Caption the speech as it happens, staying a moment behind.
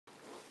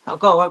Oh,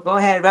 go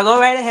ahead. Go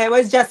right ahead.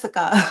 Where's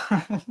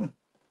Jessica?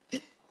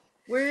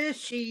 Where is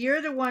she?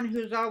 You're the one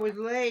who's always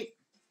late.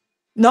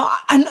 No,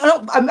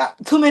 no, I'm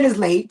not 2 minutes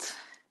late,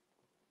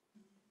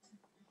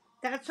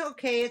 That's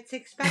okay. It's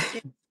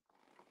expected.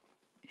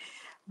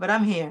 but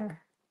I'm here.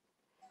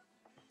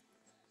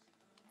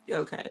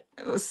 Okay.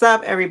 What's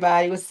up,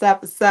 everybody? What's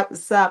up? What's up?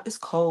 What's up? It's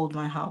cold,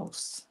 my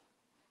house.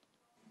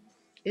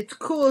 It's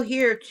cool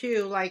here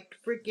too. Like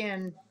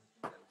freaking,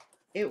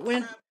 it What's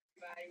went. up,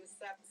 everybody?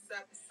 What's up? What's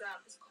up? What's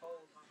up? It's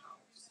cold, my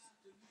house.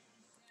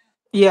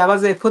 Yeah, I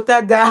was gonna put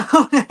that down.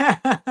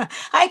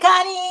 Hi,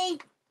 Connie.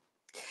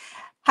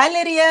 Hi,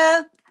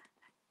 Lydia.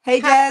 Hey,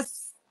 Hi,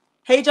 Jess.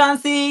 Hey, John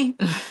C.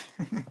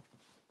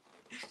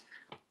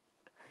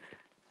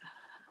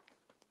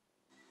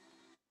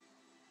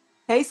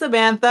 Hey,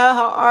 Samantha.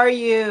 How are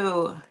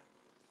you?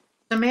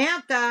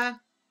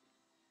 Samantha.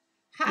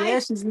 Hi, Yeah,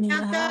 she's in the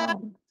Samantha.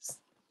 house.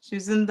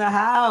 She's in the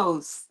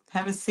house.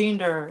 Haven't seen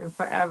her in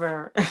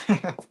forever.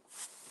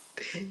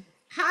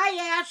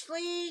 Hi,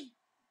 Ashley.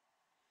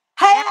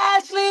 Hey,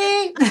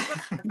 Ashley,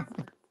 Ashley.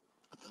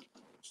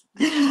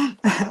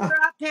 we're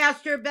up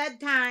past her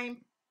bedtime.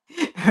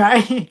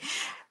 Right?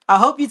 I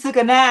hope you took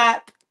a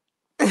nap.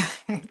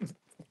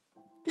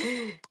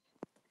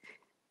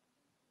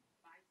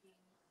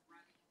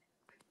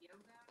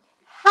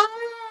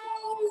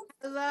 Hi.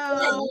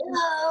 Hello.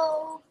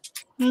 Hello.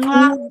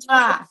 Mwah,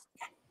 mwah.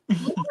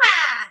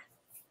 Ah,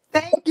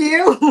 Thank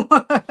you.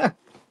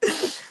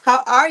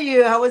 How are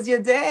you? How was your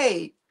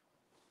day?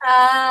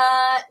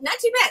 not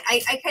too bad.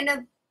 I kind of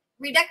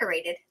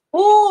redecorated.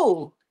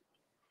 Ooh,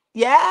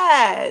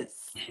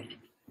 yes.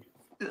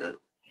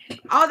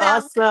 Oh,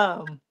 that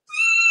Awesome.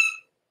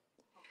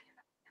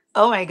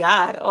 Oh my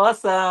God.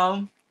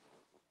 Awesome.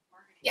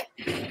 Yep.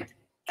 I'm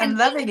And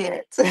loving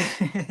it.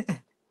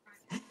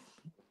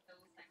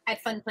 had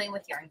fun playing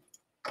with yarn.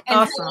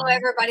 And hello Awesome.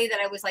 everybody that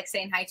I was like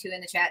saying hi to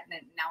in the chat,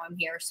 and now I'm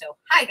here. So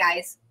hi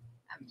guys.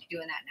 I'm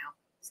doing that now.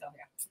 So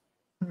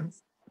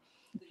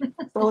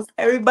So what's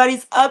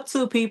everybody's up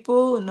to,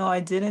 people? No, I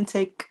didn't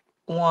take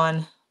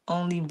one.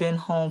 Only been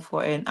home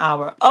for an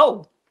hour.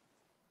 Oh,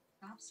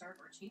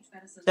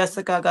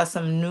 Jessica got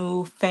some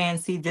new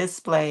fancy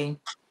display.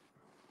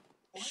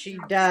 she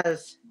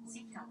does.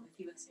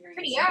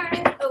 pretty yarn.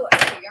 Oh,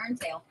 another yarn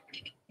sale.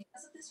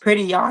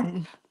 Pretty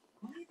yarn.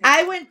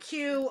 I went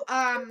to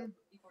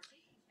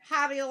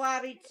Hobby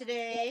Lobby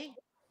today.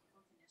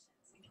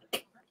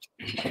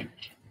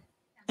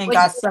 And What'd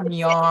got you some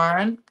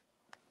yarn.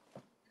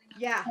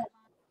 Yeah,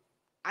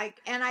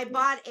 I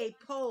bought a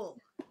pole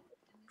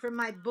for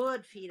my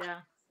bird feeder.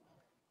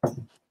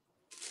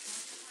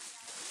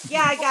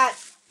 Yeah, I got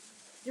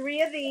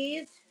three of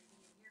these.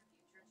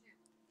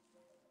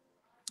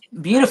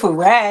 Beautiful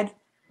red.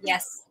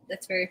 Yes,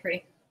 that's very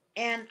pretty.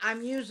 And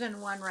I'm using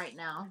one right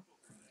now.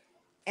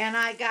 And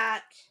I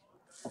got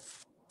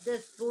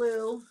this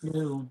blue.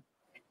 Blue.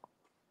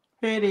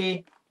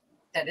 Pretty.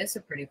 That is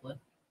a pretty blue.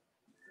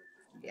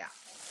 Yeah.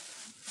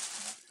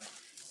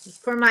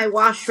 For my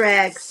wash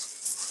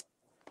rags.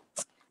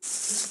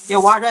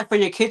 Your water for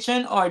your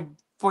kitchen or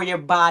for your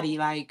body?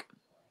 Like,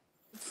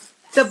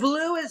 The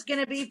blue is going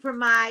to be for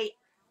my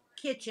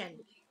kitchen.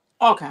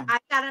 okay. I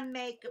got to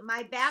make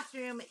my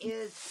bathroom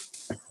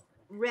is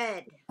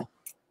red.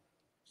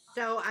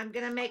 So I'm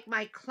going to make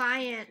my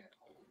client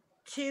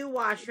two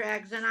wash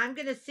rags and I'm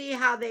going to see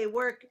how they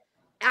work.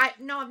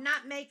 I'm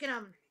not making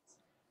them.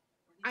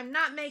 I'm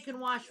not making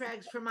wash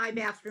rags for my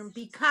bathroom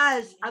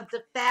because of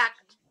the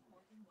fact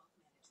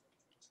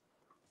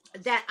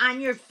that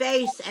on your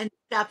face and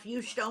stuff,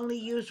 you should only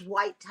use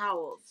white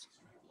towels.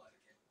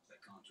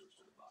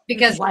 You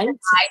Because can't of the White.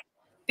 dye.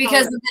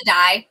 Because color. of the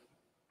dye.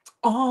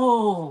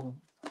 Oh,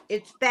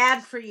 It's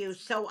bad for you.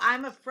 So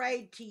I'm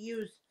afraid to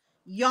use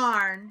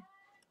yarn.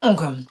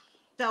 okay.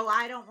 So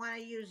I don't want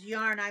to use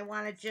yarn. I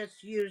want to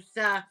just use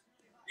I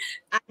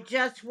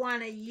just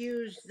want to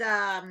use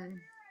the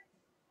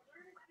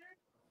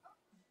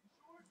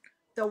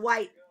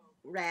white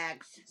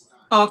rags.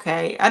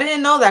 Okay. I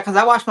didn't know that because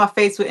I wash my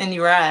face with any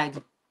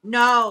rag.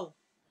 No,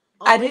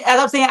 I did. only As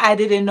I'm saying, I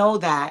didn't know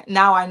that.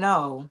 Now I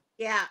know.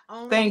 yeah,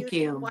 only Thank use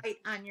you. white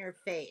on your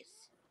face.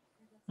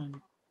 Mm,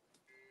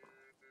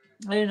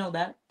 I didn't know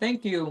that.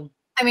 Thank you.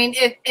 I mean,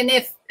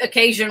 if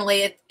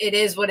occasionally it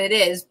is what it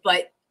is,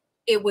 but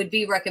it would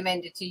be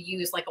recommended to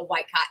use like a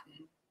white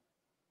cotton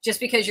just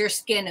because your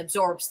skin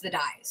absorbs the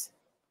dyes.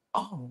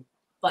 Oh,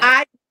 But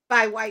I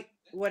buy white,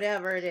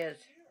 whatever it is.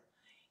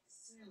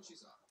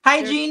 hi,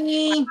 There's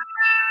Jeannie.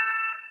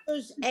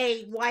 use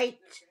a white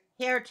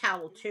hair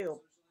towel too.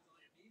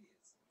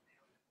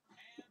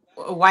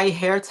 A white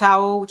hair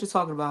towel. What you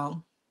talking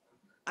about?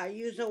 I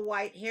use a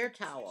white hair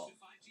towel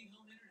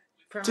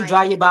for To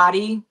dry your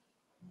body.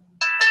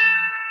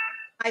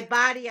 my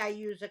body. I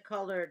use a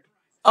colored.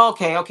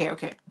 Okay, okay,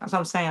 okay. That's what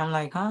I'm saying. I'm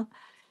like, huh?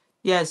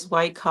 Yes,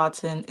 white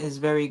cotton is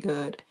very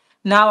good.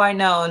 Now I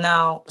know.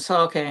 Now, so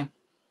okay.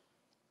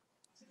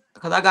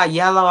 Because I got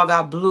yellow, I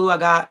got blue, I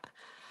got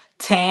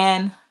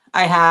tan,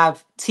 I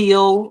have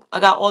teal, I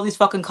got all these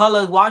fucking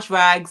colors, wash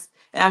rags,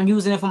 and I'm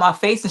using it for my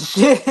face and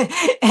shit.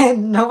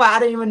 And nobody, I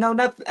didn't even know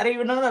nothing. I didn't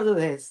even know none of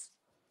this.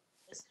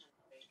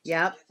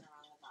 Yep.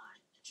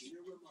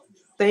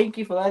 Thank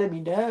you for letting me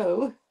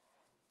know.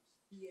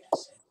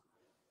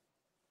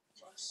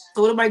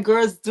 So what are my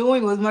girls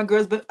doing? What's my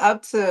girls been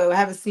up to? I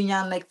haven't seen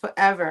y'all in like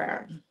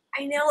forever.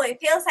 I know it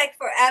feels like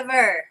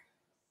forever.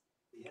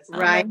 I'm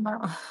Right.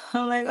 like,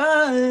 I'm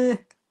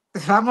like,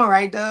 I'm all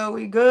right though.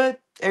 We good?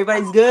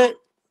 Everybody's good?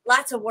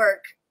 Lots of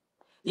work.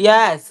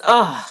 Yes.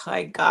 Oh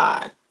my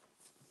God.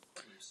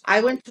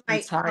 I went to I'm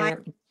my client's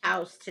tired.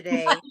 house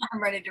today.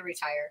 I'm ready to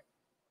retire.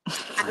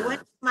 I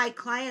went to my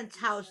client's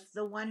house,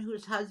 the one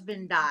whose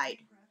husband died.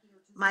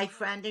 My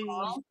friend who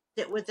used to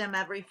sit with him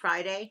every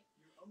Friday,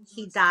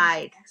 he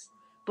died.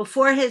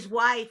 Before his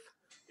wife,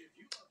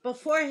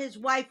 before his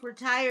wife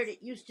retired,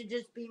 it used to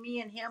just be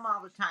me and him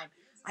all the time.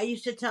 I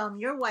used to tell him,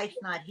 "Your wife's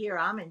not here.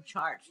 I'm in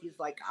charge." He's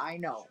like, "I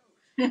know."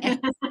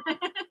 And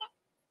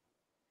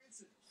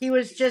he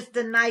was just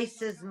the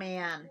nicest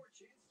man.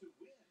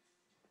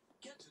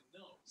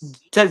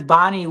 Says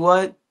Bonnie,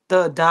 what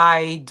the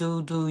die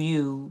do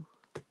you?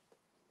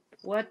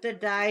 What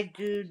did I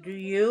do to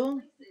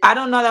you? I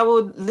don't know that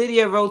what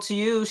Lydia wrote to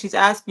you. She's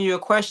asking you a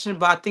question,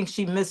 but I think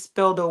she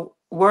misspelled a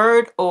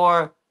word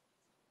or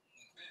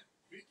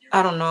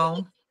I don't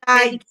know.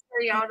 I Maybe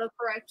carry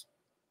autocorrect.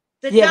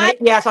 the Yeah, die maybe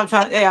yeah, that's what I'm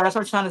trying. Yeah, that's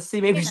what I'm trying to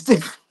see. Maybe yeah, it's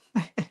different.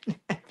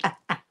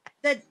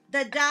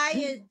 the die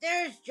is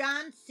there's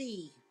John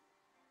C.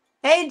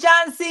 Hey,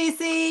 John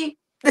Cece,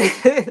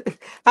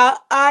 how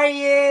are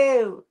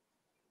you?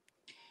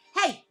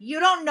 Hey, you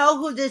don't know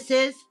who this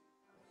is?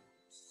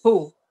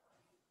 Who?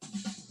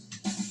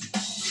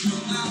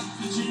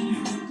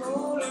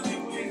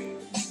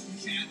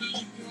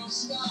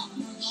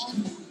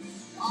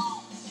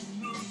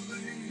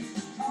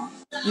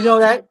 You know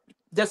that,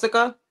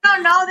 Jessica? You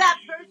don't know that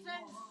person?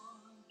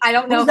 I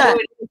don't know Who's who that?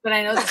 it is, but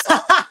I know the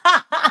song.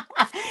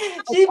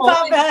 It's She only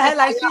popping the her Good head Die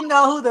like she Young.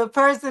 know who the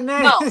person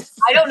No, is.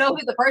 I don't know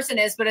who the person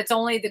is, but it's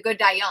only the Good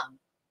Die Young.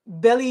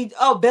 Billy,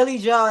 oh Billy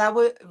Joe, that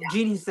what Yeah,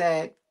 Jeannie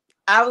said.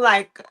 I was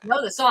like, I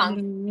know the song.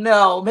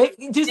 no, maybe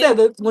you Did- said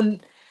that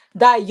when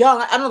that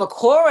young. I know the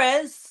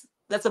chorus.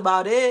 That's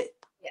about it.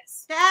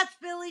 Yes. That's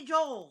Billy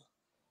Joel.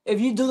 If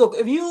you do the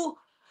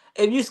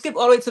if you skip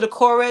all the way to the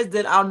chorus,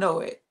 then I'll know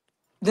it.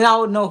 Then I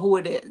would know who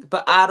it is.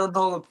 But I don't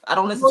know. I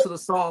don't listen Well, to the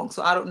song,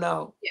 so I don't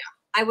know. yeah.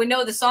 I would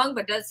know the song,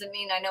 but doesn't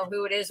mean I know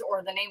who it is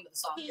or the name of the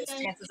song, He because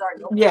ain't chances are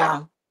nope.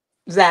 Yeah,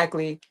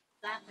 exactly.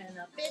 laughing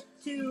a bit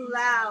too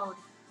loud.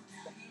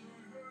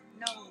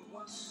 No.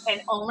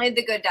 And only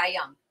the Good Die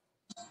Young.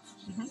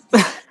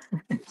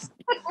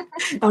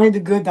 Only the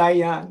good die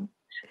young.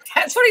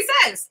 That's what he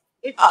says.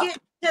 It's Uh,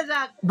 getting to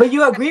the but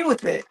you agree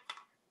with it.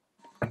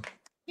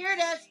 here it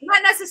is.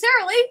 Not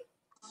necessarily.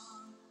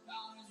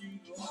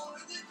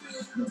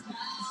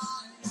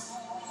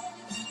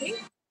 See?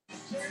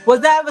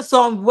 Was that ever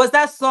song? Was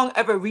that song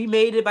ever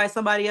remade by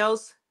somebody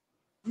else?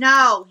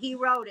 No, he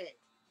wrote it.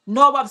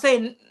 No, but I'm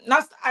saying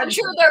not. I'm I'm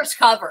sure there's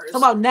talking covers.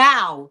 about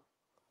now,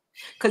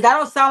 because that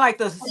don't sound like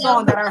the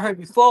song that I heard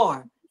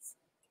before.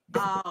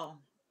 Oh.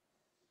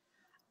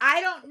 I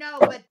don't know,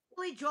 but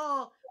Billy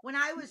Joel, when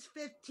I was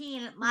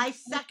 15, my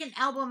second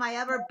album I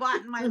ever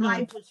bought in my Mhm.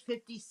 life was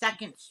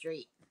 52nd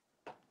Street.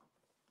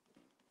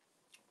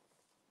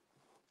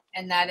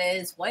 And that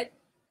is what?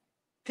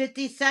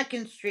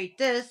 52nd Street.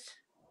 This.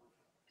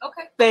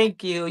 Okay.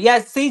 Thank you.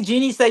 Yes, see,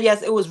 Jeannie said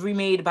yes, it was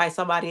remade by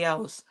somebody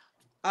else.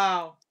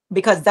 Oh.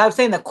 Because I'm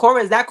saying the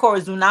chorus, that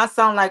chorus do not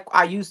sound like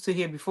I used to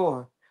hear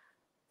before.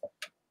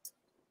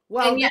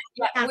 Well, And no,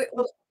 yeah, not we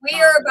so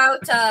are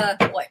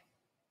about what,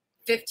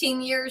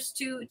 15 years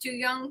too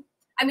young.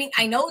 I mean,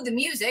 I know the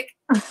music.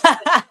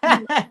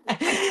 I'm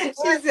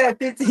She said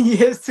 15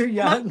 years too my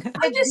young.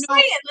 kids just know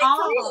saying, like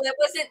for real, all. that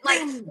wasn't like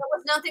that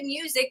was not the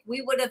music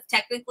we would have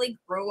technically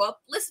grew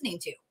up listening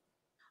to.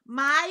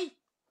 My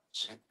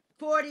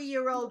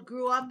 40-year-old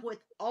grew up with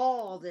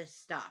all this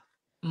stuff.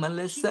 She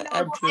Melissa knows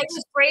I Edricks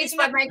was raised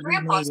by Leonard, my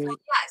grandpa, remade so it.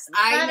 yes,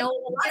 I know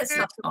a lot of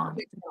Skinner. stuff about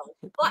music,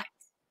 but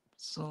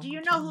Do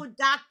you So, know who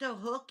Dr.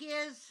 Hook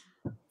is?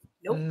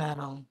 nope.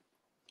 no.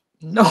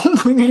 No,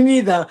 me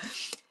neither.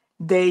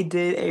 They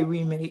did a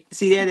remake.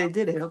 See, yeah, they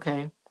did it.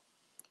 Okay.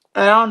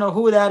 I don't know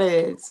who that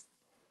is.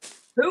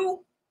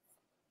 Who?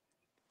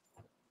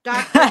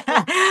 Dr.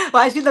 Hook.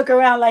 Why she look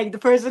around like the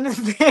person is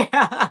there?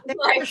 My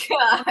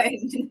God,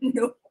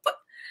 nope.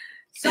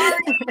 Sorry.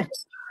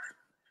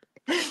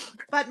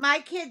 But my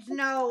kids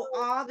know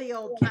all the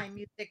old time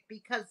music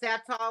because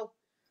that's all.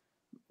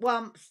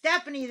 Well,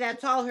 Stephanie,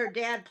 that's all her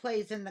dad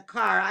plays in the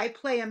car. I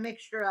play a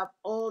mixture of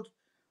old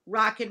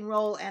rock and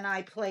roll and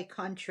I play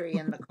country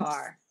in the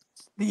car.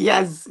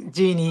 Yes,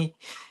 Jeannie.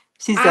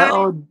 She said, I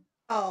 "Oh,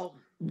 know.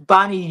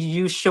 Bonnie,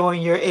 you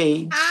showing your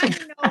age.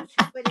 Connie knows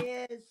who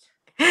it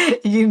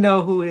is. You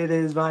know who it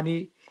is,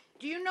 Bonnie."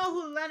 Do you know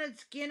who Leonard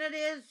Skinner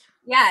is?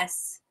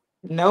 Yes.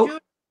 Nope.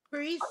 Judas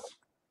Priest?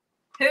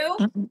 Who?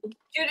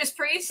 Judas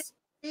Priest.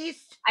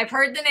 Priest? I've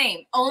heard the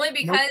name only Nope.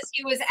 because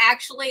he was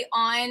actually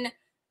on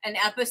an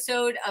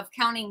episode of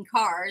Counting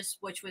Cars,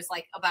 which was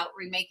like about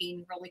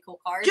remaking really cool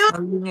cars.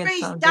 Julie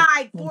Priest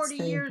died 40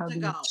 years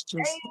ago.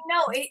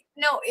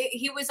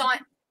 He was on.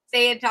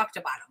 They had talked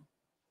about him.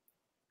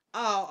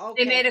 Oh,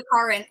 okay. They made a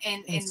car in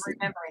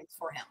remembrance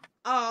for him.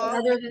 Oh, but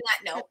other than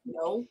that,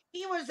 no.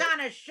 He was on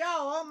a show.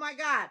 Oh my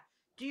God!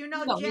 Do you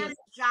know Janis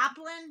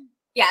Joplin?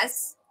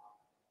 Yes.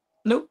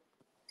 Nope.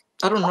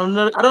 I don't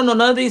know. I don't know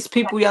none of these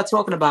people y'all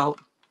talking about.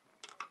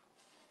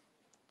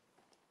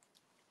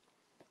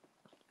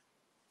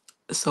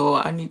 So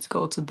I need to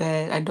go to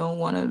bed. I don't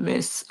want to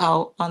miss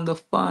out on the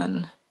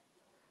fun.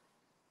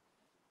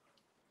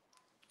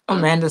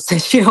 Amanda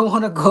said she don't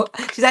want to go.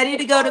 She said, I need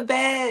to go to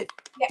bed.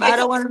 Yeah, But I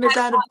don't want to miss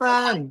out on the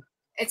fun.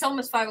 It's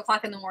almost 5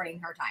 o'clock in the morning,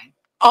 her time.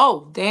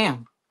 Oh,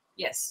 damn.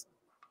 Yes.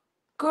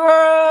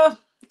 Girl,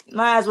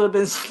 my ass would have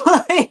been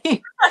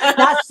asleep.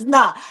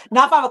 not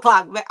 5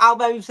 o'clock. I'll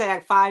maybe say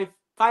like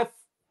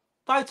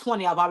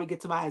 5:20. I'll probably get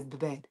to my ass to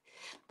bed.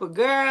 But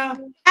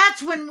girl,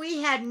 that's when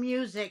we had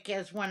music.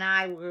 Is when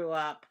I grew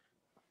up.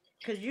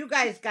 Because you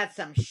guys got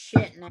some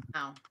shit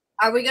now.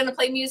 Are we going to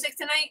play music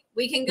tonight?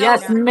 We can go.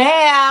 Yes,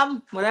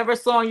 ma'am. Whatever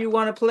song you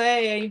want to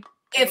play.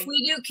 If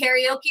we do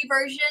karaoke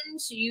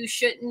versions, you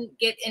shouldn't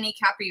get any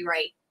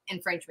copyright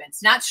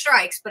infringements. Not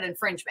strikes, but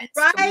infringements.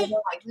 Right? So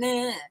like,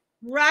 nah.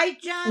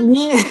 Right, John?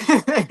 Yeah.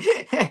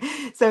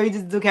 So we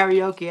just do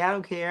karaoke. I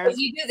don't care. If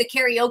you do the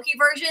karaoke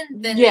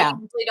version, then they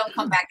usually don't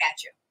come back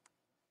at you.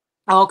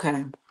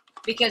 Okay.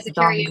 Because the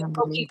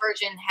karaoke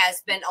version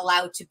has been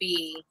allowed to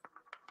be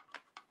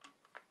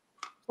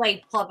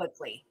played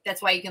publicly.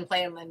 That's why you can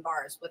play them in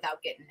bars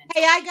without getting in.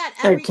 Hey, I got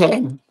everything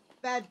in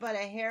bed but a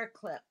hair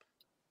clip.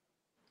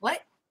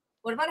 What?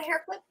 What about a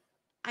hair clip?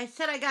 I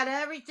said I got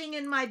everything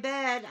in my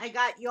bed. I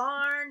got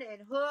yarn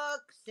and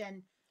hooks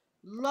and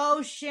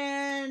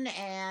lotion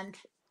and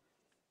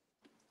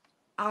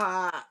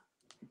a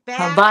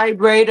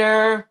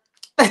vibrator.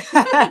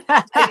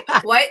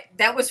 What?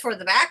 That was for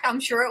the back? I'm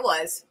sure it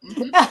was.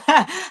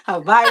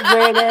 A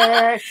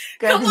vibrator.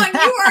 Come on,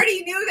 you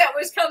already knew that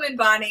was coming,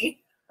 Bonnie.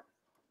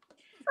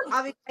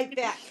 I'll be right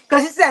back.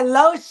 Because she said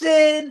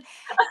lotion,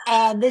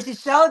 and then she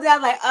showed that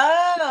like,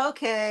 oh,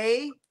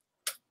 okay.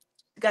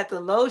 Got the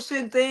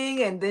lotion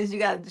thing, and then she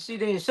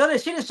didn't show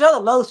the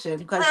lotion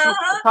because she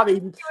probably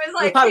it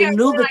was probably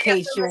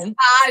lubrication.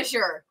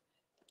 Massager.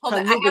 Hold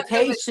on,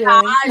 lubrication.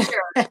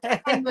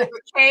 And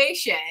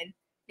lubrication.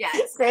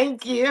 Yes.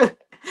 Thank you.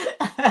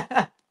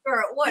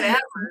 Or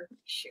whatever.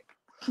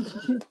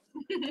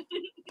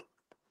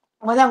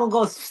 Well, I'm gonna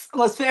go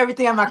spit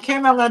everything on my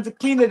camera. I'm gonna have to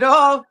clean it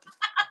off.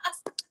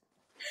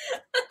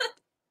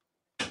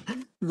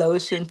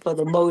 Lotion for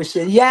the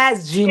motion.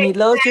 Yes, Jeannie,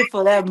 lotion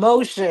for that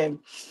motion.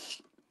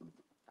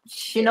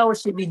 You know what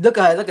she be? Look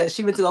at her.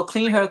 She went to go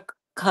clean her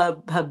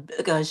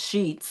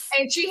sheets.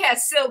 And she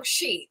has silk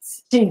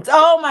sheets.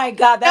 Oh my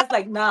God, that's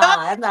like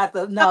that's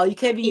not no. You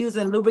can't be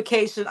using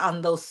lubrication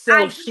on those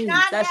silk sheets.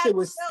 That shit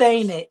would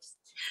stain it.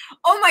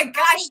 Oh my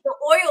gosh, the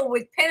oil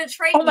would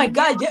penetrate. Oh my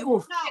God, it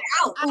will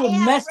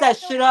mess that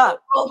shit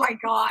up. Oh my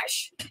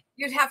gosh,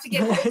 you'd have to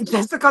get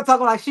Jessica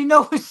talking like she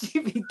knows what she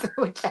be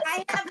doing.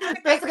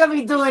 Jessica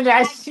be doing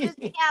that.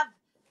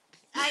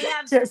 I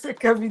have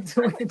Jessica be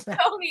doing that.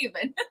 Don't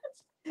even.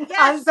 Yes,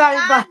 I'm sorry,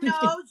 God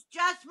knows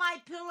just my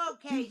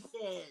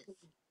pillowcases.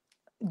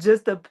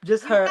 Just her.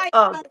 You guys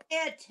don't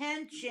pay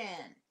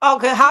attention.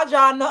 Okay, how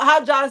John know?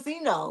 How John C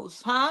knows,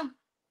 huh?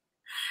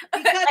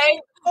 Because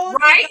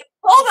right?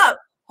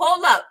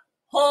 Hold up.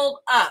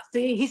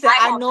 See, he said,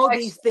 I know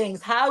these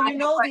things. How you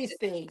know these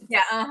things?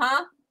 Yeah,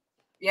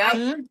 Yeah.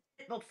 Mm-hmm.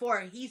 Before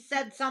he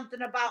said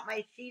something about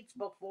my sheets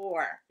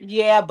before.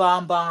 Yeah,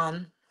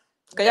 Bonbon.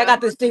 Cause I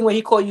got this thing where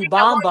he call you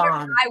Bonbon.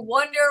 I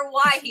wonder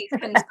why he's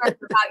concerned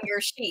about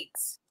your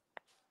sheets.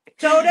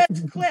 So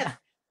does Cliff.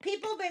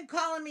 People have been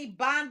calling me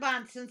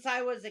Bonbon since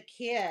I was a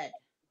kid.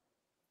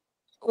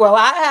 Well,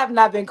 I have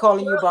not been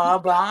calling you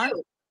Bonbon.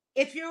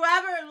 If you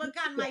ever look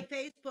on my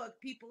Facebook,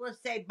 people will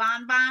say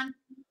Bonbon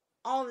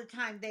all the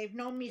time. They've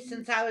known me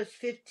since I was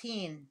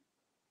 15.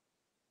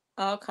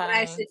 Okay. And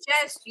I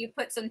suggest you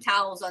put some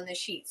towels on the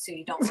sheets so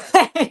you don't rip.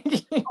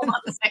 Hold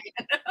on a second.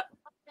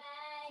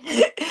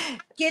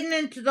 Getting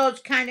into those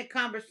kind of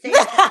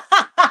conversations.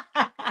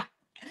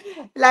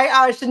 Like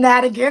our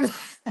shenanigans.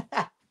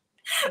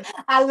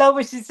 I love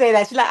when she say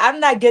that. She's like, I'm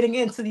not getting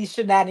into these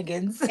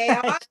shenanigans. They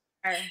are.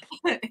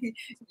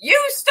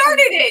 You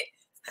started it.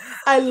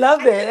 I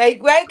love it.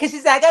 Like, right? Because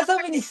she's like, I got so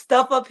many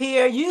stuff up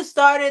here. You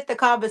started the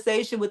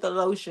conversation with the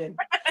lotion.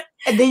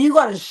 And then you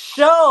got to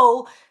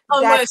show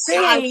that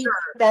thing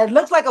that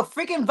looks like a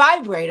freaking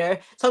vibrator.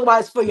 Talk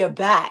about it's for your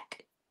back.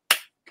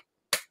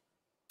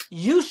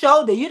 You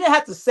showed it. You didn't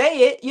have to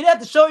say it. You didn't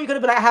have to show. You could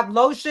have been like, I have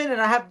lotion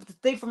and I have the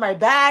thing for my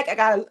back. I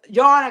got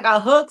yarn. I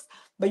got hooks.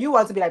 But you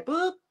want to be like,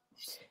 boop.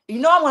 You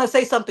know I'm going to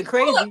say something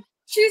crazy.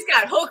 She's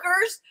got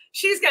hookers.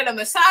 She's got a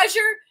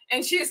massager.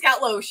 And she's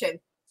got lotion.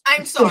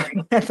 I'm sorry.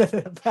 What do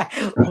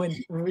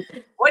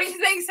you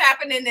think's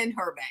happening in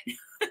her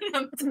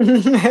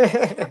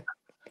bed?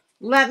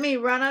 Let me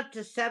run up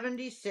to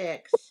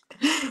 76.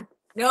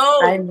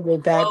 No. I need a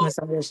back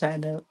massage. I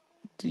know.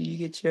 do you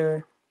get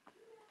your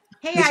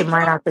Hey, get I your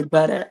mind drove. out the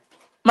gutter?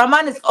 My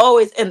mind is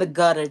always in the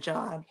gutter,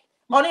 John.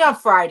 Only on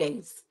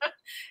Fridays.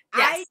 I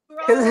Yes.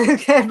 drove. Because it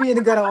can't be in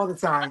the gutter all the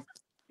time.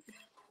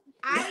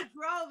 I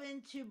drove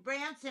into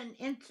Branson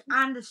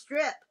on the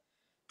strip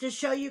to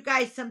show you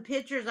guys some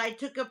pictures. I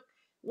took a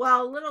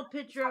little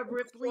picture of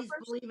Ripley's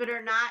Believe It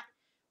or Not,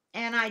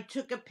 and I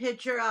took a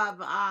picture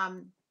of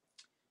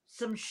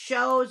some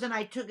shows, and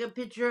I took a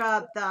picture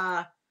of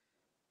the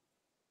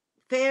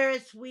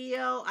Ferris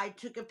wheel. I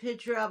took a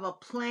picture of a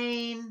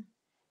plane.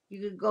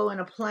 You could go in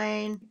a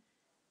plane.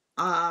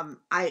 Of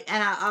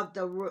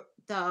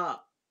the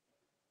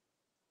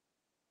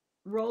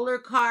roller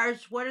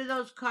cars. What are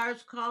those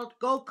cars called?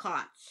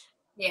 Go-karts.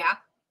 Yeah.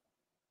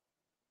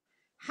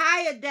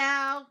 Hi,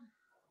 Adele.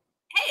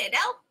 Hey,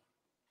 Adele.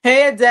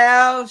 Hey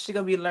Adele, she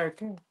gonna be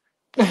lurking.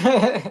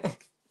 my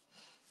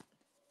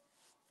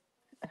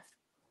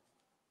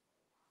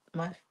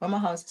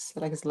house is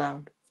like it's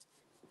loud.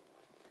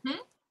 Hmm?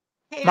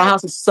 Hey, My I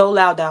house is so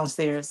loud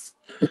downstairs.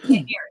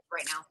 Can't hear it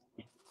right now.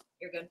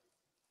 You're good.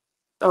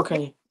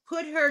 Okay.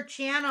 put her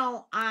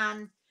channel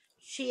on.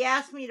 She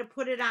asked me to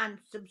put it on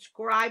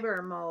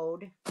subscriber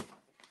mode.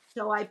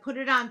 So I put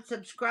it on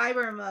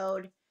subscriber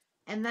mode,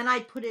 and then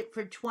I put it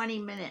for 20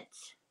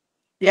 minutes.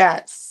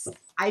 Yes.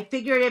 I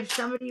figured if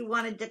somebody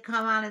wanted to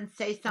come on and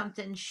say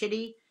something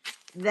shitty,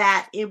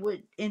 that it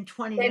would in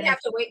 20 They'd have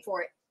minutes. to wait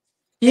for it.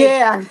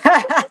 Yeah.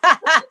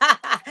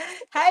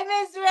 Hi,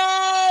 Miss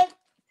Red.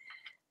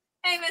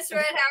 Hey, Miss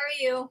Red, how are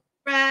you?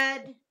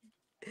 Fred.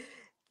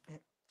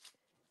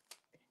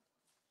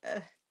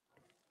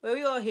 Well,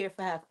 we all here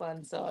for have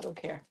fun, so I don't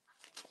care.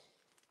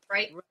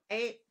 Right?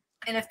 Right?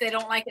 And if they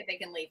don't like it, they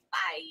can leave.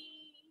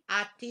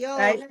 Bye. Adios.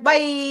 Right?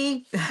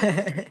 Bye.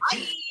 Bye.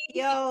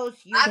 Adios.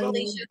 You Bye, go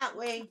Felicia. that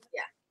way.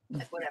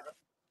 Like, whatever.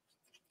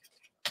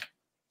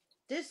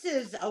 This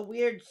is a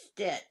weird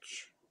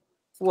stitch.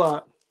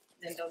 What?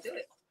 Then don't do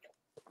it.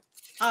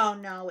 Oh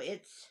no,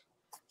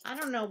 I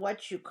don't know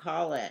what you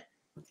call it.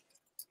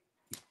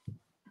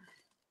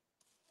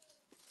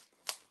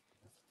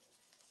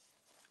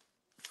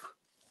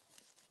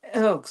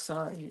 Oh,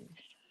 sorry.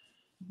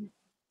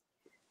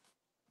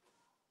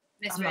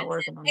 Miss I'm Red not said,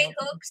 working on hey, that.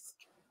 hooks.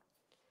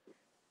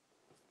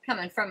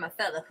 Coming from a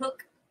fella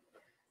hook.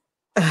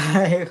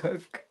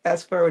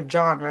 That's for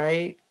John,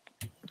 right?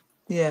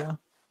 Yeah.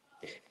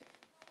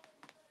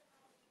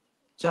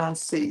 John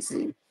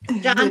Cece.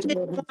 John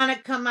didn't want to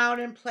come out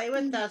and play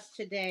with us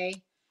today.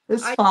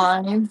 It's Are you,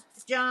 fine.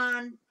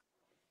 John?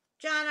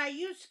 John, are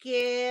you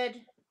scared?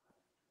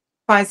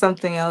 Find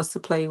something else to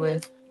play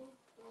with.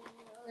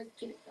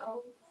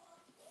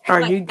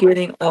 Are Like, you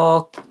getting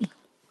all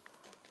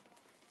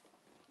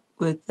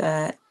with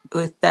that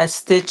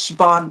stitch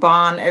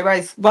bonbon?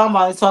 Everybody's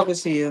bonbon is talking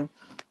to you.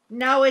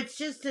 No, it's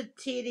just a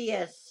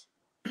tedious.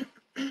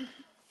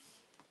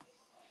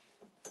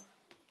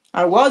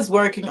 I was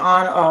working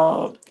on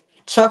a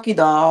Chucky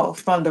doll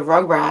from the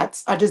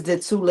Rugrats. I just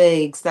did 2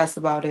 legs. That's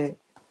about it.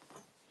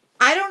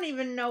 I don't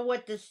even know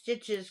what the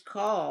stitch is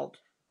called.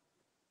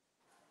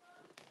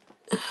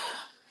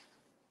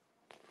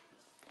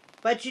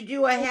 But you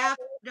do a half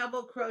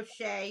double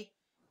crochet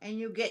and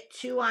you get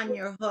 2 on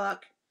your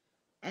hook,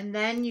 and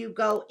then you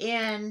go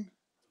in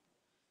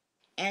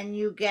and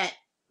you get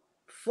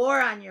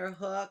 4 on your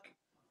hook,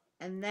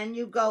 and then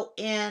you go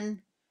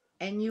in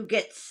and you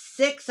get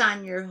 6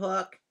 on your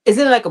hook. Is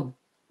it like a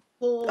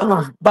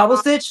Pull bubble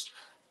stitch?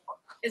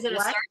 is it a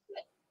what? star?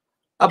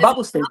 A Is it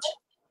bubble stitch.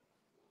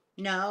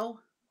 No.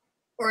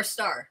 or a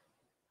star?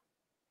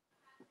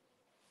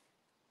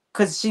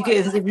 Because she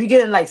gets if you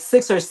get in like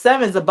 6 or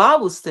 7, it's a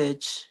bobble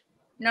stitch.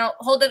 No,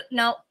 hold it.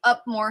 No,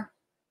 up more.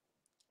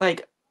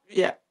 Like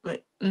yeah,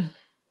 like Oh,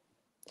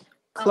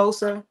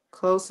 closer,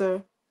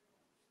 closer.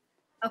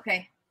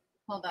 okay.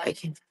 Hold on. I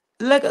can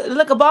like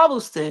a bobble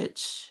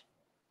stitch.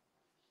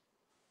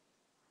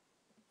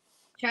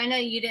 China,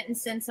 you didn't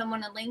send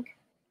someone a link?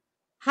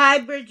 Hi,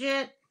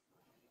 Bridget.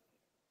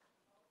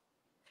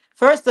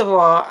 First of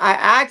all, I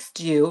asked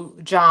you,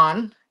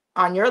 John,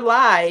 on your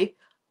live.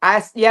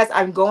 Yes,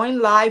 I'm going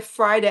live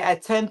Friday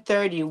at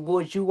 10:30.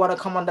 Would you want to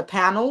come on the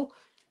panel?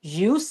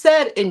 You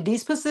said in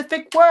these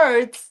specific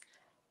words,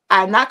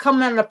 I'm not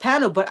coming on the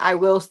panel, but I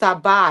will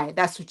stop by.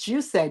 That's what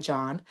you said,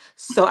 John.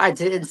 So I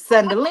didn't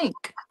send the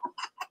link.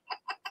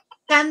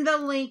 Send the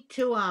link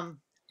to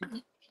them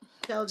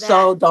so that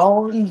So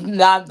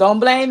don't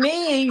blame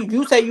me.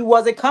 You said you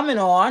wasn't coming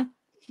on.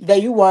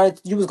 That you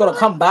was gonna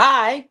come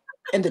by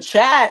in the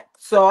chat.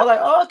 So I'm like,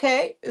 oh,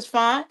 okay, it's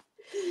fine.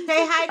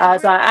 say hi to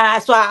Bridget.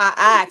 That's why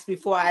I asked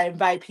before I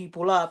invite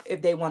people up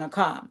if they want to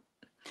come.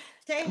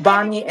 Say hi to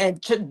Bonnie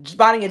and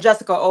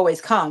Jessica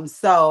always come,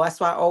 so that's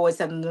why I always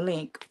send them the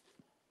link.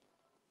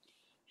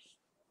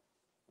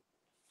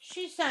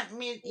 She sent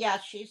me. Yeah,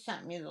 she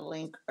sent me the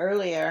link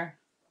earlier.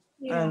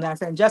 Yeah. And I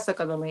sent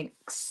Jessica the link.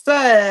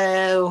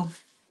 So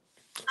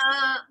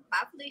Bye,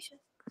 Felicia.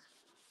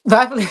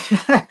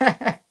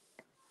 bye.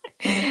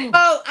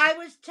 Oh, I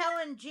was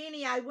telling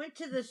Jeannie I went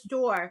to the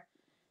store.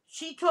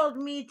 She told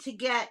me to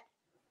get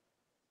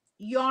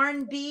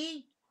Yarn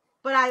Bee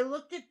but I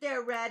looked at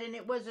their red and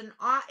it wasn't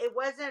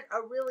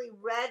a really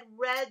red,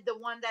 the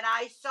one that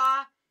I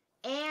saw,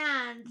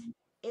 and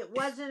it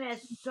wasn't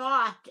as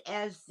soft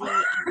as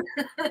the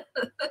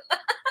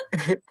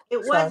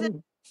it wasn't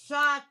Sorry.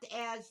 soft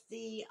as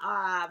the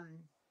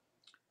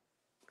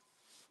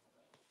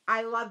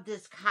I love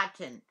this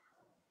cotton.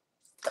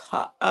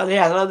 Oh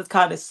yeah, I love this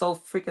cotton. It's so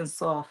freaking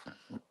soft.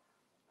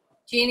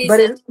 Jeannie But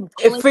says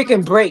it only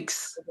freaking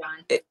breaks. for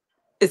John.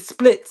 It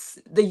splits.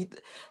 The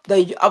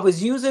I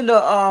was using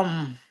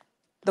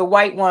the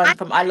white I one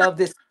from I love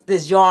this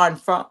yarn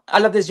from I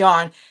love this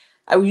yarn.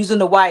 I was using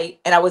the white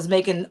and I was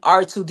making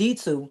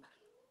R2D2.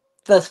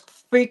 The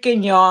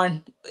freaking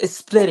yarn is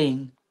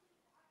splitting.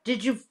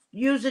 Did you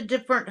use a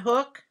different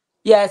hook?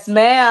 Yes,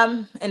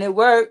 ma'am, and it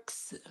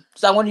works.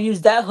 So I want to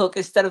use that hook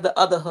instead of the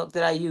other hook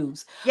that I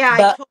use. Yeah, I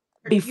But told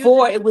her use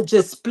a before it was hook.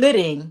 just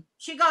splitting.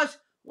 She goes,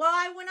 "Well,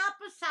 I went up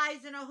a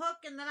size in a hook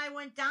and then I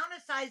went down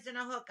a size in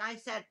a hook." I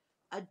said,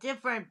 "A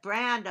different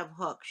brand of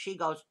hook." She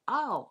goes,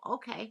 "Oh,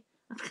 okay."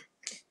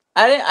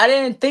 I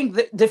didn't think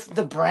that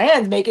the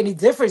brands make any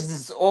difference.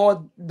 It's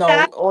all Yeah,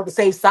 no all the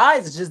same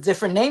size. It's just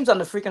different names on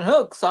the freaking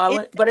hook. So I it,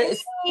 went, but Eh,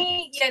 it's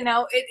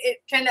it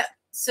kind of.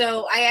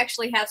 So I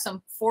actually have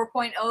some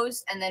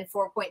 4.0s and then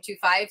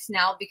 4.25s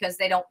now because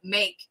they don't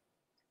make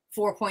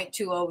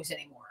 4.20s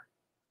anymore.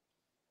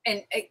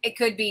 And it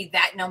could be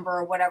that number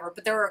or whatever,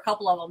 but there are a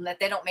couple of them that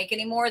they don't make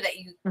anymore that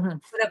you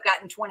mhm, could have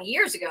gotten 20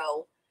 years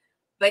ago,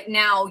 but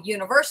now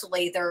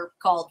universally they're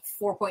called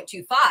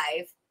 4.25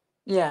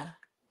 yeah.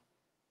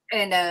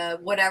 and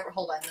whatever.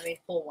 Hold on, let me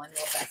pull one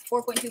real fast.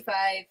 4.25.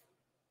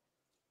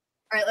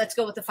 All right, let's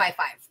go with the 5.5,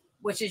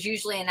 which is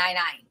usually a 9.9.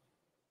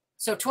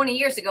 So 20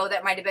 years ago,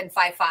 that might have been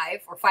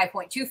 5.5 or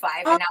 5.25,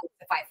 oh, and now it's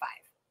a 5.5.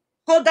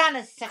 hold on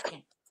a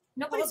second.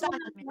 Nobody's Hold on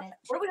holding a on to minute. that.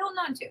 What are we holding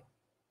on to?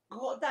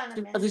 Hold on a I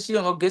minute. think she's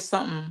gonna go get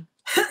something.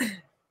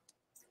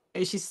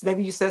 And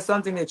maybe you said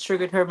something that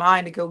triggered her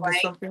mind to go get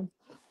Right. something.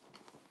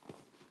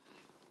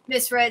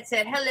 Miss Red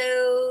said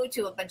hello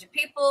to a bunch of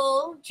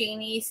people.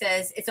 Jeannie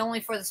says it's only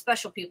for the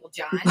special people,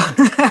 John.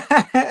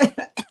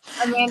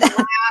 Amanda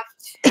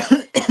laughed.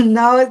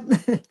 No,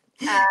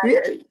 Uh,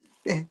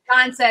 yeah.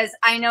 John says,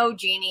 I know,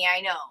 Jeannie,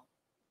 I know.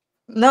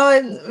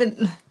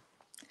 No,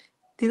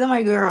 these are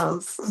my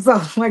girls.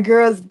 So my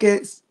girls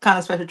get kind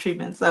of special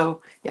treatment.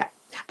 So yeah.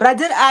 But I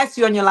did ask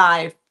you on your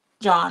live,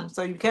 John.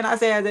 So you cannot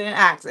say I didn't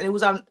ask. And it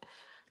was on,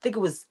 I think it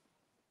was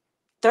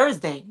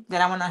Thursday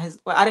that I went on his.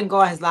 Well, I didn't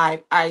go on his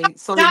live. I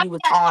saw that John you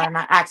was can't on, ask and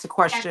I asked a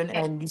that question,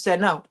 day. and you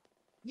said no.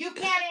 You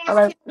can't All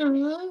ask him right.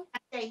 Mhm.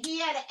 that day. He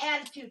had an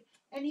attitude,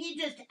 and he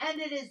just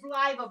ended his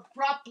live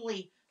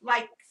abruptly,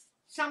 like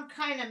some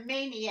kind of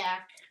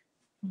maniac.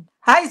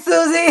 Hi,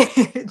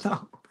 Susie.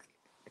 No.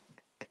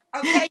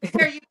 Okay,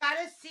 here you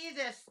gotta see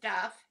this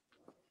stuff.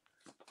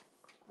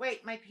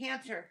 Wait, my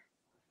pants are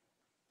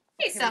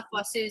Hey, okay. Wait.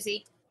 softball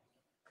Susie.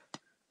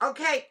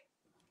 Okay,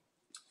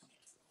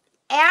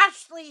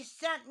 Ashley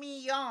sent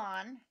me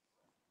yarn.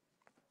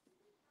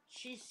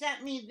 She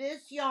sent me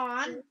this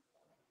yarn,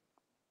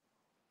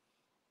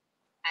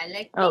 I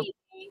like Oh.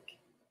 pink.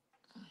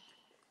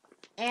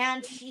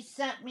 and she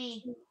sent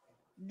me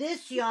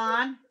this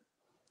yarn.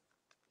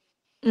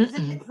 Isn't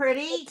Mm-mm. it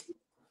pretty?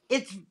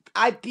 It's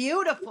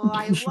beautiful.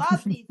 I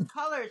love these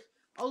colors.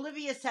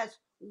 Olivia says,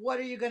 "What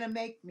are you gonna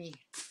make me?"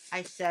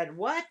 I said,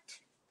 "What?"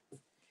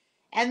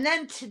 And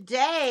then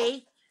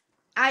today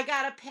I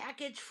got a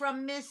package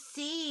from Miss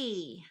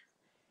C,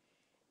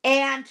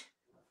 and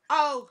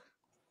oh,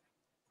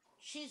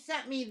 she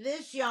sent me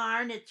this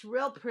yarn. It's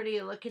real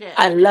pretty. Look at it.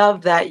 I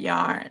love that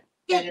yarn.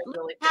 That is Look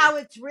really at how pretty.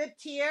 it's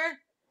ripped here,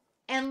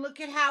 and look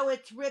at how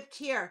it's ripped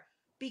here.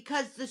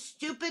 Because the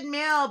stupid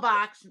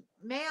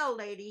mail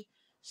lady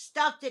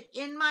stuffed it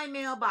in my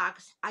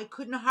mailbox. I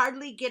couldn't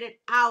hardly get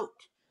it out.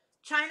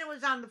 China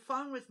was on the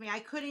phone with me. I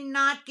couldn't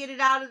not get it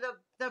out of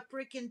the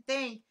freaking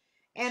thing.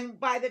 And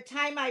by the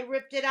time I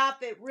ripped it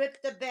up, it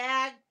ripped the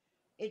bag.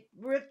 It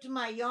ripped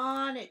my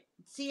yarn.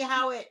 See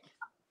how it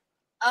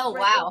Oh, right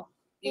wow.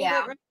 hold Yeah,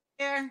 it right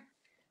there.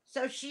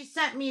 So she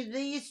sent me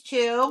these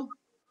two,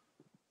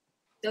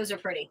 those are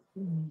pretty.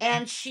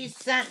 and she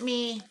sent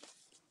me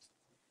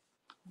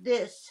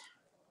this.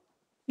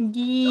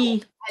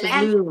 Yee, I the like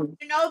And blue.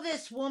 you know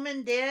this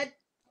woman did?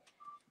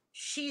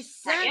 She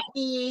not sent yet.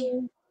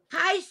 me,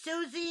 "Hi,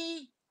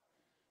 Susie."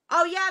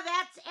 Oh, yeah,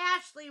 that's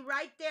Ashley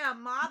right there.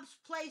 Mom's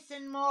Place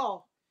in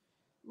Mole.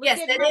 Look Yes,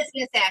 at that how, is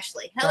Miss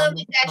Ashley. Hello,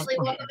 Miss Ashley.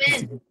 Welcome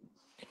in.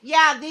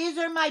 yeah, these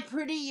are my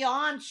pretty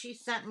yarns she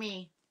sent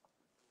me.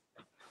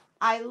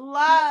 I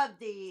love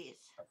these.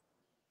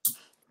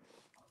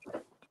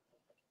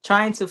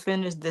 Trying to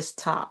finish this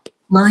top.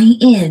 My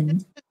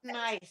in.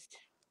 Nice.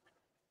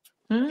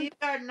 Hmm? These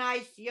are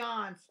nice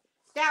yarns.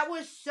 That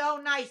was so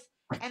nice.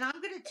 And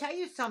I'm going to tell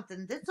you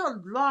something. That's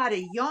a lot of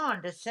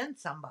yarn to send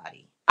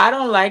somebody. I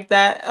don't like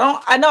that.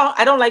 I know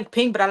I don't like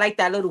pink, but I like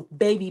that little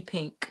baby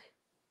pink.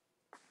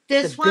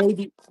 The This one,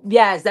 baby.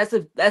 Yes,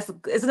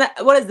 isn't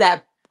that what is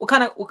that?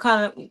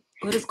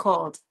 What is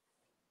called?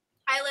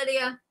 Hi,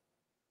 Lydia.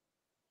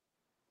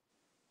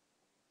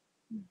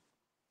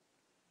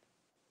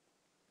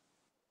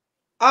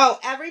 Oh,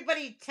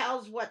 everybody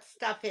tells what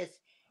stuff is.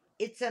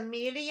 It's a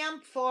medium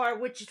four,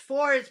 which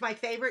four is my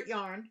favorite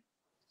yarn.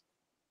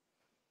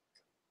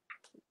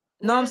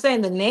 No, What I'm is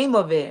saying the name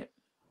of it.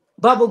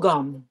 oh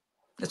Bubblegum.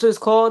 That's what it's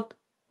called.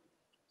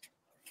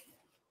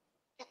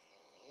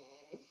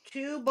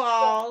 2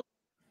 balls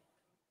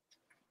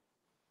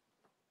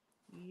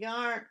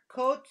yarn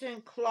Coates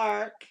and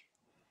Clark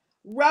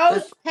It's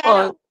rose petal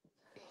called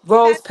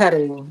rose petal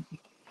petal.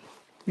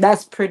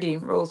 That's pretty.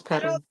 Rose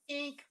petal petal.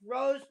 pink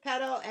rose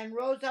petal and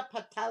rosa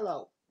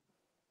patello.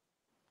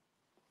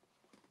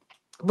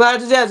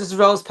 But yeah, just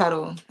rose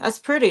petal. That's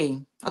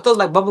pretty. I thought it was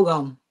like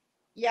bubblegum.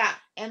 Yeah,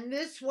 and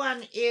this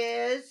one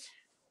is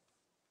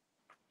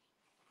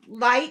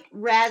light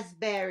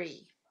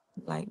raspberry.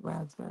 Like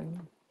raspberry.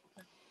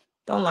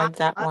 Don't I like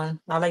that love one.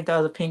 I like the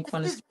other pink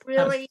one. this is It's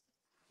really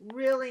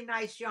really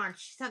nice yarn.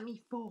 She sent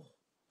me full.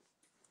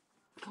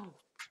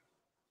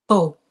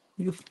 oh,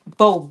 you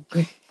oh.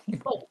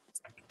 Oh,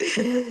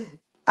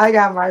 I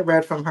got my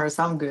bread from her,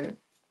 so I'm good.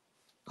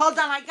 Hold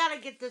on, I gotta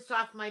get this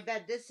off my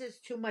bed. This is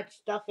too much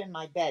stuff in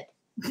my bed.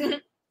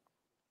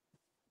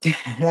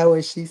 That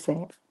was she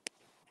said.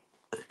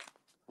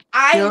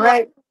 I You're love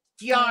right.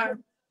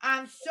 yarn.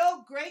 I'm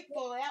so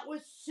grateful. That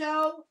was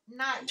so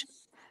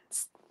nice.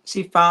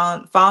 She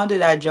found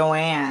it at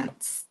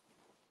Joann's.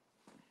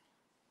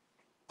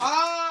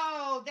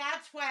 Oh,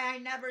 that's why I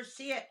never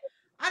see it.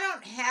 I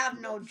don't have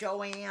no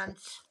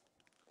Joann's.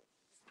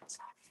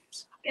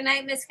 good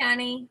night, Miss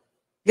Connie.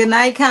 Good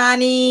night,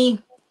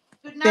 Connie.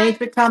 Good Thanks night.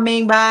 for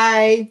coming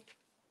by.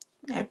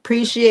 I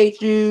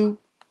appreciate you.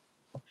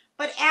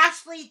 But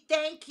Ashley,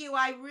 thank you.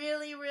 I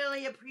really,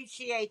 really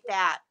appreciate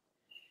that.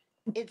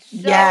 It's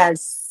so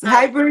Yes.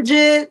 Hi, nice.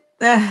 Bridget.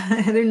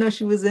 I didn't know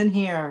she was in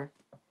here.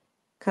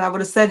 Cause I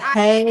would have said, I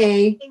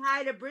hey. say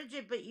hi to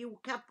Bridget, but you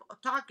kept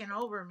talking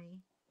over me.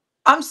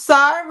 I'm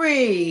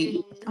sorry.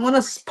 I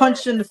want to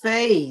punch you in the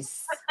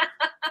face.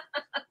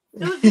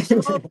 Susie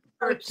goes Oh,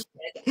 for shit.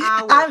 3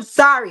 hours. I'm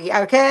sorry,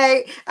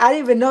 okay? I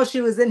didn't even know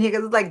she was in here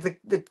because it's like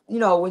the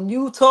when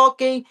you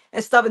talking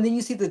and stuff, and then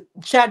you see the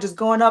chat just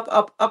going up,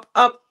 up, up,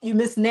 up. You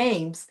miss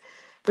names,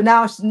 but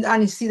now I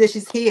see that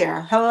she's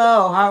here.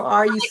 Hello, how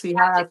are you, I have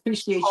sweetheart? I to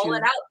appreciate call it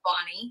you. out,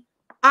 Bonnie.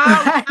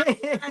 Oh,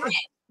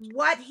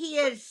 what he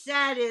has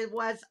said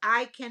was,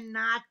 I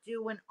cannot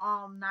do an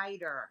all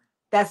nighter.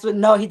 That's what.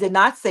 No, he did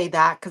not say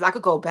that because I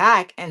could go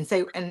back and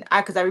say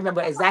because I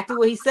remember exactly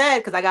what he said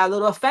because I got a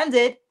little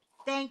offended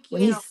Thank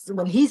when he you.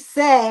 when he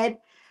said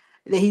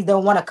that he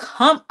don't want to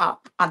come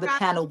up on the Right.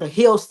 panel, but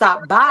he'll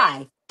stop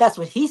by. That's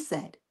what he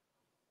said.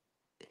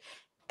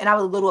 And I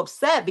was a little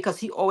upset because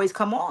he always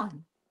come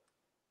on.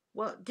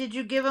 Well, did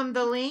you give him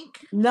the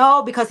link?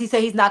 No, because he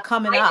said he's not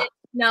coming I did. up.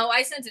 No,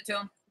 I sent it to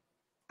him.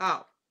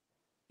 Oh.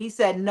 He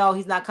said no,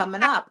 he's not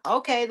coming up.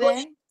 Okay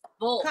then.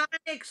 Bull. Come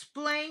and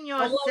explain Don't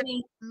blow yourself,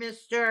 me.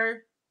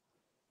 mister.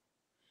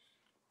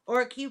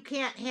 Or you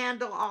can't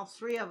handle all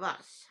three of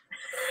us.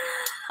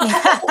 you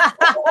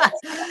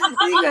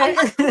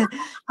can,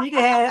 you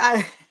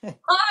can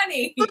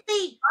Bonnie.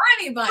 Susie,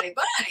 Bonnie.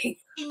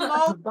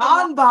 most of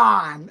all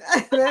Bon.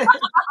 Right?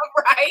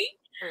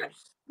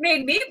 others.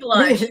 Made me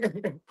blush.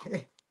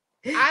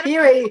 I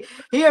don't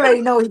He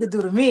already know what he could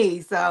do to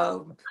me,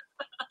 so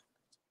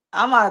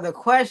I'm out of the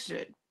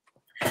question.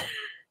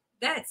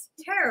 That's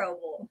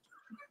terrible.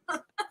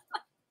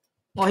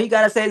 Well, he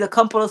gotta say the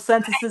couple of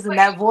sentences in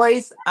that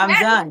voice. I'm He's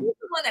done. the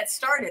one that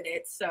started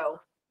it, so.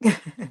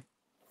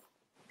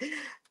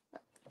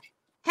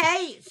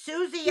 Hey,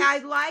 Susie, I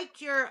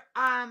liked your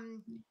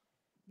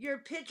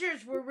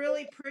pictures were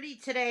really pretty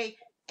today,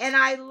 and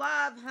I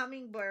love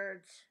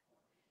hummingbirds.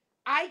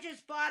 I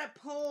just bought a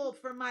pole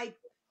for my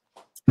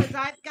because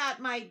I've got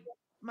my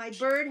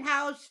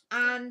birdhouse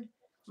on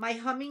my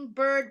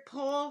hummingbird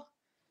pole.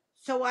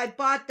 So I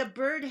bought the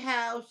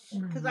birdhouse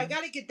because I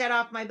got to get that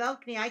off my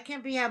balcony. I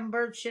can't be having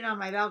bird shit on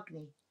my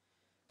balcony.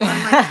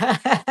 On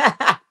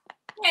my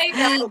Hey,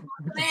 Bella, welcome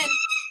in.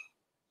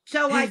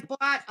 so I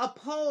bought a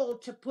pole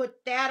to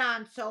put that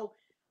on. So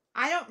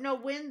I don't know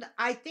when.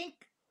 I think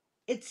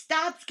it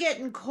stops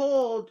getting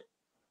cold.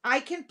 I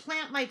can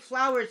plant my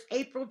flowers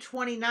April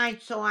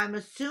 29th. So I'm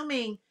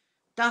assuming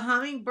the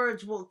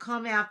hummingbirds will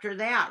come after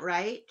that,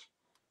 right?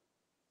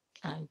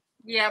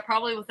 Yeah,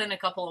 probably within a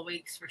couple of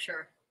weeks for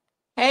sure.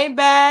 Hey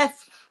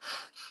Beth,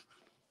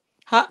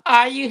 how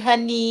are you,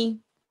 honey?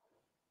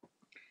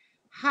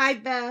 Hi,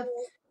 Beth.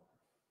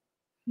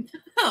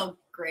 Oh,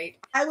 great.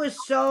 I was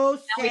so Now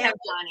we sad have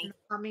when Johnny.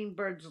 the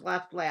hummingbirds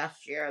left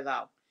last year,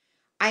 though.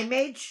 I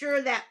made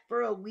sure that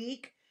for a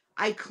week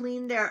I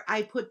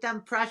put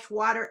them fresh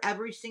water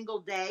every single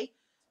day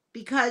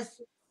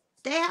because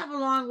they have a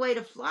long way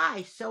to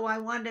fly. So I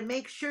wanted to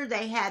make sure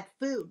they had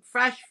food,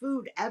 fresh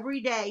food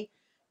every day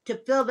to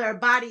fill their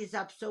bodies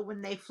up. So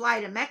when they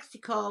fly to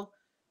Mexico,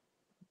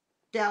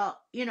 they'll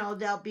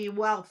be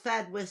well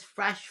fed with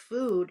fresh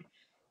food.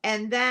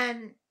 And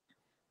then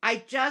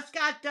I just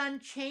got done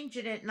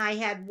changing it and I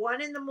had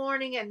one in the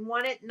morning and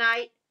one at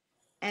night.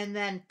 And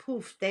then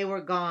poof, they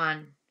were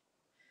gone.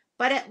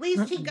 But at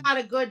least he Mm-mm. got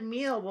a good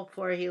meal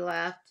before he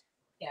left.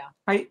 Yeah.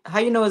 How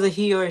you know it's a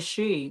he or a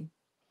she?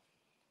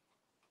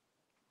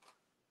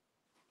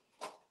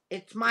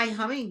 It's my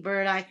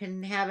hummingbird. I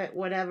can have it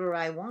whatever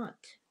I want.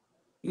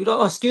 You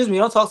don't. Excuse me.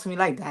 Don't talk to me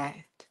like that.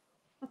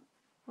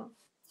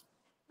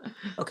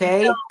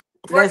 Okay.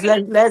 Let's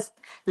Working. let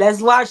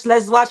let's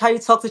let's watch how you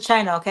talk to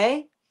China.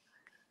 Okay.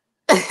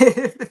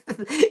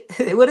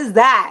 What is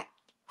that?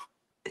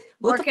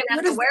 Working at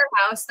What the is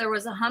warehouse, there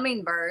was a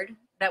hummingbird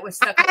that was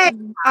stuck in I,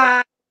 the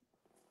uh,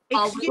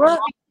 all excuse week what?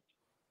 long.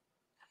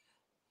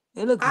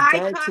 It looks I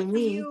dead to talk to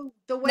me. you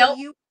the way Nope.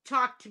 you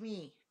talk to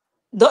me.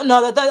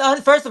 No,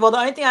 first of all, the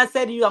only thing I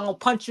said to you, I'm gonna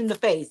punch you in the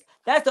face.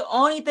 That's the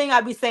only thing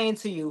I be saying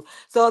to you.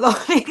 So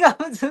don't be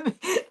coming to me.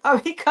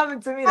 Don't be coming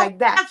to me Oh, like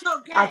that. that's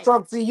I okay.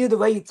 talk to you the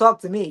way you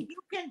talk to me. You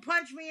can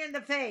punch me in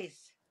the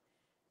face.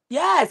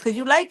 Yes, because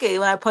you like it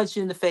when I punch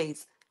you in the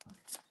face.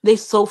 They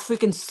so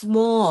freaking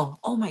small.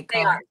 Oh my They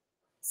god. are.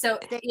 So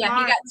They yeah,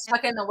 he are. got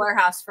stuck in the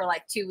warehouse for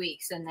like 2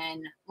 weeks, and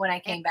then when I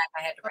And came back,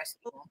 I had to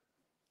rescue him.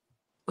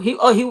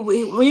 What do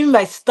you mean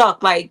by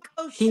stuck? Like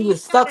oh, he she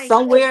was had stuck a He was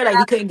somewhere, like he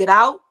trapped. couldn't get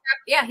out.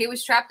 Yeah, he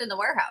was trapped in the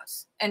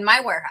warehouse, in my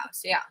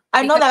warehouse. Yeah,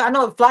 I he know could. that. I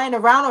know flying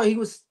around, or he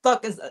was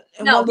stuck in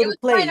No, one he little was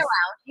flying place.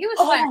 around. He was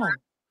flying Oh, around,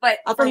 but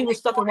I for thought he was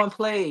stuck in one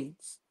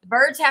place.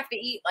 birds have to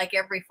eat like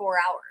every 4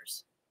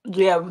 hours,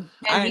 Yeah,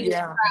 and he was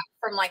yeah. trapped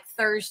from like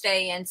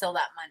Thursday until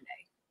that Monday.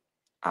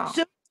 Oh,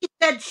 So she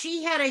said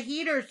she had a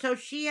heater, so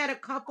she had a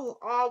couple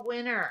all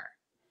winter.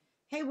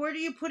 Hey, where do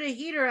you put a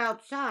heater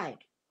outside?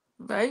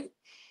 right.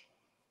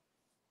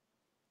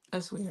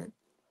 That's weird.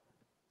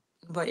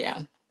 But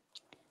yeah.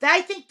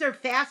 I think they're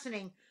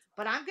fascinating,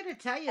 but I'm going to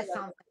tell I you love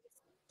something.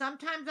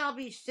 Sometimes I'll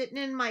be sitting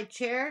in my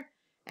chair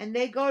and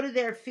they go to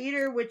their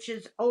feeder, which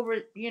is over,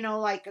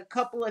 like a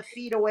couple of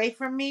feet away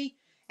from me.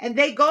 And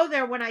they go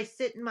there when I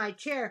sit in my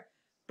chair.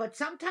 But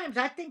sometimes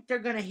I think they're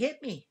going to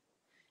hit me.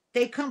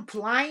 They come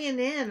flying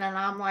in, and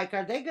I'm like,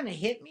 are they going to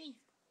hit me?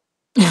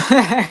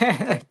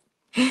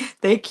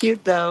 They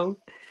cute though.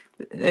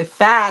 They're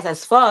fast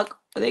as fuck,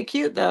 but they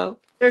cute though.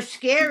 They're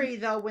scary,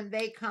 though, when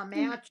they come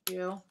at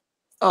you.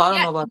 Oh, I don't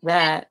Yeah, know about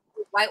that.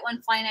 white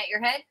one flying at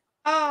your head.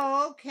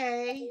 Oh,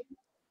 okay.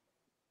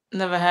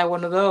 Never had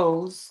one of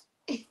those.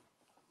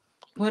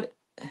 What?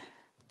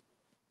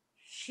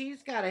 She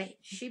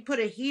put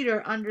a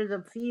heater under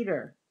the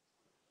feeder.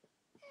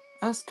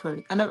 That's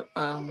crazy. I never.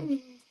 An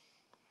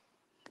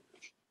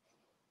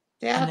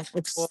That's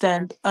cool.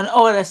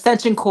 an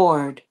extension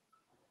cord.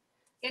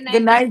 Good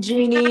Good night. night,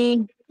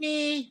 Jeannie.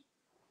 Me.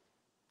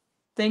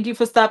 Thank you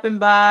for stopping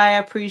by. I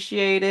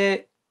appreciate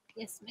it.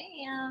 Yes,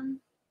 ma'am.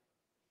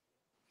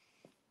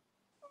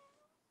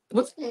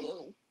 What's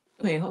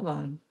Wait, hold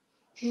on.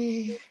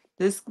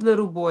 This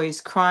little boy is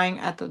crying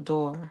at the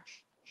door.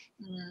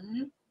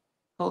 Mm-hmm.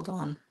 Hold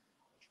on.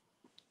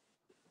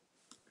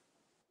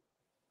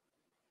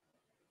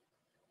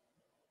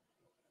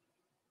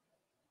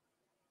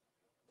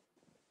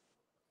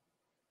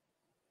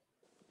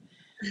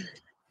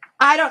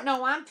 I don't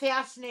know. I'm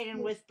fascinated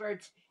with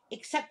birds,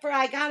 except for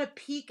I gotta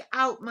peek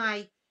out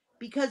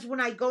because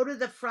when I go to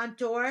the front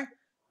door,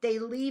 they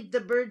leave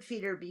the bird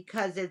feeder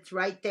because it's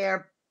right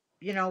there,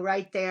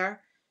 right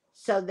there.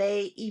 So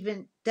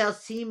they'll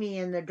see me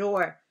in the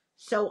door.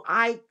 So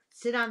I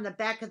sit on the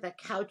back of the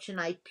couch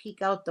and I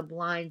peek out the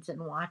blinds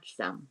and watch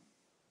them.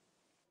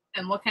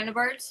 And what kind of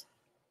birds?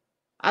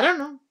 I don't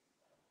know.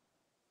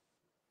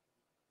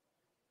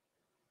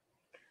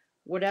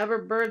 Whatever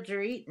birds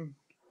are eating.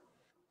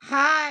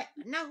 Hi.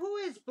 Now, who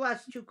is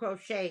Blessed to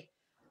Crochet?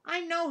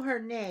 I know her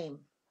name.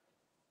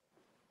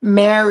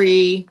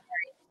 Mary.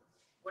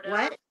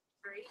 What?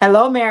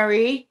 Hello,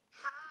 Mary.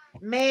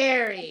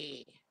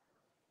 Mary.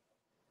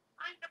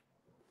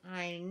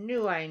 I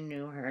knew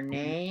her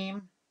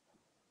name.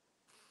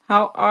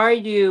 How are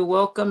you?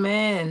 Welcome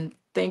in.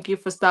 Thank you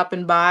for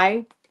stopping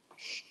by.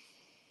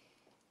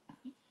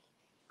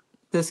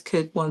 This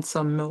kid wants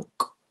some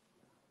milk.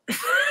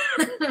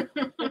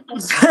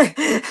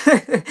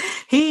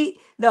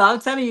 No,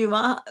 I'm telling you,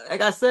 like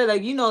I said,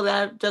 like you know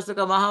that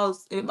Jessica, my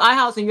house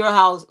and your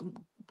house,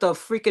 the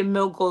freaking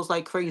milk goes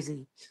like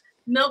crazy.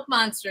 Milk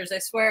monsters. I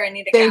swear I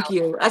need a Thank cow.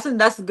 you.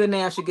 That's a good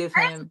name I should give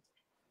him.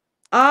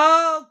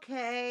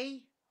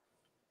 Okay.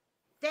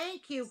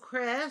 Thank you,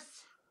 Chris.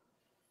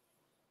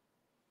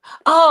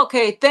 Oh,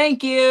 okay.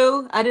 Thank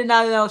you. I did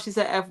not know she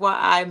said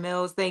FYI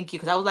Mills. Thank you.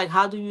 Because I was like,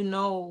 how do you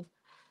know?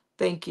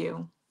 Thank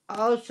you.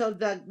 Oh, so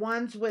the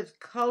ones with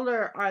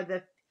color are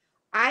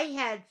I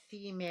had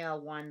female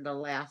one the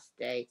last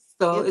day.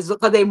 So It is it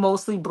because they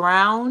mostly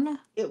brown?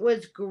 it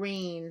was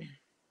green.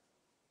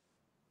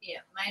 Yeah,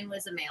 mine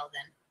was a male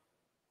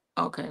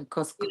then. Okay,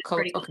 because He was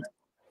color. pretty Okay. cute.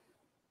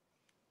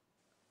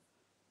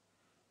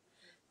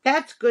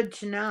 That's good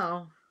to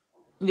know.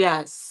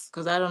 Yes,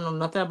 because I don't know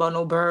nothing about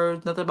no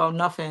birds, nothing about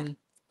nothing.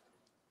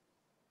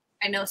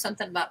 I know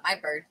something about my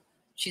bird.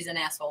 She's an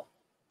asshole.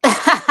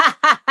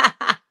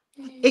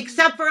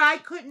 Except for I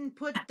couldn't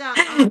put the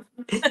I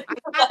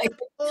got the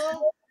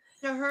pole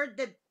to herd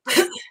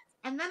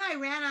and then I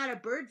ran out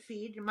of bird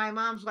feed and my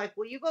mom's like,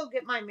 "Will you go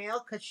get my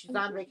mail cuz she's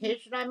on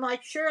vacation?" I'm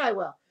like, "Sure I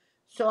will."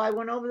 So I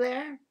went over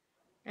there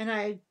And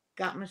I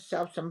got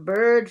myself some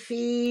bird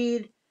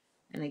feed,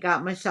 and I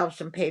got myself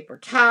some paper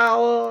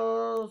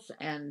towels,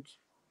 and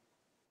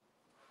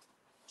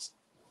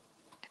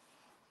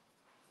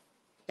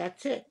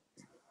that's it.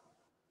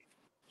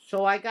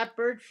 So I got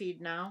bird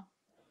feed now,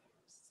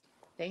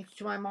 thanks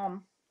to my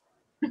mom.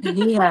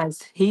 He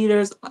has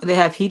heaters. They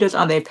have heaters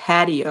on their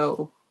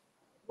patio.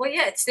 Well,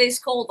 yeah, it stays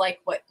cold like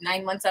what,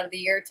 9 months out of the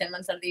year, 10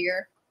 months out of the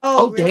year.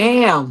 Oh, Oh really?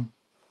 damn!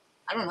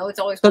 I don't know. It's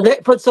always So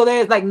cold.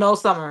 there's like no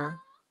summer.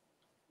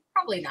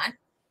 Probably not.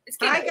 It's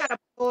getting I old. got a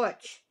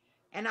porch,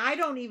 and I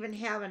don't even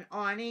have an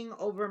awning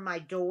over my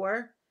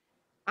door.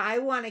 I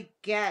want to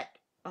get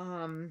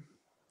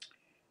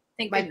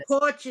Thank my goodness.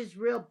 porch is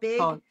real big,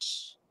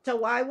 Ouch.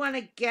 so I want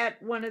to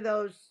get one of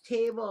those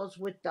tables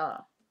with the,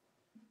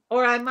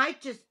 or I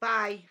might just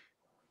buy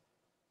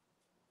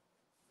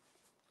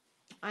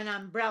an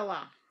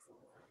umbrella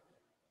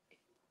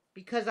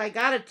because I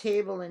got a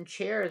table and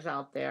chairs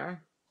out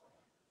there.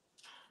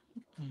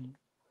 Mm.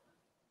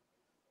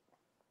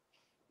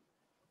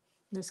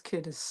 This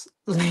kid is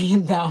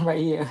laying down right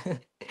here.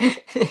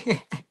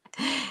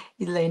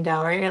 He's laying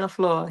down right here on the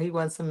floor. He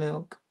wants some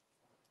milk.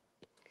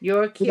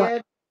 Your He don't,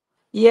 kid?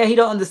 yeah, he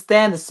don't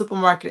understand the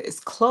supermarket is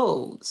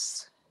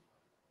closed.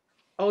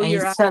 Oh, And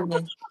you're out.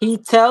 he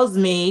tells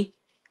me,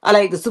 I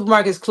like the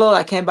supermarket is closed.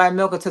 I can't buy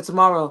milk until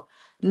tomorrow.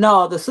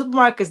 No, the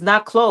supermarket is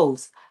not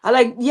closed. I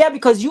like, yeah,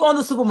 because you own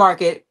the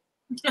supermarket.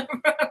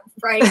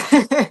 Right.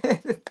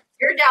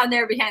 You're down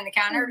there behind the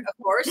counter,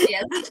 of course.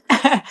 Yes.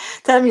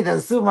 Tell me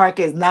the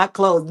supermarket is not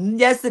closed.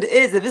 Yes, it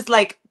is. If it's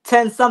like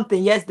 10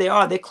 something, yes, they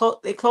are. They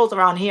close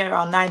around here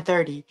around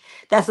 9:30.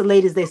 That's the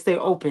latest they stay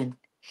open.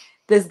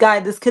 This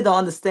kid don't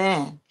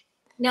understand.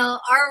 No,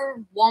 our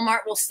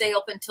Walmart will stay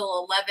open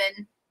till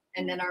 11,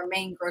 and then our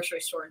main grocery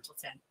store until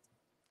 10.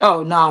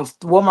 Oh no,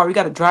 Walmart, we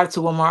gotta drive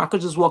to Walmart. I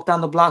could just walk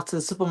down the block to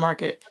the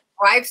supermarket.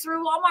 Drive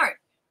through Walmart.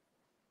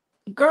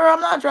 Girl, I'm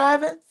not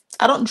driving.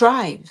 I don't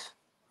drive.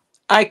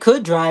 I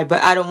could drive,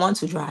 but I don't want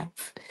to drive.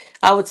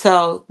 I would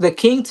tell the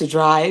king to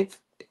drive,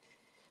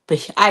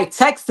 but I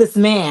text this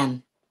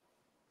man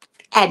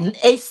at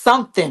 8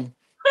 something.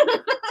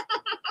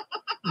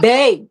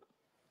 Babe,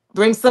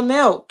 bring some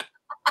milk.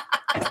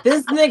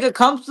 This nigga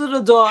comes to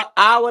the door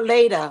hour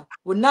later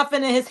with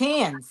nothing in his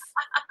hands.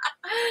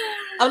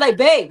 I'm like,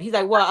 babe. He's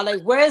like, what? I'm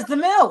like, where's the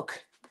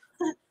milk?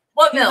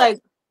 What He's milk? like,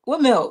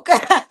 what milk?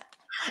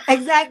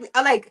 Exactly.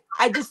 I'm like,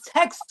 I just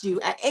text you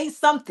at 8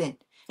 something.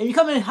 And you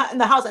come in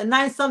the house at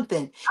 9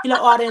 something. You're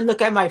like, oh, I didn't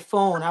look at my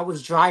phone. I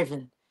was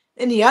driving.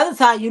 And the other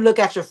time you look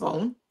at your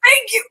phone.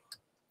 Thank you.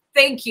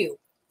 Thank you.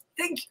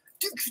 Thank you.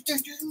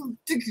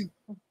 Thank you. He's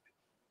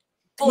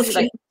Bullshit.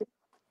 like,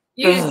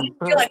 You just didn't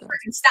feel like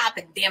freaking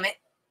stopping, damn it.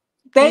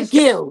 He's thank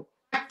you.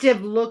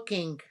 active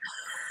looking.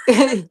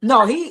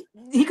 No, he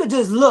could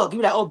just look. He'd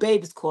be like, "Oh,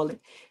 babe is calling."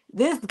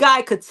 This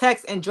guy could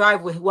text and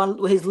drive with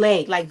his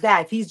leg like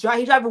that. If he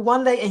drive with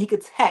one leg and he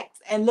could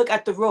text and look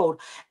at the road.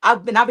 I'll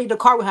be in the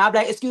car with him. I'll be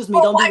like, "Excuse me,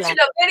 Or don't do watching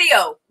that." a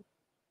video.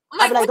 I'm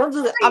I'll be like, like, what "Don't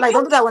do that." are I'm you like,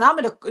 "Don't doing? do that when I'm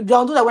in the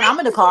don't do that when I'm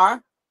in the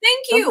car.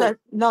 Thank Don't do you. that.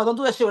 No, don't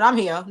do that shit when I'm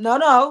here. No,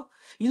 no,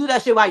 you do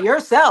that shit by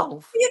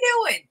yourself." What are you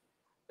doing?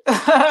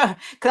 Cause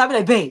I'll be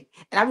like, babe,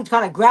 and I'll be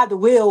trying to grab the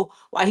wheel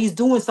while he's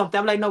doing something.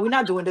 I'm like, no, we're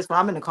not doing this when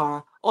I'm in the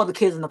car. All the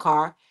kids in the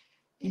car.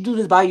 You do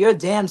this by your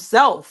damn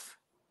self.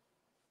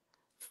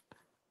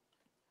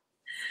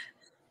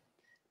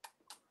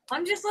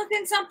 I'm just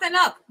looking something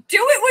up. Do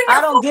it when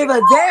I you're don't give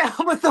a damn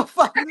what the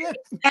fuck. And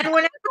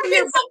whenever looking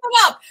you're something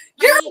up.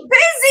 You're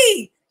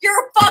busy.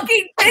 You're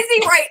fucking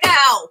busy right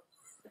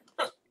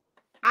now.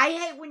 I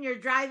hate when you're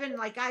driving,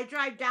 like I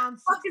drive down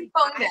Fucking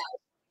phone 65 down.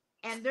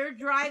 and they're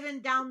driving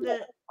down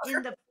the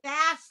in the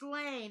fast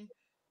lane,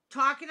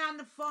 talking on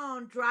the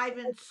phone,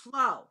 driving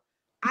slow.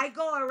 I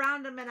go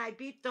around them and I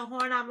beep the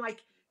horn. I'm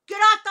like, get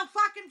off the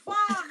fucking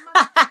phone,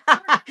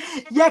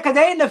 motherfucker. And Yeah, cause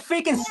they in the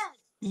freaking yes,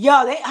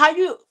 yo.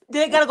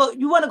 They gotta go.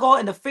 You want to go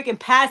in the freaking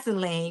passing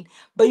lane,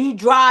 but you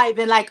drive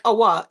in like a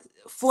what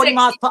 40 60.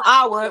 miles per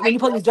hour when I you're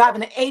supposed to be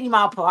driving at 80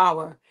 mile per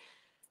hour.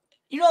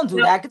 You don't do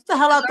no, that. Get the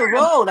hell out the learn.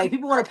 road. Like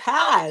people want to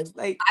pass.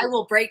 Like I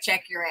will brake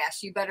check your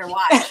ass. You better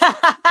watch.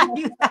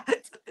 you-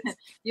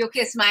 You'll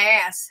kiss my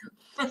ass.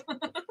 Get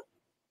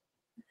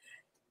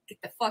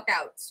the fuck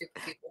out,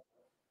 stupid people.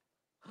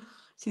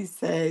 she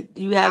said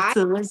you have I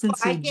to listen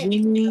to like it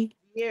Jeannie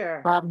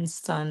here.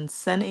 Robinson.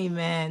 Send a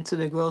man to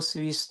the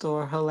grocery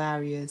store.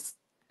 Hilarious,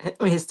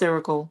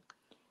 hysterical.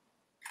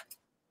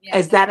 Yeah,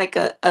 Is that like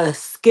a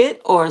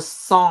skit or a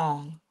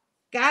song?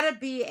 Gotta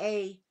be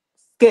a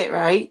Skit,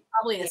 right?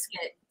 probably a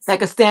skit.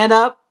 Like a stand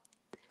up?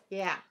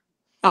 yeah.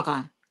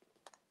 Okay.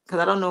 Because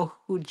I don't know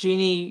who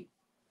Jeannie,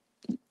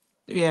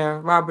 yeah,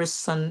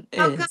 Robertson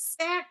Welcome is.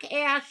 back,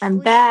 I'm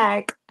Ashley.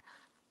 back.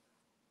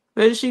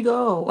 Where did she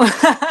go?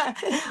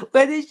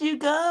 Where did you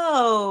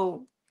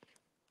go?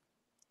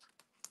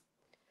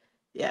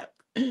 Yeah.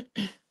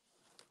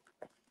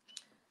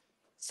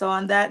 So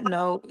on that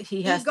note, he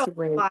He has goes to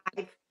wait.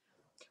 live.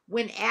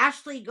 When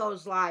Ashley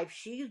goes live,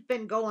 she's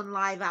been going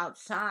live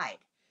outside,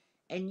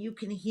 and you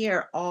can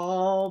hear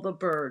all the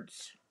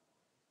birds.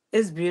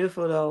 It's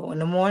beautiful though. In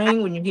the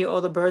morning when you hear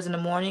all the birds in the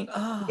morning.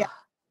 Yeah. Oh.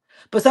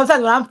 But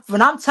sometimes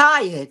when I'm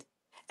tired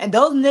and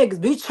those niggas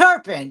be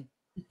chirping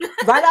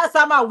right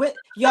outside my window,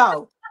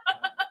 yo,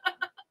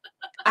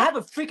 I have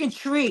a freaking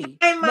tree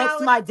Hey, next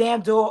to Molly. my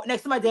damn door,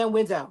 next to my damn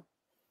window.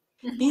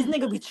 These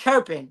niggas be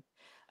chirping.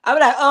 I be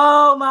like,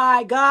 oh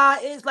my God,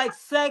 it's like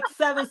 6,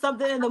 7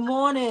 something in the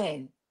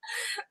morning.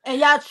 And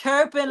y'all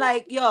chirping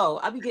like, yo,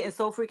 I be getting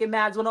so freaking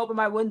mad. I just want to open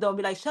my window and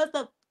be like, shut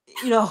up,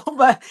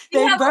 but You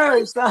they have a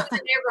birds. So rooster in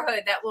the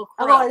neighborhood that will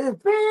I'm crow. going,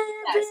 beep, beep,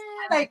 Yes,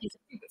 I like like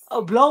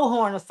a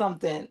blowhorn or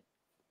something.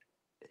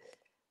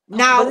 But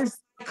Now, my it's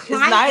nice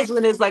client,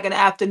 when it's like an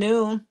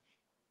afternoon.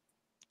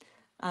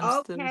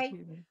 I'm still okay,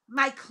 here.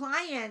 my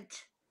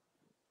client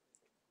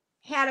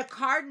had a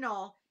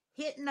cardinal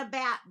hitting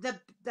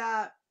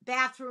the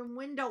bathroom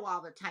window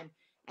all the time.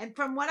 And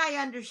from what I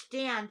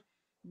understand,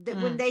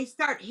 that when Mm. they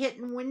start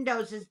hitting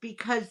windows is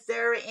because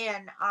they're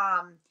in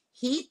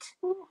heat.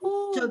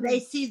 So they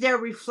Woohoo. see their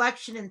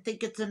reflection and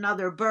think it's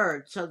another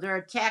bird. So they're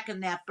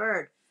attacking that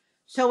bird.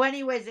 So,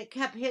 anyways, it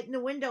kept hitting the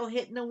window,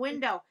 hitting the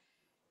window.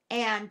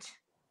 And,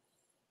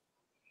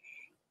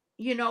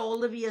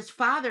 Olivia's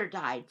father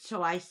died.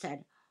 So I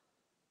said,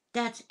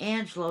 that's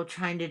Angelo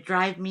trying to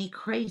drive me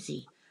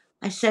crazy.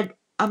 I said,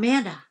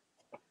 Amanda.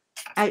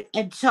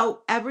 And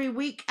so every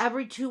week,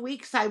 every 2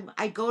 weeks,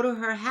 I go to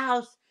her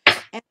house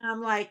and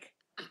I'm like,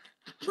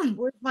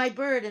 where's my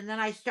bird? And then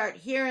I start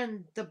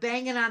hearing the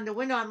banging on the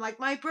window. I'm like,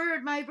 my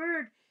bird, my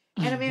bird.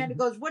 And Amanda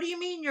goes, what do you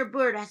mean your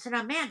bird? I said,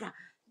 Amanda,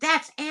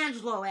 that's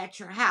Angelo at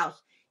your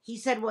house. He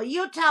said, well,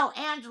 you tell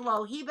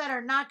Angelo he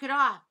better knock it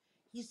off.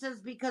 He says,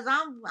 because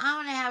I'm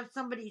gonna have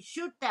somebody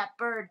shoot that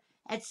bird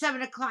at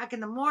 7 o'clock in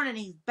the morning.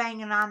 He's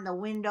banging on the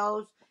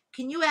windows.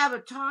 Can you have a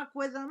talk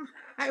with him?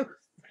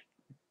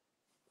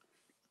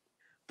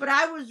 But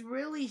I was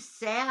really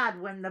sad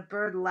when the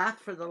bird left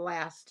for the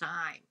last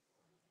time.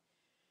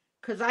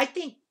 Because I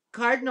think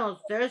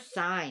cardinals, they're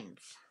signs.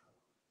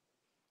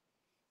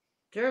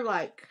 They're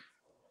like,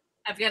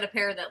 I've got a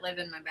pair that live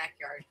in my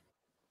backyard.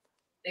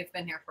 They've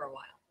been here for a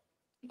while.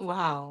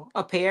 Wow.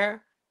 A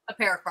pair? A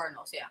pair of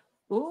cardinals, yeah.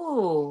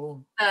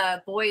 Ooh.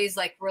 The boy is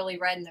like really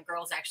red, and the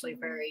girl's actually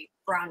very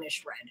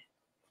brownish red.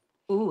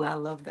 Ooh, I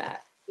love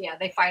that. Yeah,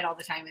 they fight all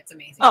the time. It's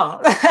amazing.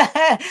 Oh,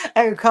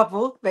 a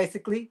couple,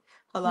 basically.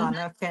 Hold on,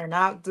 I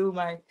cannot do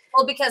my.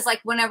 Well, because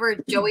like whenever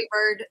Joey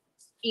Bird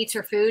eats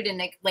her food and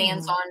it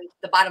lands Mhm. on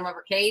the bottom of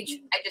her cage,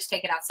 I just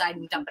take it outside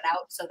and dump it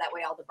out so that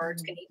way all the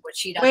birds can eat what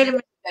she wait a doesn't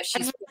minute, because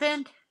what she's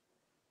happened?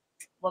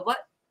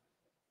 what?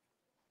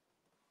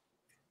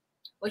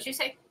 What'd you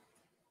say?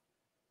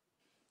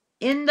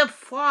 In the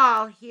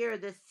fall here,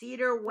 the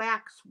cedar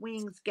wax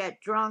wings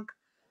get drunk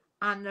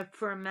on the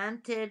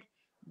fermented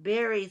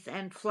berries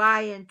and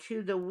fly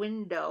into the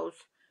windows.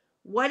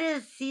 What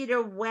is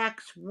cedar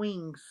wax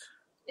wings?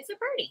 It's a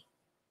birdie.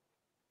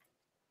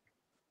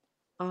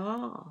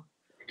 Oh.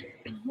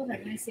 Hold on,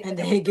 let me see if I And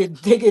can.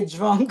 they get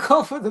drunk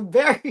off of the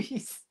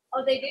berries.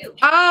 Oh, they do.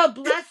 Oh,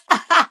 bless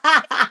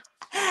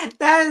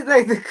That is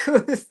like the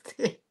coolest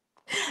thing.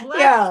 bless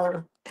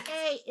Yo.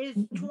 A is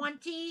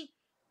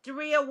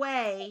 23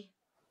 away.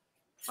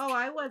 Oh,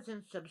 I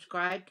wasn't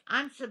subscribed.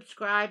 I'm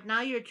subscribed.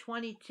 Now you're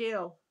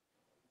 22.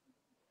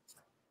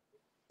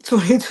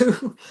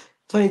 22.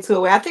 22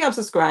 away. I think I'm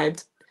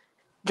subscribed.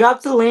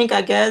 Drop the link,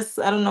 I guess.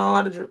 I don't know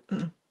how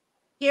to.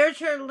 Here's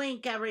her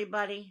link,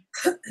 everybody.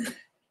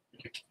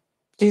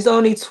 She's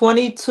only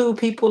 22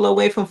 people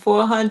away from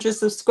 400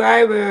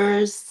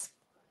 subscribers.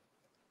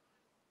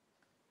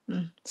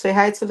 Say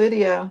hi to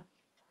Lydia.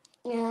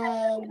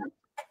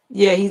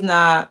 Yeah, he's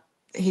not.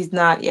 He's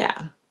not.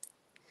 Yeah,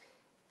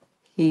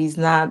 he's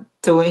not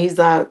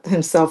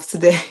himself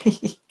today.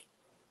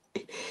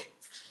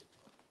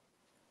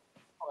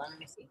 Hold on, let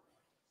me see.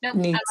 Nope,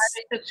 I'm Needs.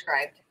 already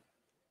subscribed.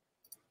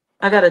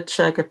 I gotta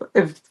check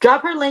if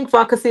drop her link so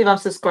I can see if I'm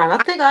subscribed.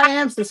 I think I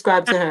am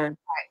subscribed to her. All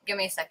right, give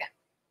me a second.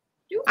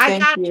 I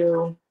Thank got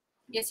you.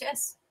 Yes,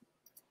 yes.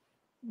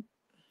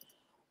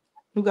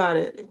 Who got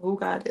it? Who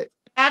got it?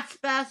 that's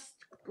best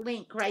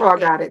link Oh, right I there.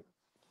 got it.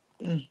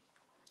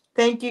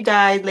 Thank you,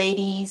 guys,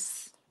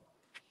 ladies.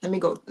 Let me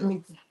go. Let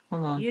me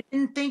hold on. You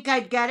didn't think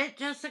I'd get it,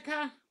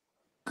 Jessica?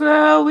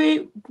 Girl,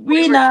 we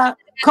We were not. at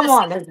the Come same.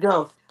 on, let's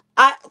go.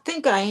 I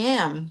think I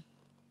am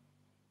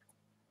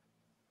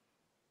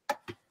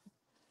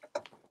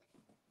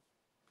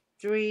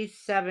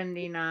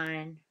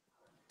 379.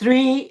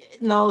 three.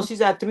 No,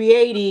 she's at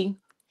 380.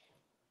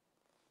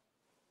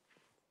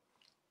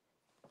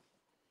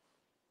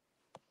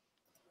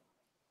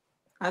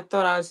 I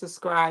thought I was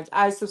subscribed.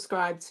 I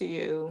subscribed to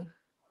you.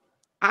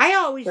 I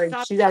always But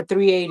thought she's at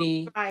 380.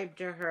 I subscribed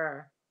to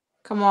her.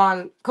 Come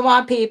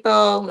on,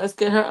 people. Let's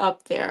get her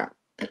up there.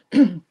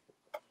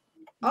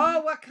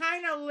 Oh, what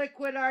kind of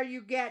liquid are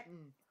you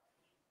getting?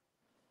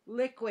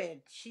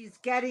 Liquid. She's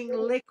getting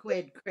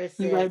liquid, Chris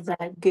Be right is.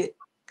 back.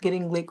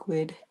 Getting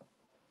liquid.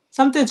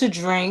 Something to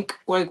drink,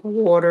 like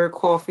water,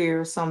 coffee,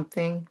 or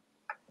something.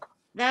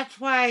 That's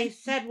why I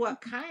said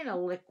what kind of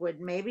liquid.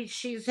 Maybe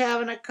she's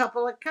having a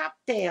couple of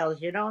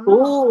cocktails. You don't know.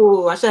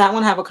 Ooh, I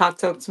want to have a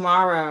cocktail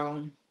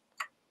tomorrow.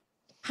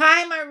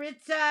 Hi,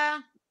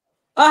 Maritza.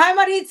 Oh, hi,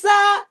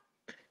 Maritza.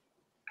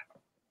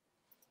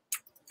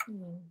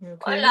 You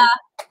Hola.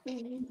 okay?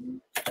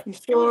 You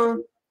Who's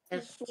sure?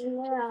 August?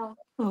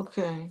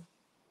 Okay.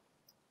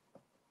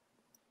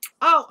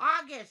 Oh,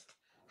 August.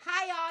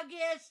 Hi,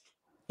 August.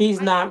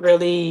 He's I not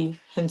really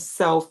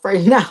himself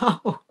right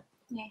now.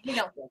 Yeah, he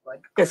don't feel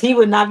good. Because he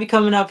would not be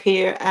coming up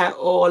here at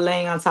all,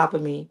 laying on top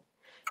of me.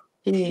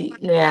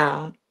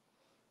 Yeah,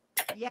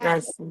 yes.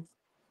 that's,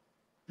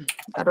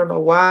 I don't know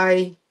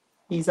why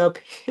he's up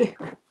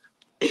here.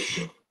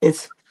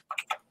 It's,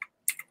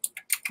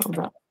 hold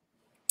on.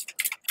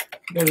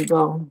 There we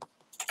go.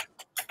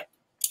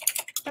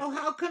 So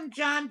how come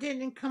John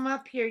didn't come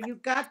up here? You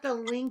got the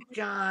link,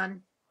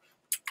 John.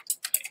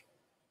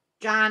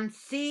 John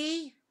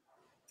C.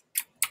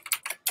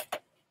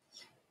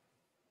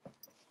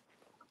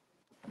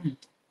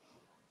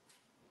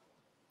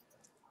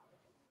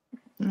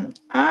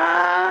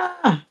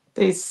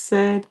 They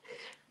said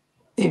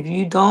if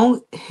you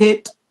don't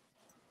hit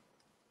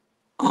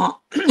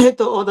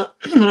hit all the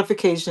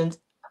notifications,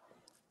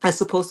 that's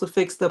supposed to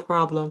fix the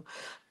problem.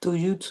 Do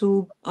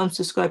YouTube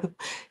unsubscribe?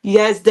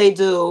 Yes, they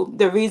do.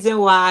 The reason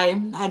why,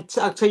 I'll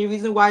tell you the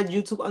reason why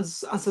YouTube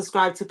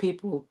unsubscribe to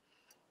people.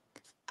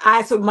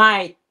 I so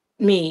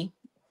me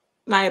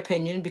my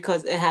opinion,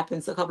 because it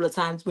happens a couple of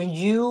times. When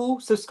you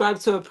subscribe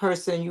to a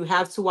person, you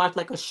have to watch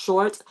like a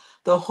short,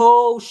 the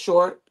whole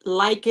short,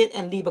 like it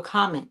and leave a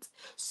comment.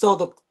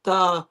 So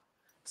the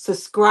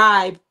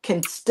subscribe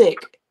can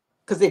stick.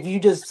 Because if you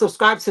just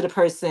subscribe to the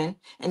person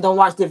and don't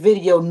watch the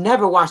video,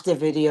 never watch their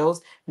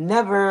videos,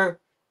 never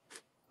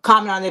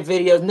comment on their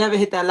videos, never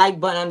hit that like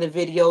button on the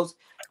videos,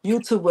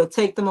 YouTube will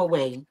take them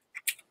away.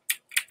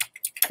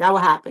 That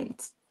what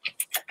happens.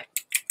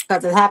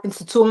 Because it happens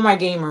to two of my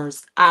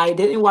gamers. I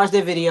didn't watch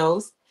their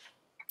videos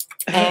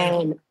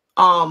and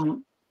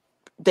um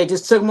they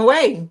just took them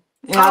away.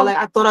 And Oh,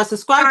 I thought I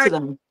subscribed to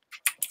start. them.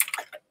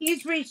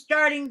 He's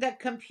restarting the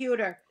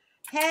computer.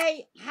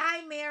 Hey,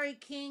 hi, Mary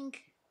King.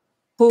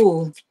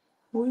 Who?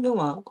 Who you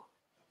know?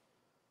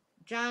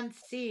 John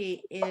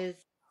C. is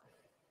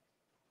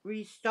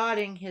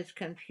restarting his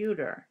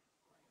computer.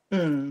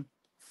 Hmm.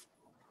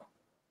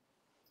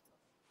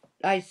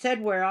 I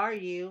said, "Where are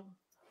you?"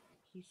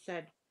 He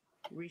said,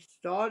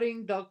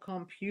 "Restarting the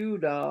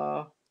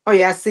computer." Oh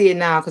yeah, I see it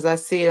now because I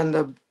see it on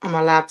the on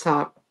my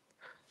laptop.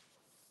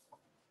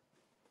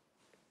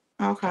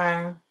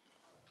 Okay,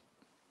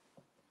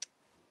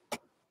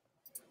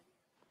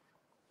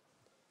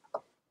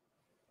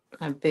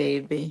 my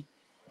baby.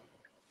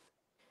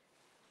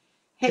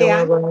 You Hey, don't want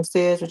to I'm. go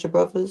downstairs with your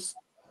brothers?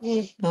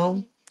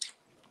 No,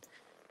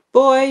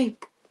 boy.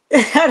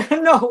 I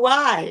don't know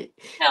why.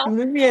 No,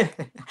 Maybe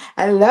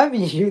I love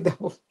you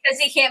though. because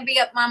he can't be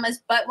up Mama's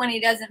butt when he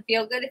doesn't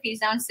feel good if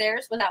he's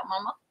downstairs without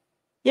Mama.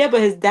 Yeah,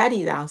 but his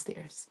daddy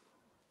downstairs.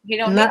 You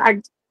don't Not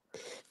need.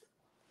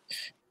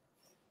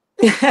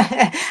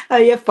 I. Oh,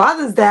 your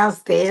father's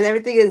downstairs.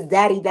 Everything is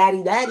daddy,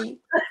 daddy, daddy.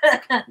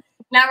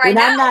 Not right When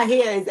now. I'm not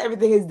here,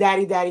 everything is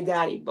daddy, daddy,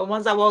 daddy. But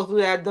once I walk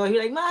through that door, he's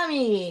like,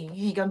 "Mommy."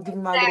 He comes give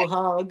me my little Exactly.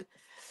 hug,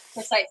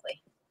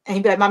 Precisely. and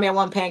he'd be like, "Mommy, I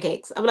want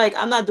pancakes." I'm like,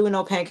 "I'm not doing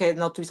no pancakes,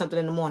 no 3 something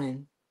in the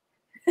morning."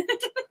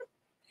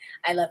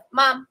 I love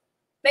Mom.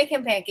 Make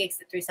him pancakes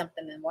at 3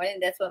 something in the morning.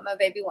 That's what my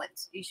baby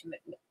wants. You should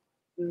make.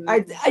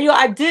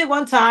 I did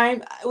one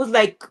time. It was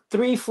like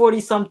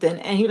 3:40 something,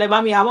 and he was like,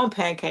 "Mommy, I want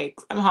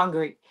pancakes. I'm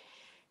hungry."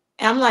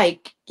 And I'm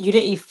like, "You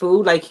didn't eat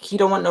food. Like he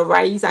don't want no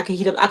rice. I could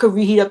heat up. I could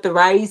reheat up the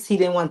rice. He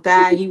didn't want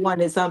that. He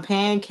wanted some He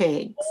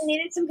pancakes."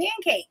 needed some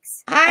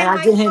pancakes. Hi, And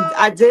Michael.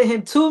 I did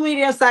him 2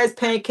 medium-sized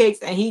pancakes,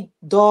 and he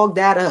dogged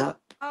that up.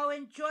 Oh,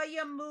 enjoy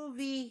your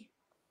movie.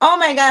 Oh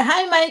my God!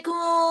 Hi,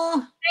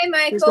 Michael. Hey,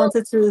 Just Michael.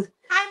 wanted to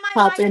Hi, my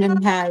pop in Michael.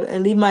 and have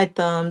and leave my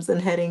thumbs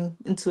and heading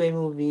into a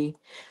movie.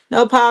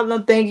 No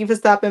problem. Thank you for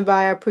stopping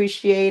by. I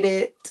appreciate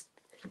it.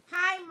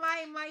 Hi,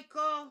 my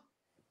Michael.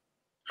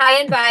 Hi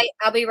and bye.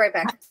 I'll be right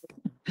back.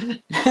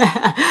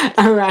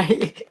 All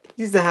right.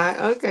 You said hi.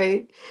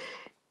 Okay.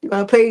 You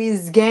want to play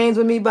these games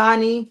with me,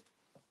 Bonnie?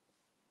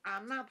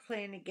 I'm not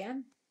playing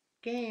again.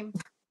 Game.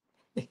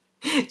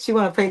 She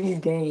want to play these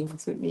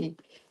games with me.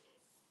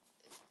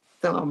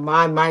 So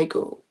my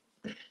Michael.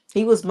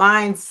 He was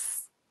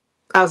mine's.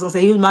 I was gonna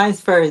say he was mine's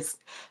first,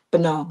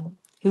 but no,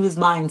 he was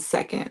mine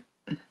second.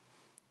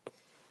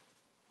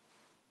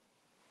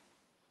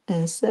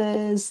 And it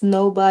says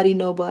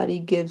nobody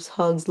gives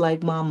hugs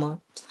like mama.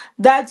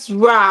 That's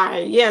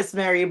right. Yes,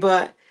 Mary,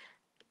 but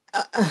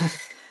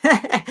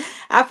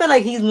I feel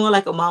like he's more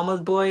like a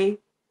mama's boy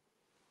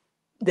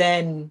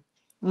than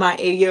my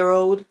 8 year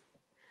old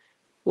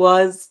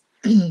was.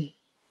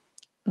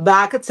 But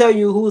I could tell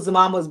you who's a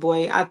mama's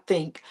boy. I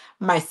think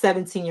my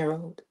 17-year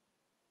old.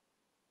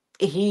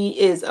 He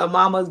is a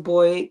mama's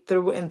boy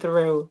through and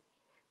through.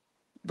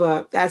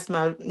 But that's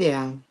my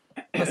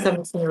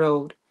 17-year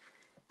old.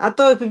 I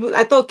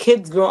thought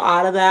kids grow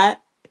out of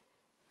that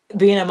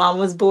being a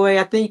mama's boy.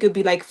 I think you could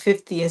be like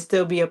 50 and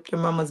still be up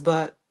your mama's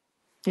butt.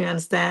 You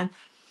understand?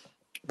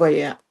 But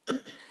yeah,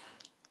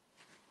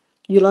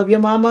 you love your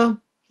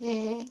mama?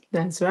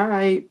 That's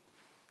right.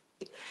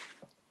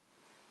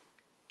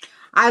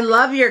 I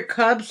love your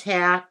Cubs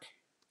hat.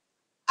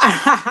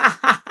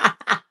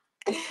 I'm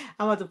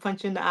about to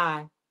punch you in the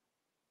eye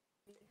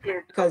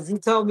because you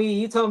told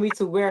me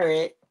to wear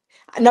it.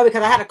 No,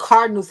 because I had a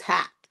Cardinals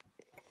hat,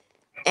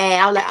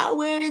 and I was like, I'll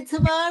wear it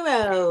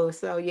tomorrow.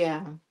 So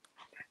yeah.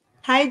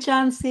 Hi,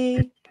 John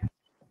C.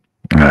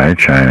 Hi,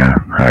 China.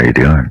 How you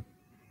doing?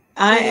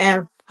 I Pretty.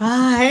 am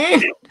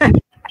fine.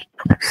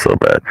 So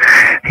bad.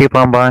 Hey,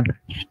 Bonbon.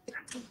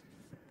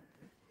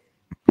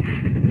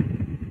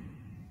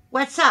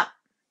 What's up?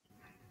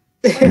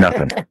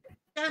 Nothing.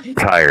 Huh?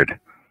 Tired.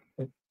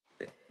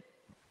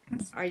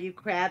 Are you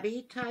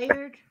crabby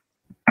tired?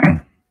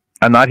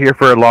 I'm not here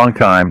for a long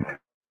time.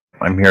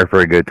 I'm here for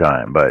a good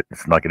time, but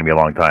it's not going to be a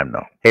long time,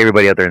 though. Hey,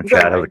 everybody out there in It's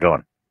chat, all how's it right.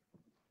 going?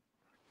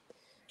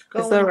 It's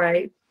It's going all well.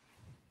 right.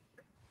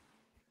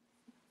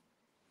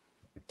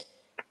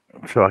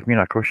 So, how come you're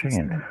not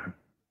crocheting?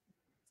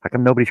 How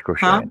come nobody's Huh?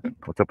 crocheting?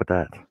 What's up with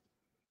that?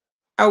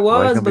 I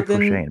Why is was, nobody but then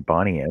crocheting?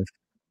 Bonnie is.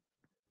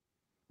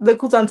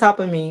 look who's on top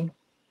of me,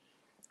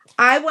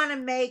 I want to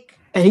make.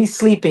 and he's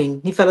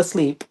sleeping. He fell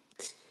asleep.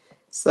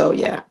 So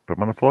yeah. Put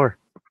him on the floor.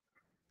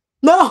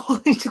 No,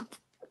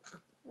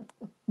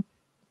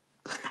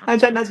 I'm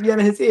trying not to be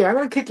under his ear. I'm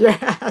gonna kick your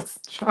ass,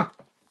 John.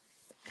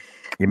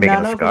 You No, making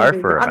I'm a not gonna put my scarf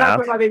baby. or a I'm not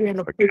putting mask? my baby on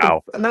the A freaking.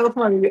 cow. I'm not gonna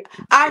put my baby.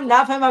 I'm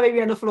not putting my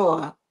baby on the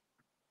floor.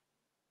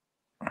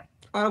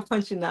 I'll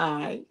punch you in the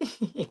eye.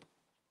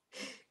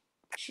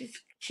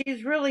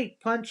 She's really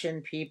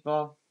punching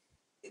people.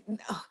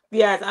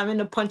 Yes, I'm in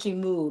a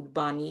punching mood,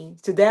 Bonnie.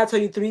 Today I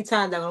told you 3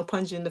 times I'm gonna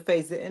punch you in the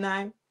face, didn't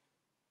I?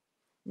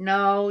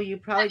 No, you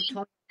probably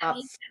told me about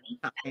Dummy, six dummy,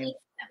 times. dummy,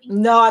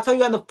 dummy. No, I told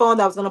you on the phone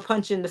that I was gonna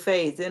punch you in the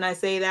face. Didn't I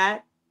say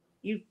that?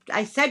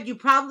 I said you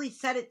probably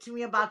said it to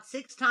me about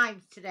 6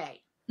 times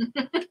today.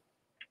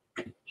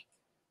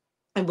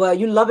 And well,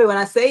 you love it when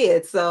I say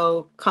it,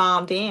 so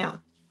calm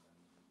down.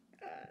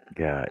 Uh,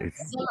 Yeah,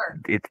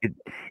 Summer.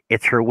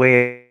 it's her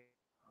way of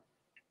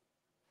getting you to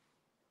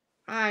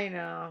calm down. I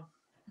know.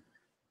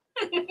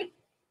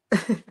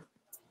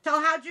 So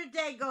how'd your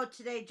day go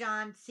today,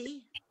 John?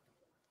 See,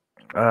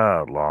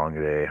 Long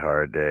day,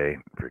 hard day,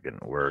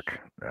 freaking work.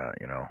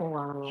 You know.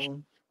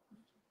 Wow.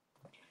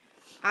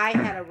 I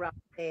had a rough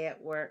day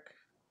at work.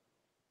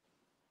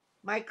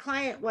 My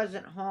client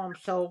wasn't home,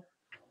 so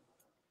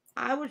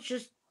I was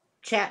just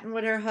chatting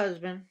with her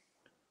husband,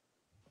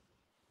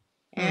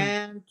 Hmm.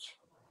 and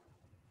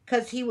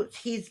because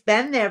he's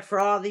been there for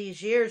all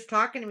these years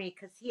talking to me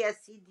because he has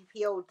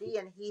CDPOD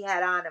and he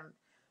had on him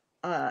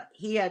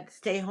he had to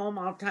stay home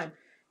all the time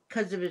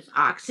because of his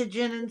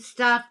oxygen and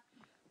stuff,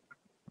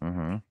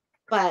 Mm-hmm.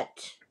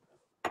 but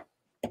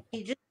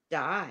he just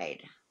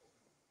died.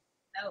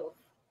 Oh,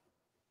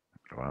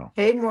 Wow.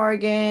 Hey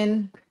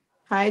Morgan.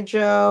 Hi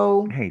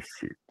Joe. Hey,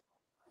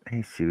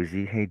 hey,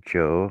 Susie. Hey,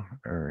 Joe.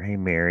 Or hey,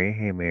 Mary.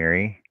 Hey,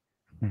 Mary.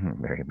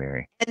 Mary,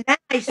 Mary. And then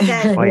I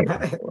said Why?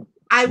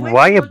 I went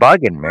Why to you look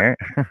at bugging, Mary?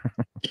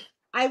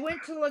 I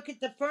went to look at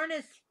the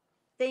furnace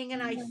thing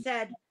and I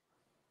said,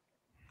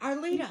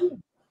 Arlita,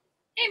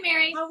 hey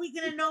Mary. how are we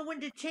gonna know when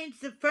to change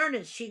the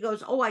furnace? She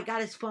goes, oh, I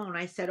got his phone.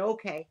 I said,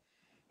 okay.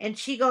 And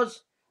she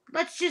goes,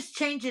 let's just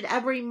change it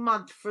every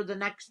month for the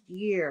next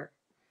year.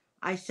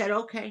 I said,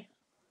 okay,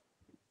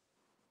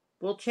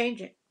 we'll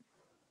change it.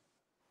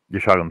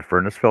 You're talking the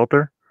furnace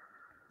filter?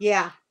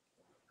 Yeah,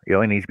 It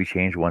only needs to be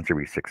changed once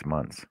every 6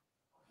 months.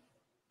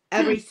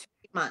 every 3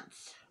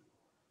 months.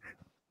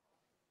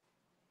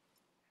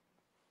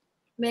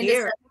 Amanda said,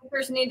 Here,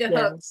 hookers need to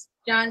hook. Yes.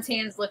 John's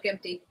hands look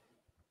empty.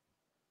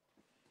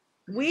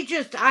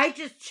 I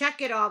just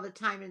check it all the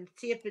time and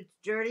see if it's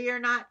dirty or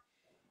not.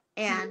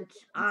 And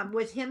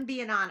with him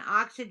being on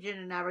oxygen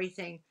and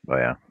everything, Oh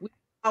yeah. we're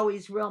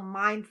always real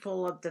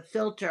mindful of the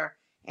filter.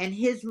 And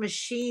his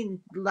machine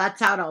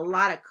lets out a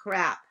lot of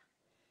crap.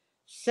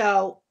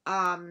 So,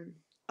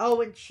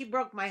 oh, and she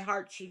broke my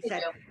heart. She Hey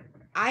said, Joe.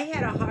 I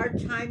had a hard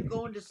time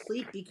going to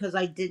sleep because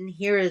I didn't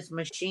hear his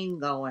machine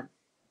going.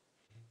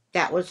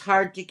 That was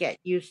hard to get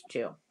used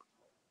to.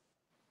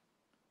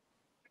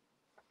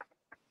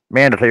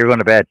 Man, I thought you were going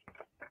to bed.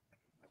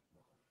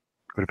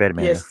 Go to bed,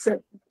 Yes,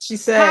 Amanda. she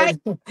Hi.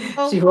 said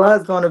Oh, she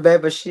was going to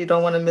bed, but she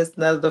don't want to miss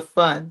none of the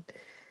fun.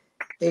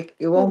 It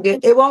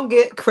won't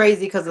get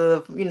crazy because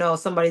of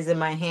somebody's in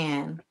my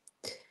hand.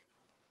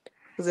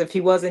 Because if he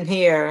wasn't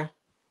here,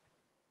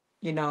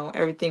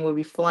 everything would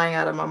be flying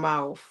out of my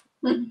mouth.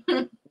 we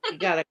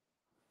gotta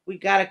we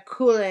gotta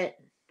cool it.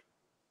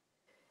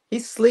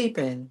 He's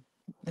sleeping.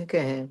 Look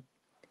at him.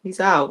 He's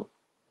out.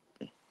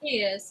 He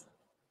is.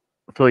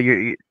 So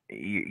you're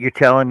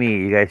telling me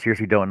you guys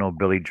seriously don't know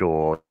Billy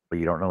Joel?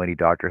 You don't know any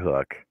Doctor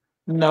Hook?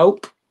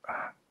 Nope.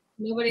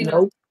 Nobody knows.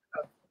 Nope.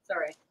 Oh,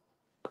 sorry.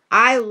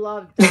 I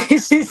love Doc.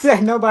 She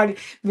said nobody.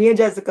 Me and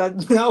Jessica.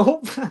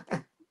 Nope.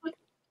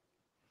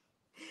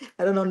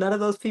 I don't know none of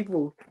those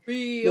people. They're,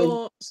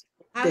 Real.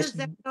 How they're, does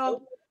that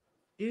go?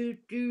 Do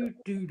do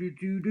do do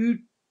do do.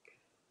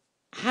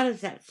 How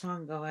does that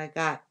song go? I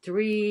got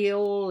three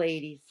old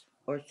ladies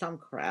or some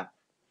crap.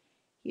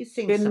 He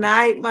sings good some.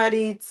 night,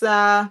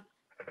 Maritza.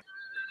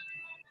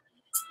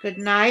 Good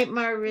night,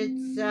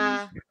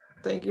 Maritza.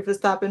 Thank you for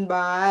stopping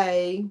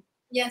by.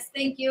 Yes,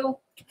 thank you.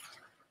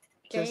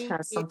 Just Thank have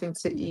you. something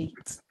to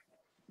eat.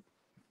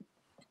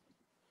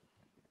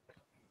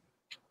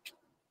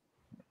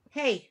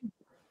 Hey,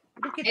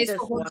 look at It's this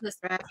for one, horses.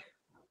 Brad.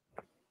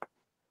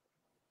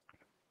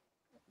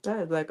 That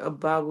is like a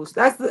bagel. Is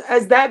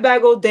that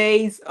bagel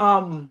days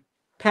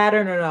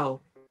pattern or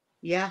no?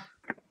 Yeah,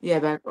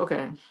 Yeah,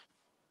 okay.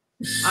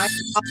 I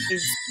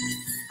always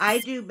I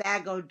do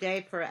bag o'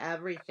 day for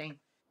everything,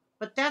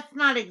 but that's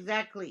not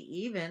exactly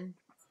even.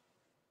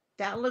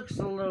 That looks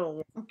a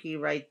little wonky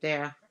right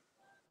there.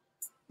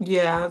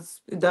 Yeah,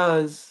 it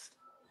does.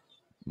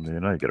 You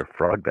know, you gotta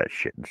frog that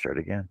shit and start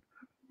again.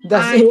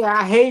 That's I yeah.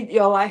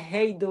 I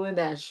hate doing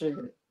that shit.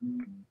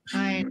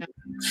 I know.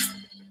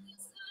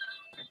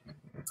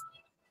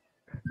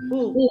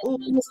 Ooh,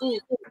 ooh, ooh.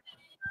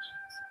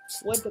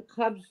 What the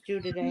Cubs do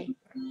today?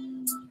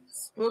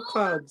 What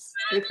Cubs?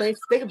 They play.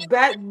 They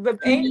bat, but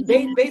ain't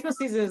baseball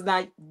season is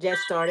not yet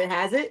started,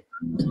 has it?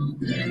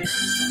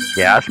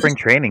 Yeah, spring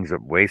training's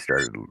way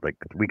started like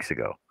weeks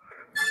ago.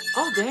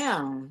 Oh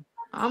damn!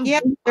 I'm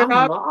Yeah, I'm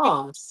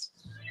lost.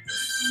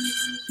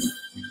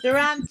 they're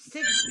on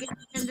 6 games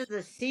into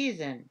the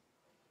season.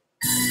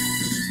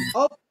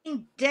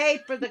 Opening day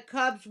for the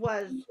Cubs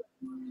was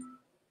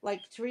like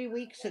 3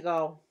 weeks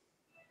ago.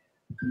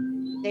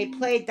 They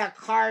played the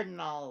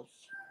Cardinals.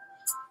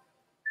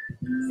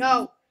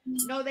 No,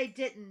 no, they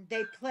didn't.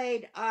 They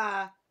played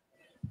uh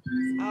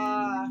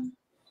Hi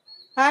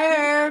who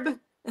Herb.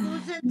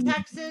 who's in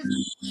Texas?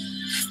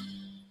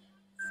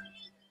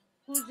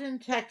 Who's in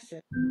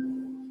Texas?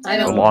 I I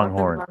The don't don't know. know nothing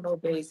Longhorn. about no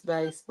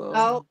baseball.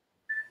 No,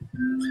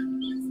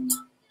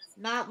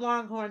 not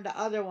Longhorn, the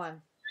other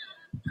one.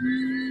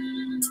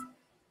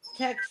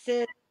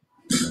 Texas.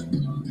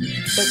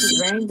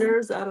 Texas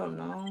Rangers. I don't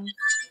know.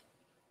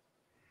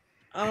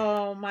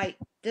 Oh my,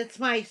 that's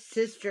my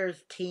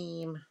sister's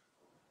team.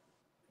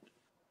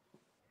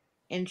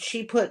 And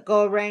she put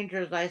Go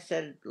Rangers. I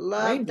said,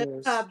 love the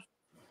Rangers. Cubs.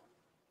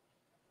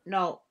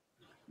 No,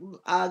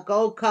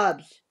 go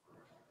Cubs.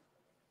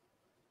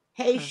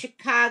 Hey, Huh.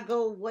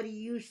 Chicago, what do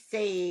you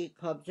say?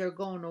 Cubs are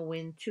going to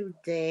win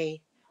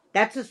today.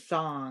 That's a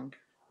song.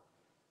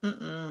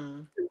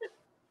 Mm-mm.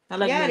 I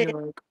like Yeah, New it is.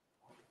 York.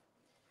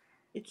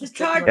 It's a Let's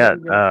take them Charger. to Yeah,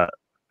 New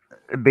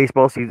York.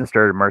 baseball season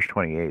started March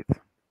 28th,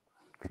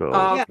 Oh,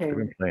 so Yeah, they've okay.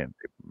 been playing.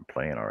 They've been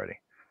playing already.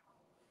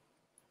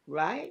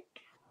 right?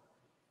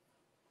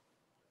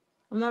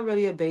 I'm not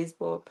really a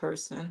baseball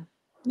person.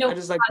 I Nope.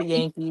 just like the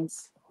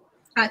Yankees.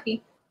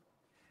 Hockey.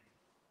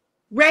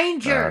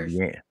 Rangers.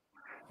 The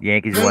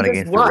Yankees won Rangers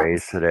against the what?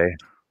 Rays today.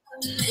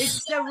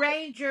 It's the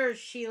Rangers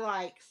she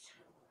likes.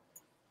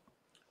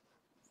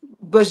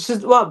 But it's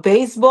just what,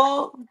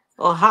 baseball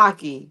or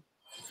hockey?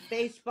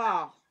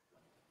 Baseball.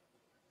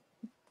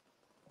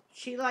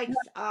 She likes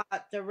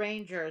the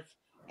Rangers.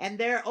 And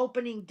their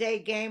opening day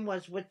game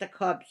was with the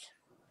Cubs.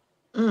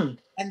 Mm.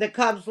 And the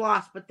Cubs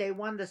lost, but they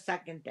won the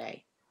second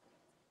day.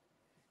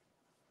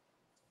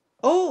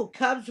 Oh,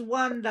 Cubs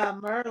won the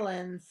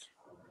Merlins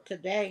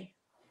today.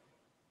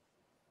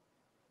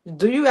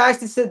 Do you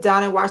actually sit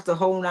down and watch the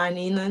whole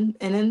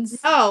innings?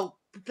 No, No,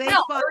 it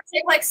baseball. would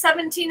take like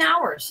 17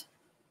 hours.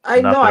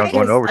 I Not if know. they I don't go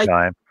can't. into I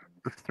overtime.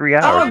 It's 3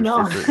 hours. oh That's no.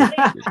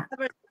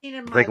 never seen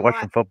in It's my like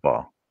watching life.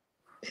 football.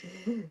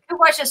 Who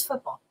watches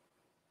football?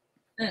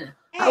 Mm.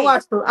 Hey,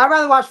 I'd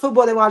rather watch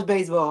football than watch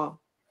baseball.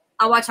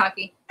 I watch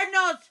hockey.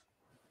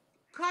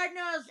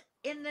 Cardinals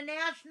in the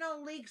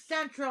National League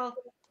Central,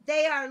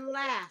 they are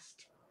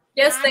last.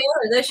 Yes, they Nine,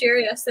 are this year.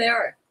 Yes, they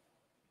are.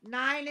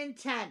 9 and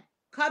 10.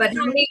 But Cubs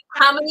how are in.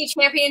 many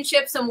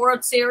championships and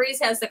World Series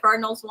has the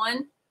Cardinals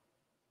won?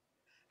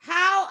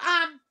 How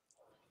I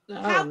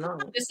how don't come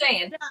know. Just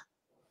saying. the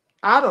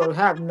I how don't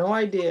have no Cubs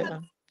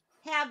idea.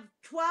 have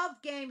 12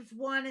 games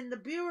won and the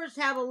Brewers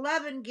have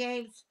 11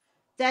 games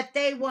that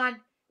they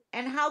won,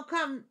 and how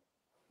come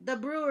the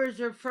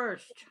Brewers are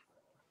first?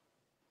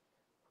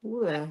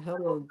 Who the hell? I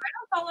don't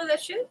follow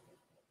that shit.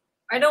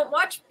 I don't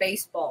watch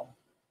baseball.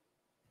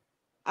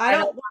 I I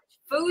don't don't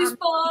watch want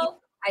foosball.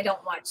 I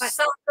don't watch but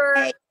soccer.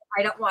 hey,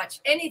 I don't watch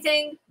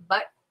anything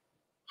but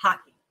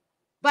hockey.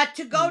 but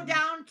to go Hmm.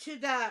 down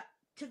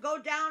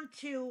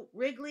to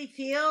Wrigley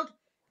Field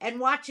and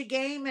watch a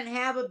game and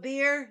have a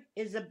beer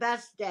is the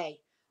best day.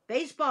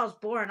 Baseball's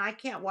boring. I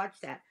can't watch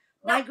that.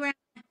 No, My grand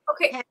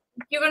okay. had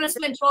You're going to the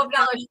spend $12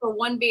 for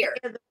one day beer.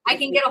 of the I week.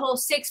 can get a whole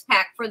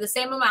 6-pack for the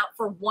same amount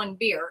for one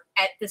beer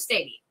at the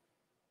stadium.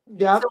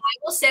 Yep. So I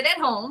will sit at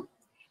home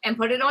and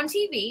put it on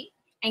TV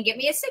and get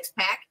me a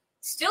 6-pack,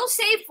 still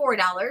save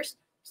 $4,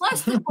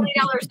 plus the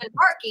 $20 in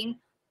parking,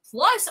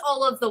 plus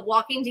all of the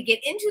walking to get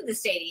into the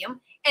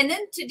stadium, and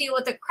then to deal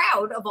with the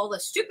crowd of all the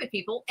stupid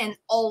people and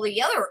all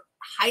the other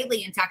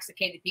highly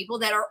intoxicated people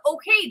that are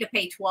okay to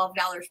pay $12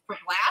 per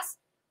glass.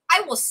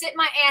 I will sit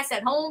my ass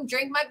at home,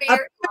 drink my beer, and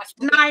watch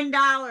the game.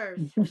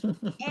 $9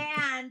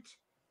 and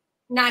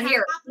Not to have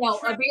here. a No, a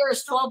trip beer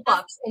is to go 12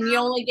 bucks, and you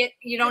downtown only get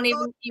you to don't go to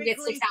even you get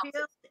 6 Wrigley ounces.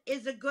 Field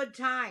is a good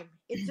time.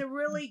 It's a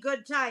really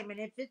good time, and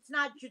if it's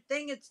not your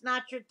thing, it's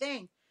not your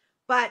thing.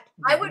 But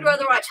I would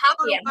rather watch go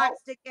hockey to at watch home.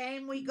 the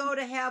game. We go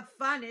to have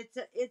fun. It's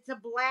a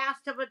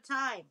blast of a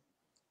time.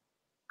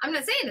 I'm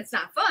not saying it's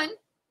not fun,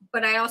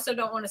 but I also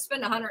don't want to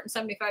spend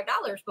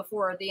 $175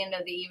 before the end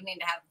of the evening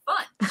to have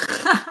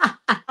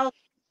fun.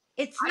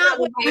 It's I'd not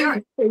rather what buy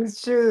yard.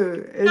 It's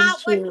true. not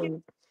It's what you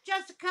true.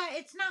 Jessica,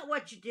 it's not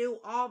what you do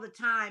all the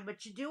time,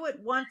 but you do it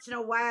once in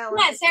a while.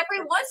 Yes,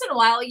 every once in a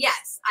while,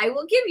 yes, I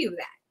will give you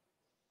that.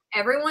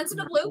 Every once in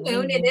a blue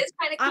moon, it is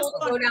kind of I'm cool to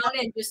going go down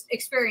and just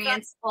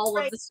experience all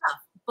of the stuff.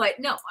 But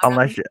no, I'm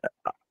not.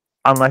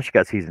 Unless you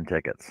got season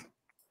tickets.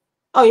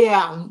 Oh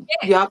yeah.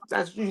 Yeah. Yep.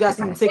 That's you got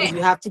some tickets. Yeah.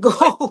 You have to go.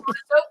 Also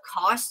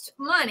cost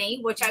money,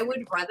 which I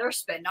would rather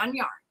spend on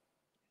yarn.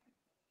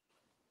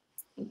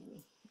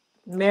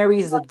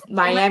 Mary's a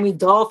Miami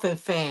Dolphin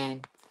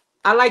fan.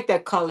 I like their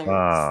colors.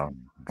 I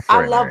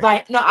Sorry, love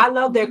Mary. I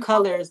love their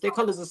colors. Their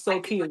colors are so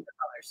cute.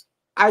 Colors.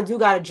 I do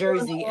got a Blue and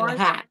jersey and a orange,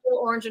 hat.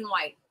 orange and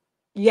white.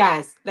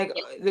 Yes, like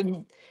Yeah.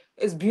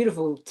 it's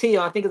beautiful.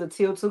 Teal. I think it's a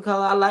teal too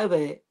color. I love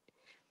it.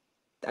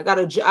 I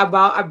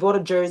bought a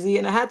jersey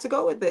and a hat to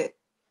go with it.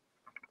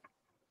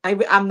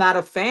 I'm not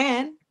a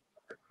fan,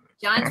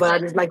 John's but I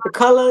playing. just like the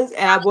colors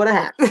and I bought a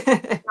hat.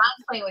 John's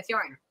playing with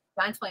yarn.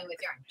 John's playing with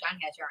yarn. John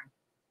has yarn.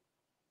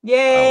 I was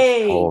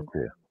Yay! told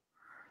to.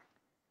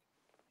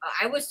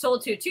 I was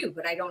told to too,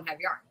 but I don't have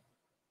yarn.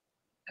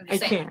 I'm I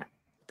just saying. can't.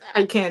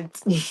 I can't.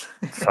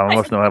 Some of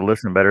us know how to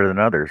listen better than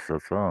others. So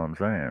that's all I'm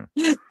saying.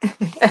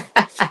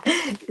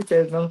 It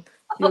says, no,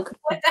 you're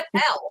What the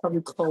hell?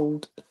 probably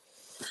cold.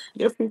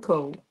 You're pretty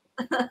cold.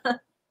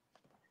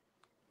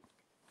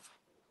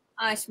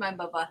 Shmai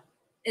Baba.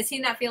 Is he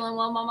not feeling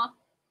well, Mama?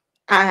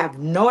 I have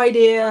no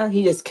idea.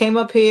 He just came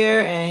up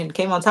here and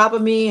came on top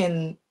of me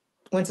and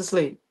went to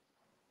sleep.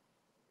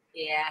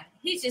 Yeah,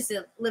 he's just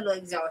a little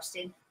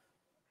exhausted.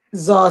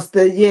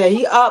 Exhausted. Yeah,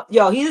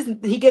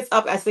 he gets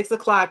up at 6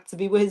 o'clock to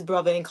be with his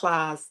brother in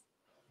class.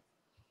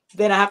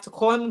 Then I have to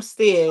call him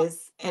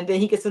upstairs, and then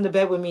he gets into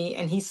bed with me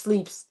and he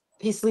sleeps.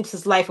 He sleeps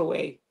his life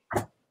away.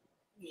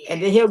 Yeah.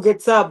 And then he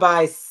gets up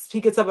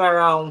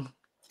around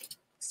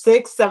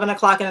 6, 7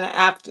 o'clock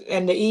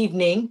in the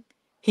evening.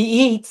 He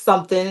eats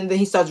something and then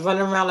he starts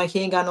running around like he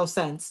ain't got no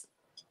sense.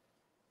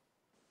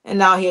 And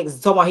now talking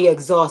about he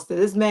exhausted.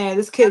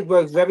 This kid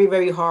works very,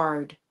 very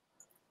hard.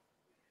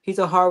 He's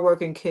a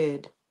hardworking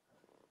kid.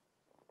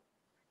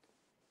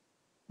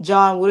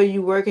 John, what are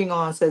you working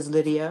on? Says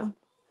Lydia.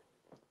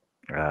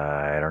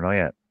 I don't know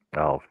yet.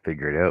 I'll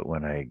figure it out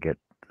when I get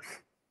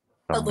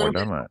some more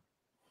done with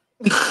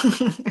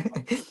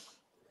it.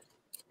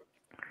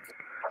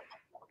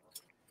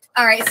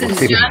 All right, since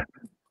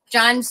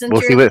John, since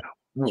we'll you're see what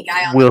the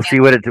guy on we'll the see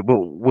what it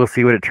we'll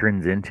see what it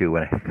turns into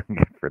when I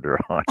get further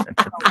on.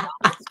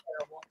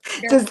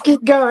 Just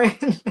keep going.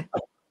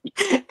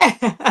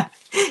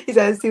 He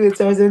says, see what it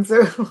turns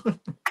into.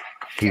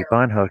 Keep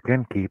on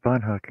hooking, keep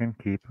on hooking,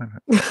 keep on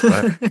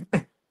hooking.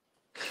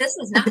 This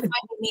is not Finding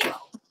Nemo.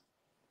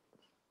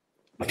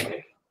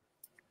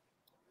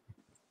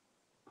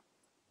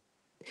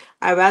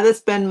 I'd rather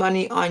spend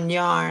money on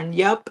yarn.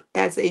 Yep,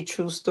 that's a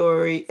true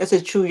story. That's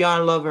a true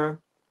yarn lover.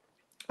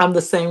 I'm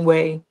the same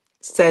way,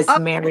 says Oh,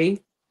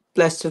 Mary.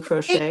 Bless to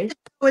crochet.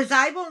 Was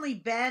I've only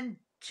been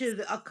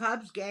to a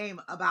Cubs game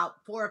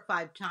about 4 or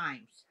 5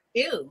 times.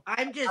 Ew.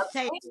 I'm just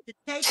saying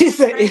She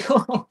said,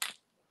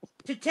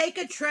 to take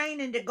a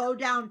train and to go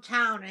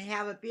downtown and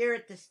have a beer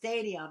at the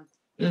stadium.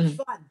 It's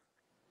Mhm. fun.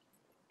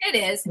 It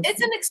is.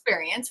 It's an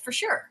experience for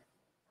sure.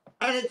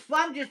 And it's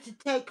fun just to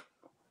take.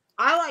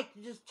 I like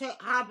to just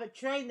hop a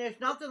train. There's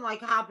nothing like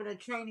hopping a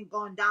train and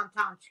going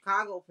downtown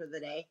Chicago for the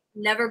day.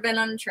 Never been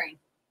on a train.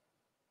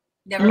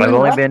 Never. I've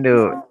been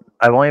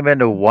only been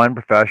to one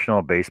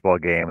professional baseball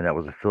game, and that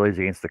was the Phillies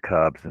against the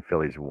Cubs, and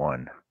Phillies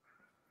won.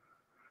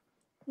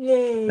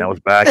 Yay. That was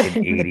back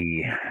in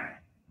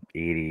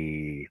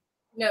 80.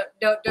 No,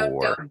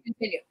 don't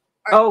continue.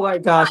 Oh my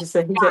gosh, he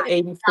said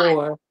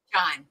 84.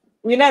 John.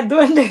 We're not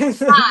doing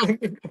this.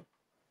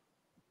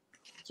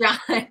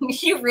 John,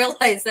 you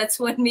realize that's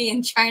when me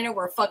and China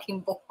were fucking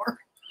born.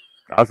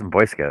 I was in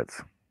Boy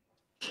Scouts.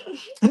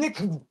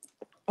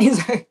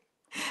 He's like,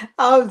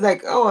 I was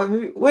like, oh,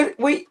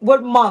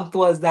 what month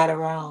was that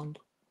around?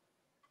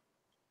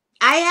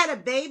 I had a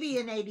baby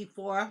in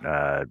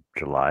 84.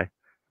 July.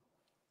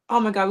 Oh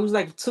my God, it was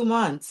like 2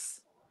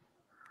 months.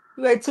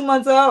 We were like 2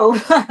 months old.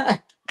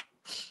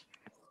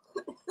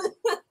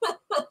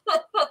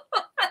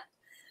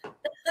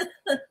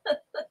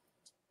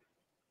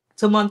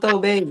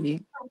 2-month-old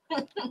baby.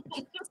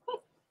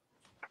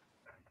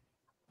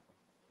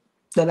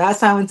 The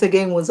last time I went to a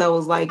game I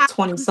was like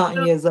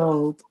 20-something years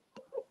old.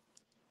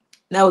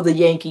 That was a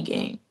Yankee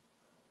game.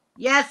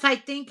 Yes, I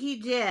think he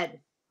did.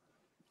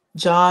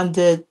 John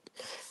did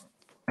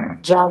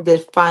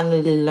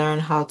finally learn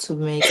how to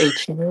make a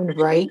chain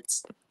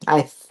right.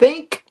 I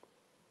think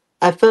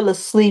I fell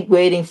asleep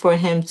waiting for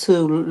him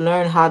to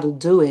learn how to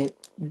do it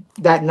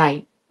that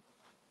night.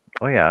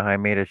 Oh yeah, I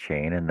made a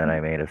chain, and then I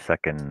made a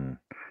second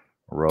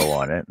row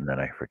on it, and then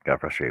I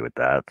got frustrated with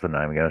that. So now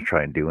I'm gonna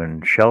try and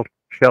doing shells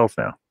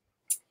now.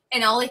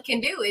 And all he can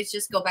do is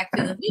just go back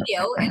to the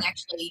video and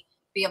actually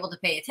be able to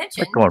pay Like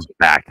attention. going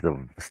back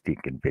to the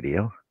stinking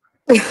video.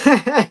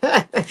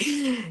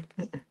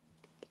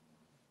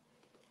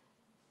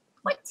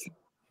 What?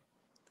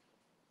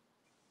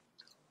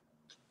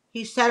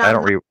 He said I I'm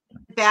don't not re.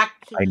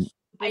 back to I the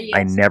I stupid.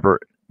 I yes. never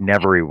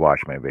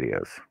rewatch my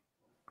videos.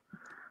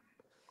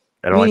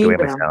 I don't Me like the way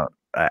my neither. sound.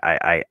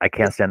 I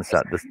can't stand the Just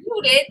sound. This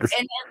mute it, this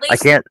and at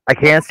least I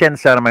can't stand the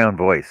sound of my own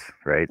voice.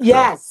 Right. So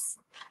Yes.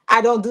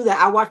 I don't do that.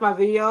 I watch my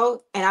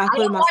video and I I put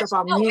don't watch. myself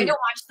on No, I mute. don't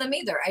watch them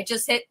either. I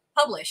just hit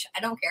publish. I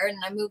don't care, and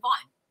I move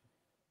on.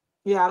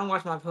 Yeah, I don't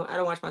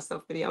watch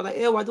myself video. I'm like,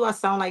 ew, why do I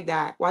sound like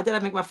that? Why did I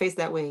make my face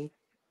that way?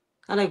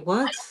 I'm like, I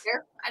what? don't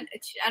care.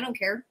 I don't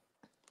care.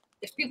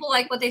 If people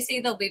like what they see,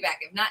 they'll be back.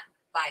 If not,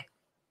 bye.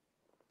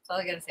 That's all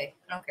I gotta say.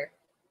 I don't care.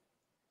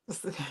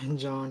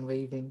 John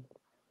waving.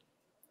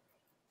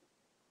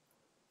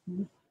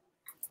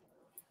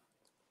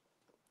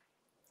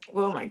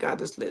 Oh my god,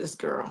 this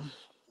girl.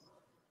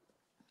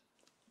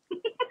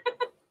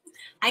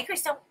 Hi,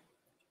 Crystal.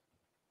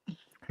 I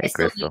hey,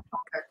 still need Crystal.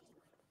 poker.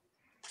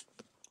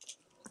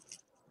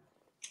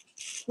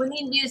 We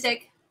need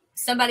music.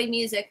 Somebody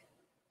music.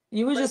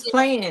 You were What just is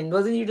playing,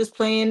 wasn't you? Just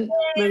playing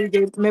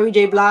it? Mary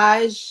J.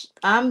 Blige.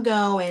 I'm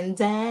going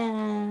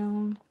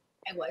down.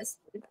 I was.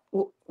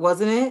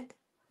 Wasn't it?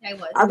 I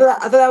was. I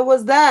thought that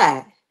was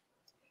that.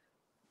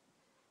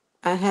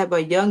 I had my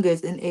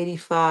youngest in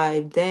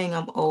 '85. Dang,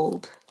 I'm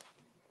old.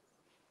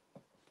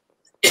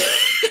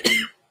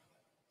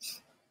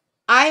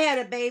 I had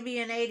a baby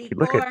in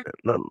Look at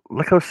 '84.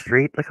 look how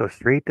straight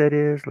that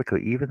is. Look how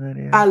even that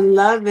I is.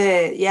 love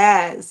it.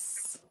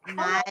 Yes,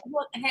 Nice.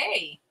 Well,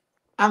 hey.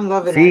 I'm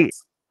loving See, it.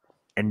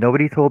 and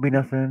nobody told me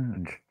nothing.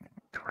 And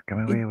just working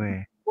my way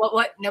away.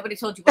 What? Nobody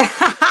told you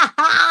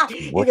what?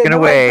 He said Working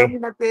nobody told away, me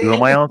doing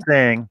my nothing. own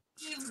thing.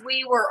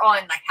 We were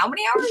on like how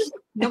many hours?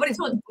 Nobody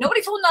told.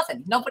 Nobody told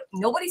nothing.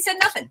 Nobody said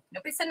nothing.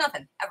 Nobody said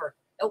nothing ever.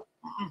 Nope.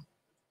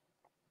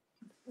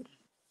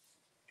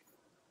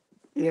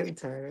 Yeah, I'm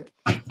tired.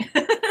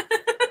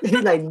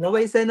 He's like,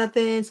 nobody said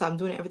nothing, so I'm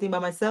doing everything by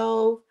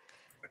myself.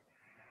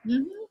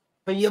 Mm-hmm.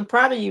 But I'm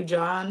proud of you,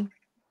 John.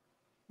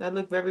 That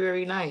looked very,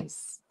 very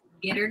nice.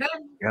 Get her done.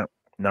 Yep.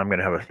 Now I'm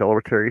gonna have a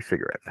celebratory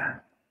cigarette.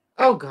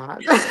 Oh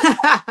God.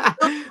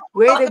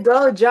 Way to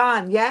go,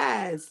 John.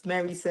 Yes,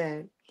 Mary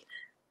said.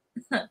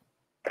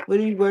 What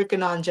are you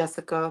working on,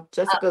 Jessica?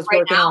 Jessica's Right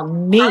working now,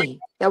 on me.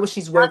 That was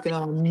she's working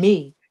on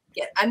me.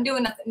 I'm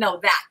doing nothing. No,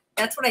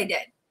 that's what I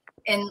did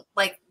in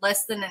like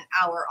less than an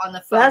hour on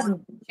the That's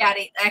phone,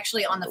 chatting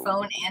actually on the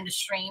phone and a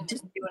stream and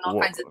doing all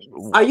Wha- kinds of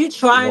things. are you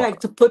trying wha- like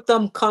to put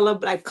them color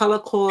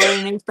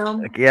coordinate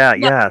them? Yeah,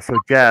 No, yeah. So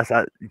Jess,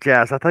 I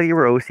thought you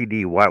were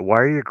OCD. Why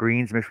are your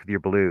greens mixed with your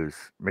blues,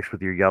 mixed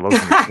with your yellows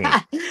and your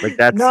pink?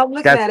 Like No, I'm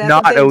looking that's at it. I'm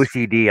not saying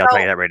OCD. I'll tell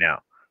you so that right now.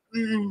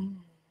 mm,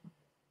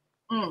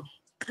 mm,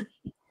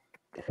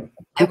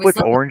 I Who was puts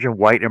looking. orange and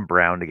white and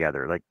brown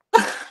together? Like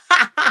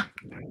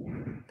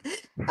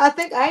I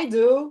think I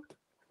do.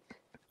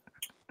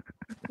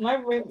 I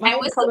My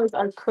was colors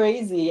are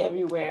crazy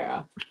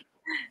everywhere.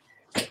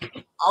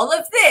 all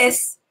of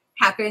this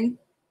happened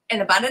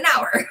in about an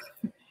hour,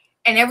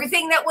 and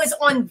everything that was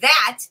on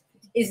that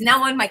is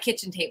now on my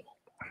kitchen table.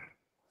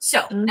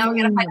 So now I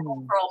gotta find a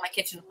home Mm. for all my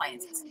kitchen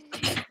appliances.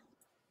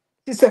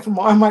 She said from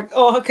all my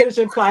her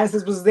kitchen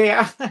appliances was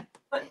there.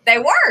 But they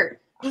were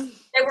So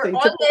you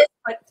on took this,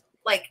 but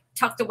like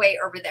tucked away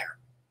over there.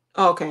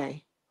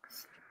 okay.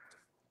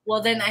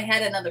 Well, then I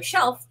had another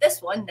shelf,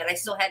 this one that I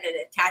still had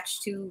it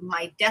attached to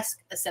my desk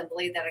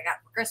assembly that I got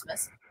for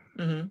Christmas.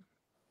 Mm-hmm.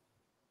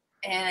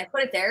 And I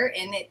put it there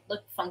and it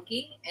looked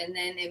funky. And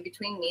then in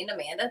between me and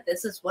Amanda,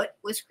 this is what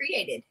was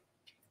created.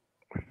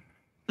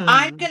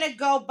 I'm gonna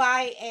go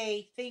buy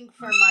a thing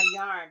for my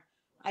yarn.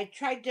 I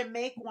tried to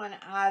make one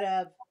out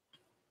of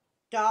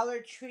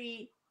Dollar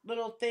Tree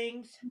little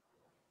things,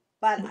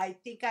 but I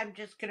think I'm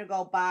just gonna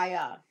go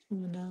buy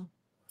No.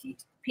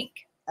 Pink.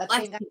 a Lots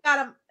thing. I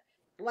got them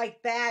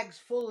like bags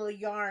full of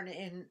yarn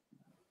in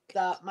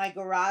my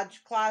garage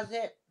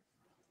closet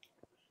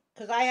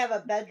because I have a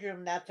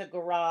bedroom that's a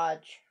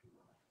garage.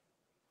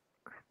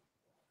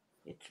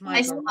 It's my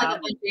I still have a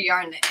garage. bunch of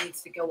yarn that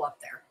needs to go up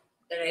there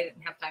that I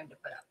didn't have time to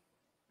put up.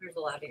 There's a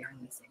lot of yarn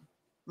missing.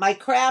 My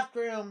craft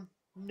room,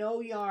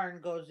 no yarn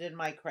goes in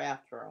my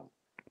craft room.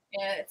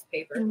 Yeah, it's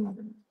paper.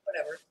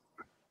 Whatever.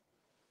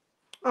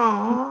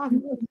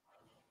 Aww.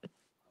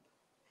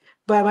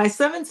 But my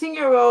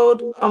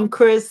 17-year-old,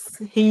 Chris,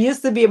 he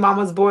used to be a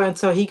mama's boy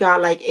until he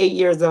got like 8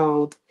 years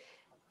old.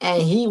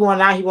 And he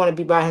wanted to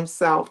be by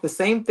himself. The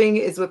same thing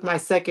is with my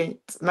second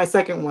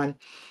one.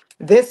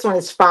 This one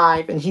is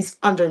 5 and he's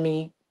under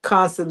me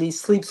constantly,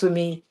 sleeps with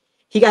me.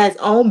 He got his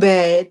own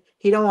bed.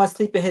 He don't want to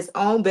sleep in his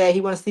own bed.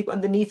 He want to sleep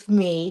underneath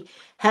me,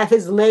 have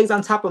his legs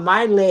on top of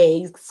my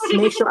legs,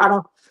 make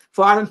sure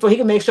for he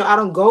can make sure I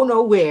don't go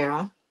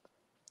nowhere.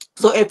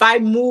 So if I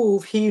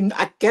move,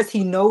 I guess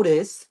he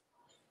noticed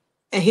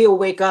and he'll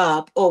wake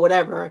up or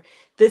whatever.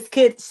 This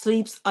kid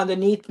sleeps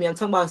underneath me. I'm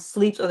talking about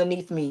sleeps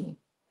underneath me.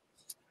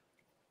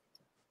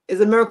 It's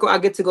a miracle I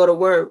get to go to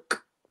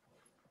work.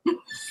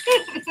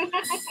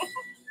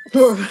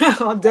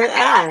 Dead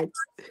ass.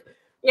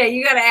 Yeah,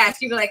 you gotta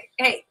ask. You be like,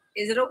 hey,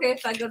 is it okay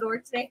if I go to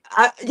work today?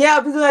 Yeah,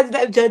 I'll be like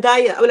that.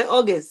 Jedediah. I'm like,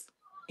 August,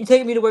 you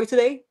taking me to work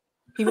today?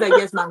 He'd be like,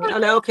 yes, mommy.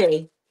 I'm like,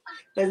 okay,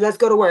 let's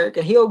go to work.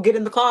 And he'll get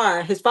in the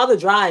car. His father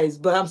drives,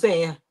 but I'm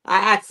saying, I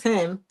asked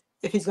him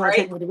if he's going to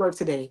Right? take me to work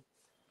today.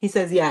 He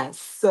says yes.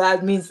 So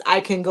that means I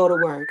can go to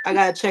work. I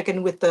got to check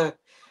in with the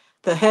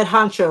head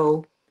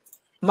honcho,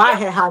 my Yep.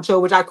 head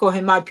honcho, which I call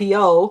him my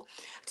PO,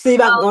 see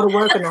if I can Oh, go to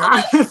work or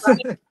not.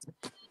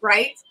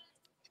 right.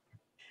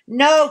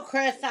 No,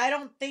 Chris, I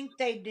don't think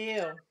they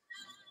do.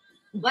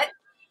 What?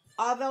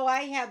 Although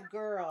I have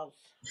girls.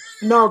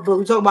 No, but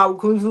we're talking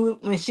about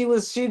when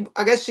she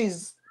I guess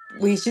she's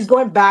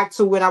going back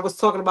to when I was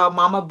talking about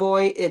Mama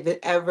Boy, if they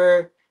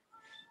ever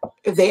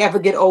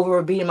get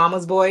over being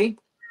Mama's Boy.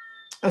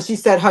 And she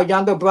said her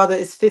younger brother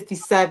is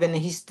 57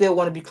 and he still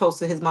want to be close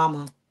to his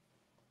mama.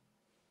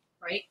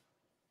 Right.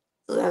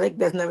 So I think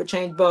that's never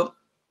changed. But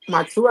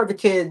my two other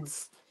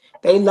kids,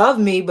 they love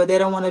me, but they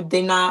don't want to,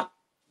 they not,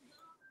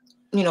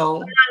 you know,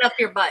 Not up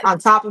your butt. on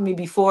top of me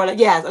before. Like,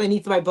 yes,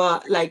 underneath my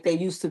butt like they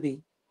used to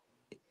be.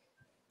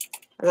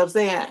 As I'm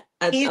saying,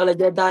 He's like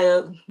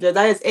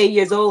Jediah's 8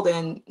 years old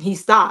and he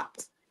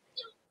stopped.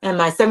 And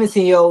my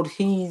 17-year-old,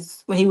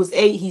 when he was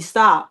 8, he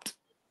stopped.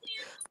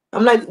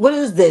 I'm like, what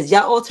is this?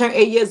 Y'all all turn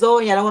 8 years old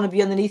and y'all don't want to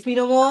be underneath me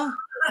no more?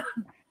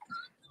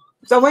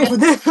 So I'm waiting for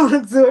this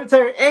one to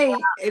turn 8.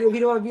 And if he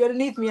don't want to be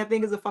underneath me, I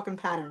think it's a fucking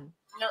pattern.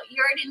 No,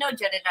 you already know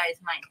Jedediah is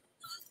mine.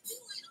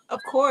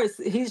 Of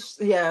course. Am I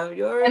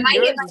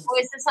getting my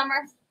boys this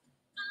summer?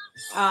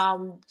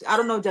 I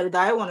don't know if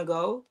Jedediah want to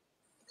go.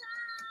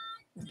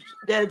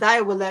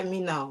 Jedediah will let me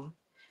know.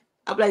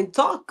 I'm like,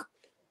 talk.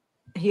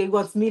 He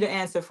wants me to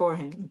answer for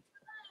him.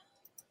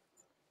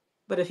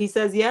 But if he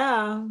says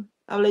yeah,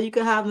 I'm like, you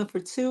can have them for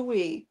 2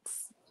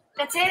 weeks.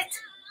 That's it.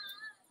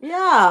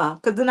 Yeah,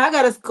 because then I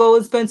gotta go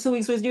and spend 2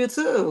 weeks with you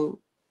too.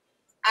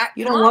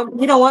 You Come don't on.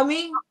 want you don't want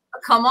me?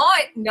 Come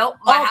on. Nope.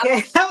 My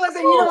Okay. house. I was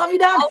saying you don't want me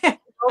down there.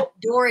 Nope,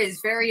 door is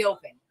very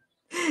open.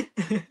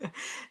 I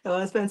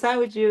want to spend time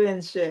with you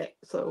and shit.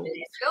 So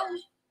Let's go.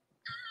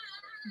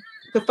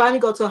 could finally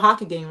go to a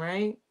hockey game,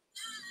 right?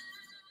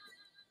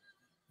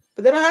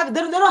 But they don't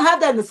have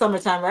that in the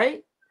summertime,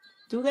 right?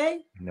 Do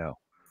they? No.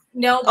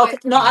 No, Okay.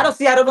 but No, I don't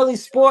see. I don't know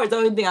these sports. The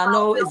only thing I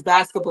know is we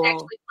basketball.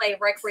 actually play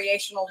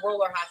recreational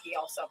roller hockey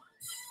all summer.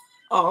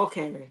 Oh,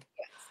 okay.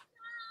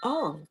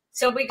 Oh.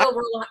 So we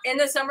go in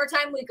the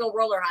summertime. We go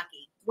roller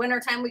hockey.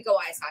 Wintertime we go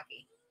ice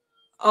hockey.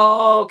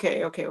 Oh,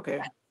 okay.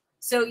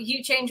 So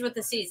you change with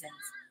the seasons.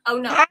 Oh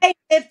no, hi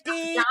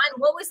 50. John,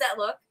 what was that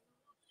look?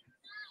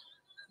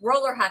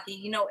 Roller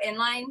hockey,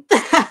 inline.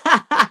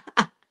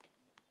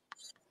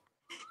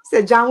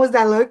 Said John, what's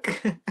that look?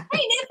 Hey,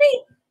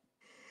 Nippy.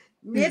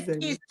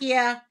 Nifty's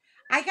here.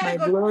 I gotta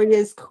My go.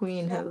 glorious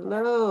queen.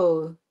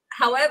 Hello.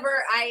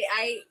 However,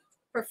 I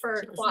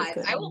prefer Jessica.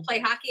 quads. I will play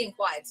hockey in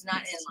quads, not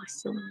Thank you inline.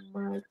 so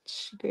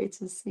much. Great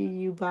to see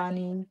you,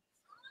 Bonnie.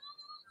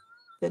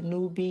 The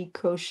newbie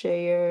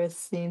crocheter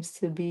seems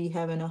to be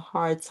having a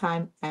hard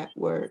time at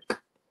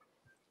work.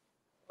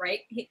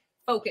 Right?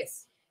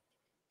 Focus.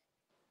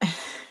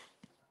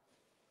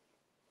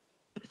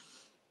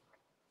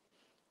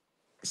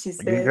 She You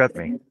said interrupt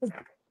me.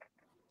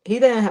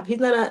 he's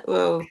not a,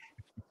 well,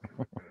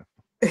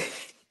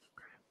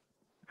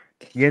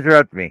 You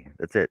interrupt me.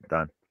 That's it.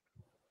 Done.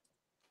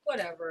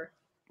 Whatever.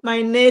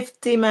 my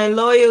nifty, my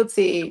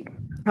loyalty.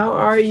 How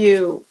are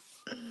you?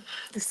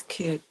 This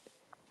kid.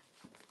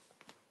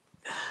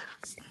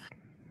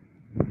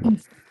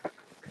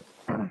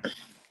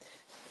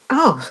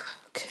 Oh,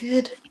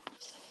 kid.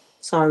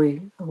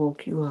 Sorry, I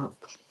woke you up.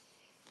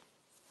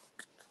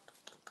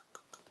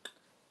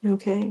 You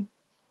okay?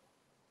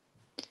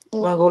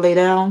 Wanna go lay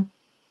down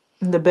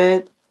in the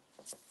bed?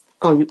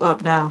 Oh, you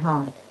up now,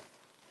 huh?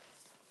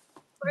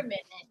 For a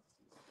minute.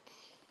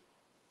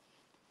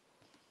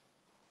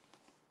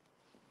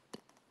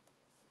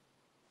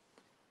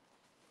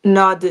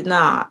 No, I did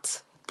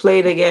not. Play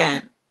it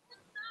again.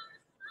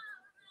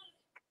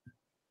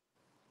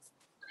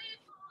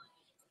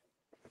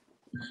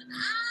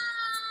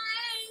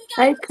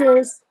 Hi,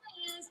 Chris.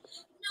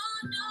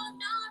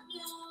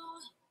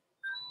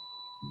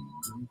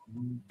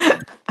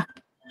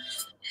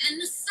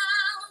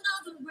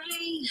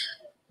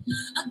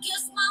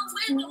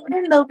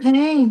 Window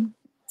pane.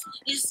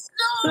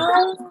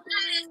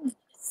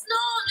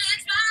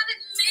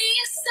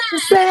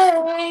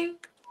 Say,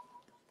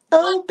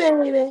 oh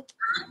baby,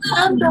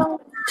 I'm going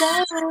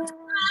down.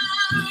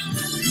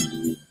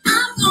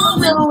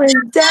 I'm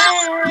going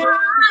down.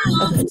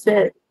 That's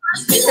it.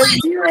 Cause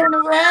you ain't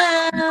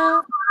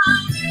around.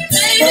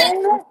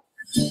 Baby.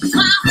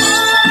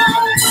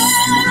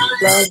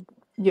 Love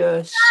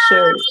your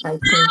shirt, I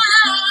think.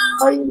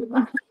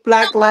 Oh,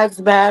 Black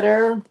Lives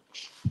Matter.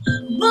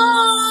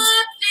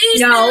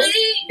 No.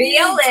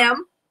 BLM.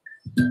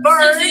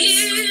 Birds.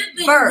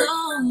 Bird.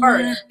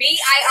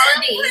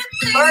 BIRD.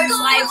 Birds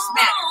lives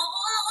matter.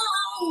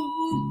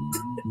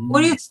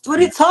 What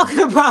are you talking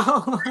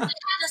about?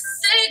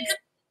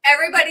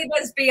 Everybody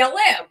does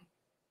BLM.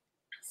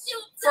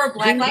 for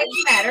Black Lives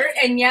Matter.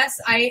 And yes,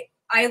 I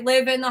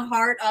live in the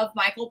heart of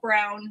Michael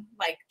Brown.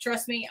 Like,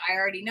 trust me, I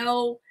already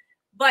know.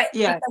 But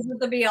Yeah. because of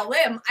the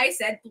BLM, I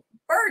said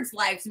birds'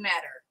 lives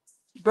matter.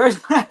 Birds.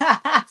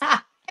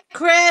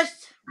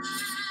 Chris.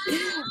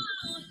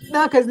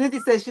 No, because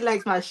Nitty says she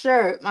likes my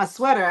shirt, my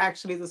sweater.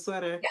 Actually, the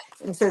sweater.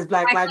 Yeah. It says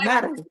Black Lives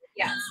Matter.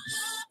 Yes.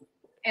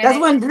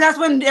 And That's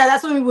when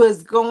we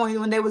was going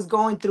when they was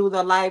going through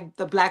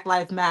the Black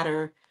Lives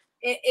Matter.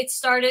 It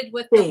started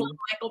with thing. the whole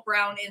Michael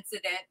Brown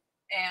incident,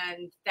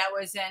 and that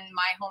was in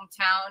my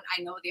hometown.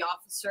 I know the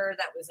officer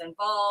that was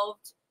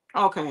involved.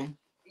 Okay.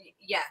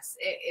 Yes,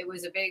 it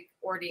was a big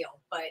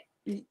ordeal, but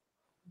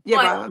yeah,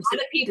 but a lot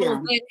of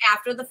people did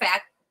after the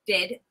fact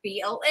did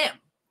BLM.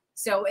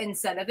 So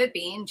instead of it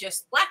being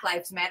just Black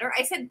Lives Matter,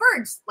 I said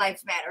Birds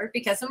Lives Matter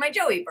because of my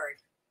Joey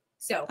bird.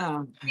 So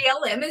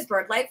BLM is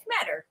Bird Lives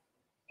Matter,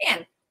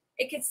 and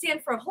it could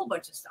stand for a whole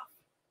bunch of stuff.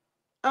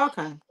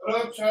 Okay.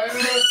 Hello, China.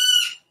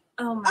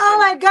 Oh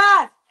my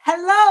God!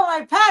 Hello,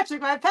 my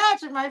Patrick!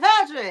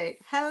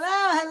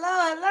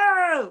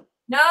 Hello!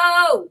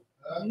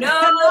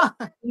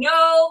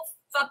 No,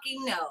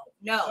 fucking no.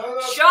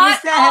 He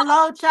said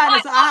hello, China,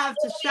 so I have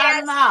to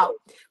shout him out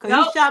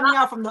because he shot me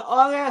out from the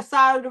other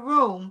side of the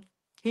room.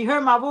 He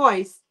heard my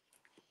voice.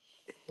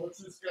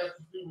 What's this got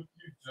to do with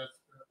you,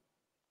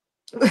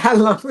 Jessica? I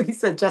love when he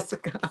said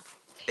Jessica.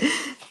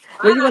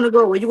 Where you want to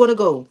go? Where you want to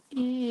go?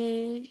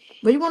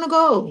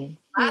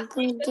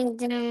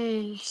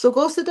 So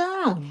go sit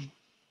down.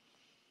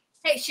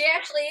 Hey, she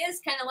actually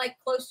is kind of like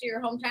close to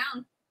your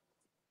hometown.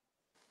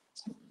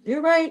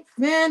 You're right,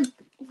 man.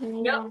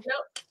 Nope.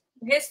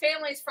 His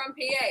family's from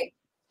PA.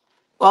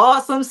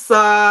 Awesome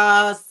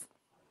sauce.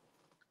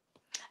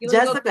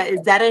 Jessica,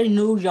 is that a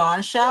new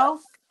John show?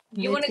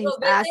 You want to go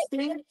visit?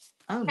 Asking?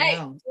 Oh, hey,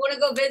 no. you want to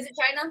go visit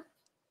China?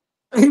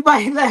 He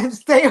might let him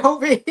stay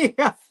over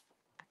here.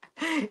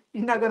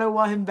 You're not going to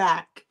want him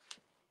back.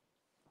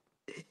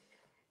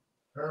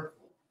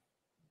 Careful.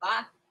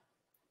 Bye.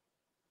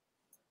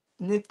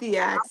 Nifty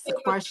asks a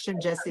question,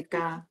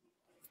 Jessica.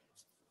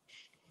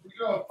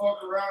 We're going to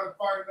fuck around and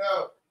find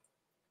out.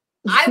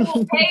 I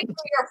will pay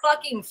for your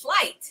fucking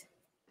flight.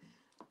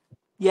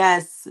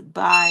 Yes,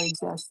 bye,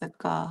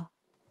 Jessica.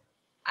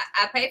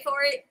 I pay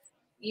for it.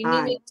 You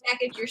need me to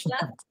package your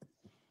stuff?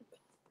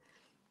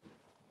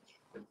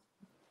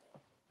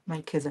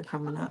 My kids are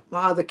coming up.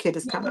 My other kid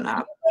is coming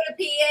up. You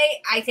go to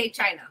PA, I take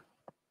China.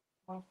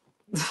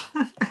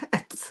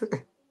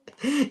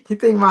 You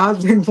think my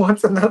husband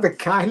wants another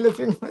guy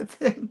living with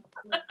him?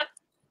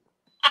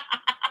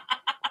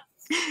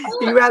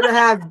 He'd rather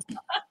have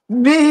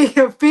me,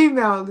 a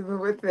female, living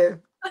with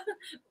him.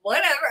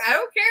 Whatever, I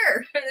don't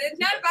care. It's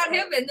not about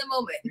him in the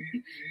moment.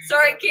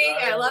 Sorry, King,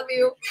 I love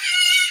you.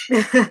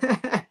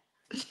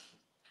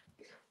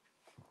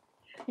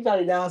 He got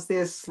it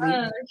downstairs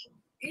sleeping.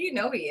 You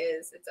know he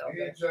is. It's okay.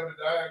 He ain't trying to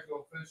die and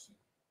go fishing.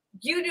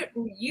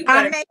 You I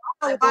better made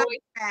a water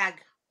bag.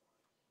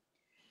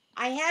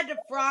 I had to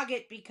frog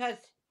it because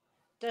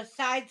the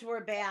sides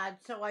were bad,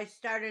 so I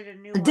started a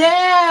new one.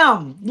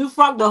 Damn! You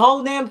frogged the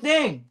whole damn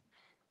thing.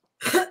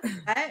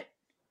 What?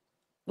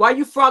 Why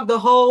you frog the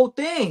whole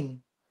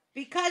thing?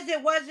 Because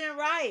it wasn't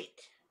right.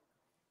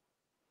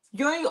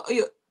 You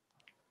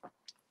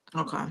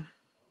okay.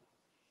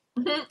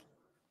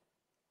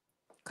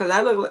 Cause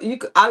I look like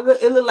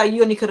it looked like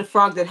you only could have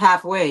frogged it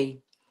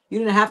halfway. You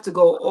didn't have to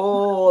go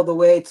all the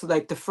way to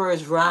like the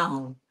first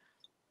round.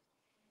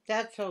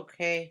 That's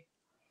okay.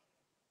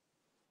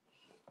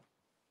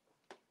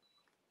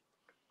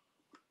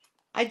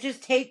 I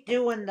just hate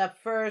doing the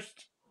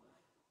first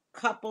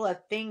couple of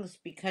things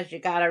because you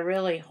gotta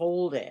really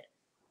hold it.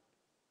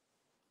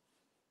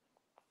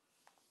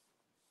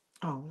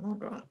 Oh my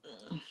God.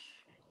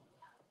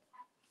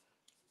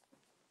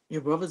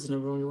 Your brother's in the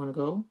room. You want to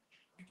go?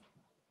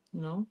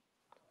 No?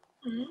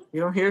 Mm-hmm.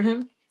 You don't hear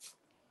him?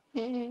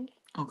 Mm-hmm.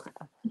 Okay.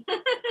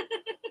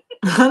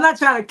 I'm not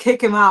trying to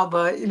kick him out,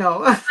 but you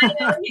know. I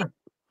know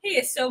he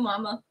is so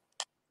mama.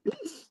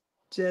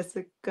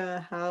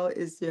 Jessica, how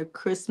is your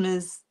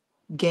Christmas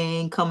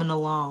gang coming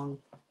along?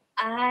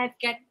 I'm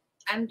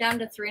down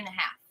to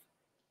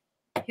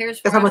 3.5.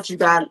 Here's That's how much you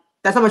got.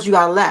 That's how much you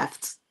got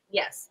left.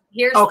 Yes.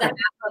 Here's the half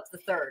of the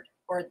third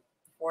or the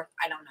fourth.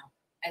 I don't know.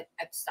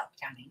 I've stopped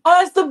counting.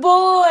 Oh, it's the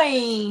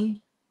boy.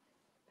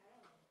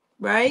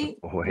 Right?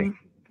 Boy.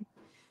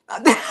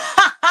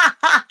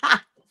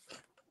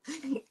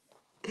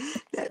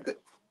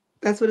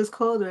 That's what it's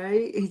called,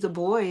 right? He's a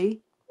boy.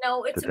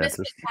 No, it's The a misfit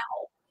dentist.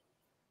 doll.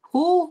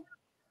 Who?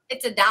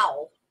 It's a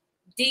doll.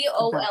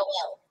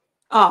 DOLL.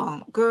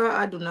 Oh, girl,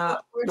 I do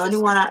not. The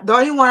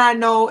only one I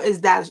know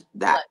is that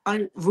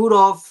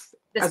Rudolph.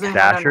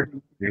 Dasher.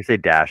 You say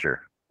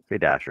Dasher. Say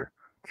Dasher.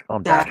 It's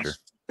called Dasher.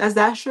 That's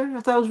Dasher?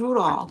 I thought it was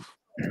Rudolph.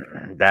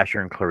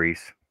 Dasher and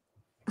Clarice.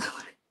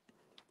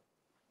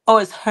 Oh,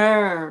 it's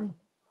her.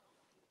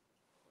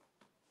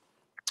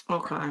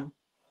 Okay.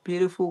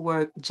 Beautiful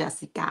work,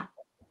 Jessica.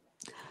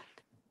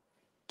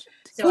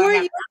 So who are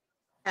you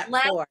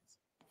left?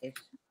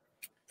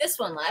 This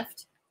one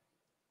left.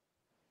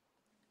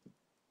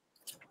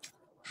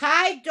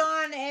 Hi,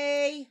 Dawn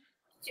A.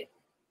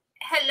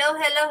 Hello,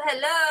 hello,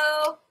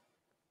 hello.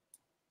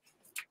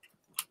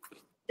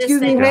 This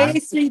Excuse me. thing. John? Hey,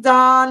 sweet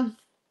Dawn.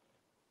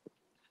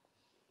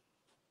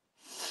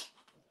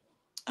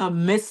 A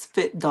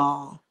misfit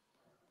doll.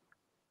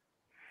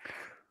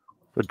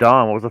 So,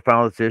 Don, what was the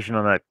final decision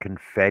on that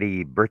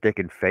birthday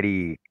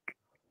confetti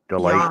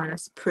delight Yarn.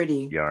 It's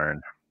pretty.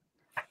 yarn?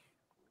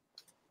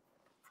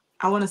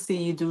 I want to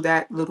see you do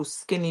that little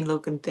skinny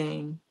looking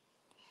thing.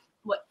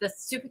 What the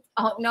stupid?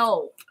 Oh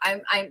no,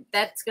 I'm.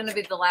 That's gonna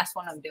be the last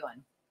one I'm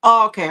doing.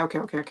 Oh, okay.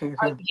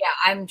 Yeah,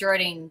 I'm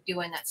dreading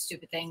doing that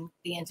stupid thing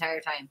the entire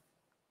time.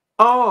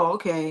 Oh,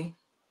 okay.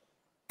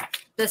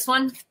 This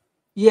one?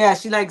 Yeah,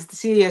 she likes.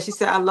 She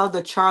said, "I love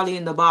the Charlie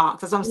in the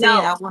box." That's what I'm saying.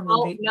 No, I want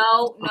to be.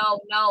 no, we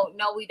don't.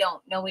 No, we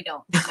don't. No, we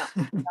don't.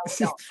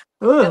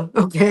 Oh,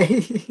 okay.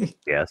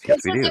 Yes,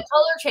 This we is do. a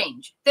color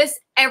change.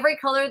 Every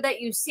color that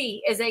you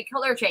see is a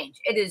color change.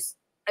 It is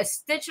a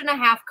stitch and a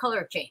half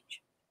color change.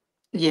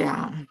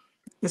 Yeah,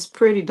 it's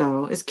pretty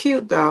though. It's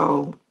cute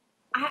though.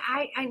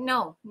 I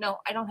know. No,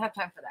 I don't have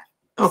time for that.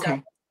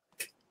 Okay.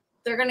 So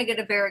they're gonna get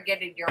a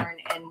variegated yarn,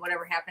 and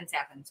whatever happens,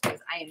 happens. Because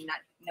I am not.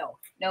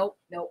 No.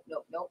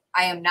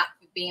 I am not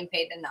being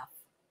paid enough.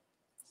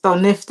 So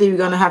Nifty, we're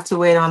gonna have to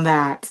wait on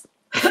that.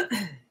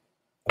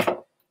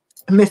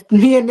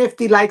 Me and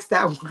Nifty likes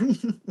that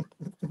one.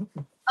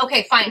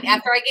 Okay, fine.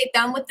 After I get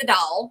done with the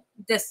doll,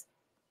 this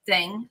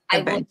thing, I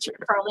will Adventure.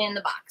 do Charlie in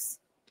the box.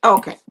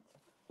 Okay.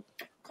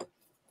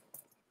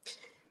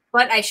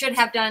 But I should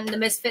have done the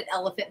Misfit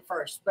Elephant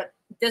first. But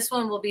this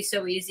one will be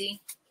so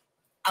easy.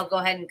 I'll go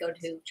ahead and go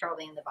to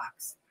Charlie in the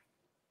box.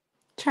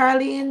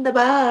 Charlie in the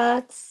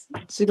box.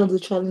 She's gonna do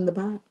Charlie in the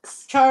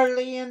box.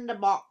 Charlie in the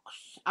box.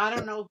 I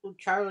don't know who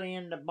Charlie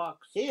in the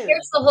box is.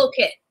 Here's the whole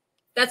kit.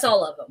 That's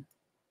all of them.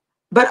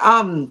 But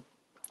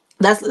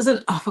that's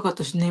isn't. I forgot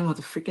the name of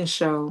the freaking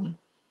show.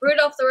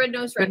 Rudolph the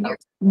Red-Nosed Reindeer.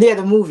 Yeah,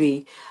 the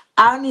movie.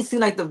 I only see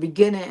like the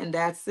beginning and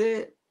that's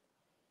it.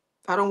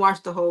 I don't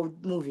watch the whole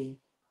movie.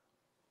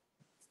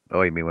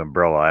 Oh, you mean when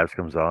Burl Ives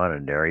comes on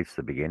and narrates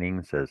the beginning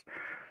and says,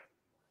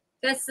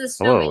 That's the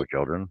 "Hello, snowman,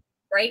 children."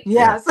 right?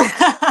 Yes.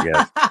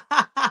 Yes.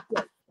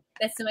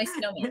 That's my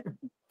snowman.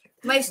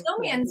 My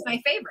snowman's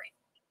my favorite.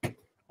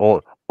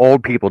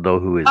 Old people know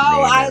who his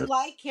Oh, name I is.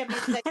 like him.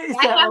 It's a He I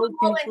said have old them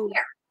all in people.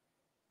 here.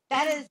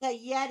 that is a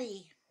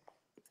Yeti.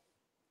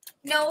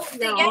 No,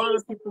 the Yeah, all the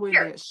Yeti's people with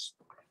here. this.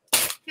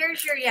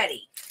 Here's your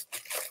Yeti.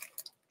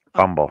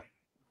 Bumble.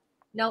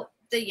 No,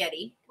 the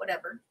Yeti.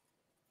 Whatever.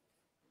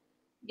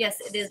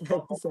 Yes, it is.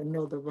 He said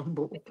no, the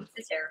rumble. It's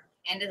his hair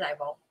and his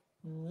eyeball.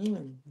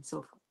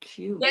 So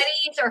cute.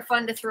 Yetis are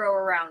fun to throw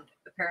around,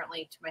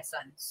 apparently, to my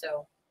son.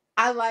 So,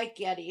 I like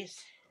Yetis.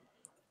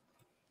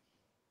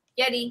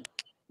 Yeti.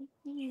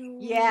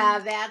 Yeah,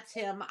 that's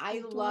him.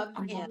 I love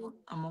him.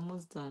 I'm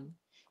almost done.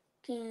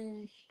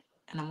 Okay.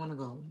 And I'm gonna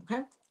go.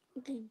 Okay.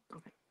 Okay.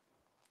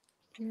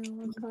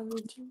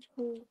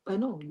 I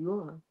know you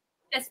are.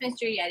 That's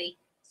Mr. Yeti.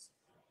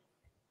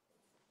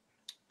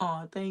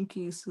 Oh, thank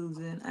you,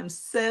 Susan. I'm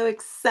so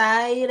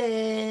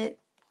excited.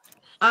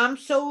 I'm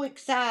so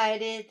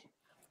excited.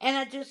 And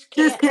I just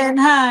can't. Just can't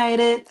hide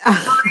it.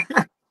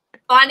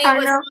 Bonnie I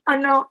was.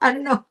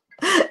 know.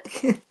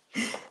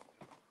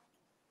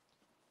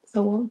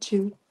 So won't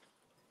you?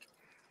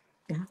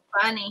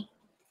 Bonnie.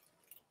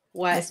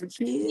 What? That's what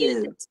she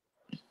is.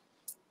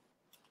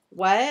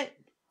 What?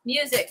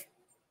 Music.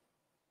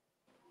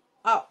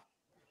 Oh.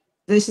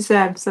 Then she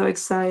said, I'm so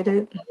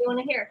excited. What do you want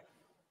to hear?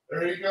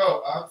 There you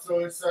go. I'm so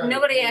excited.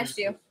 Nobody asked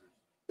you.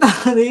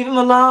 Leave him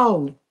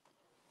alone.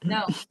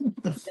 No.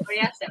 Nobody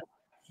asked him.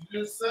 She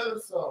just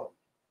said so.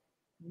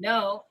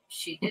 No,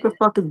 she What the didn't.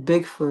 fuck is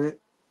Bigfoot?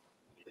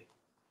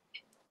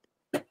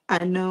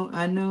 I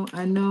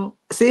know.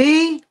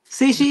 See,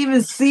 she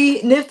even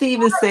Nifty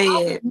even say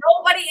it.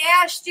 Nobody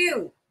asked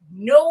you.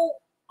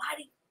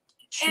 Nobody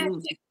asked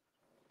Shoot.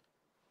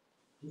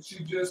 you.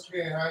 She just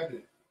can't hide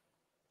it.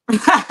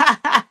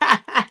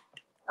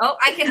 Oh,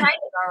 I can hide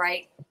it, all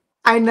right.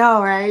 I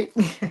know, right?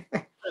 Put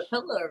a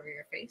pillow over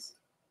your face.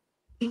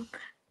 You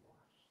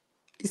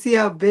see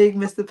how big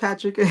Mr.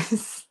 Patrick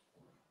is?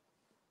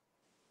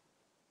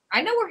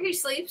 I know where he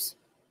sleeps.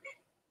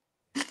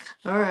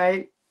 All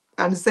right.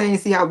 I'm just saying,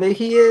 see how big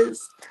he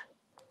is?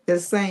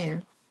 Just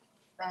saying.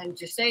 I'm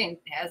just saying,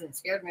 it hasn't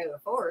scared me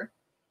before.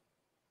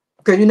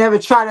 Because you never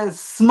try to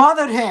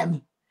smother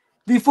him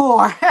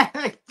before.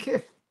 How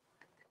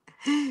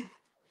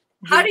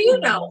do you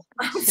know?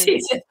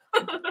 Jesus.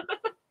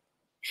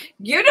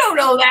 You don't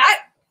know that.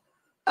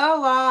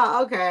 Oh,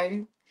 wow.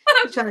 Okay.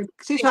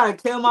 She's trying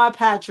to kill my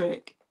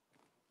Patrick.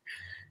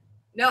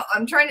 No,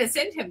 I'm trying to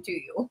send him to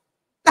you.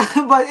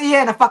 But he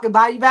ain't a fucking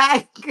body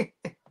bag. Because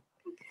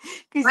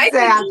you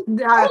say,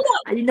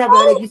 you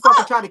never, you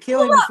fucking tried to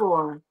kill him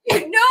before.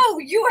 No,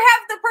 you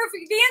have the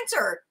perfect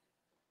answer.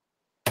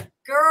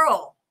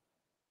 Girl.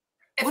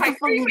 If I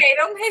cremate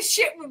him, his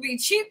shit would be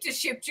cheap to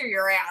ship to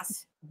your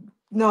ass.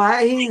 No,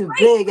 he's a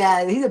big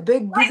ass. He's a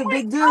big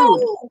dude.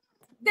 Oh,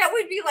 that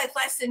would be like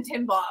less than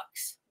 $10.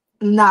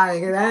 Nah, that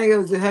nigga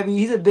was a heavy.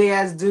 He's a big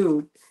ass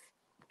dude.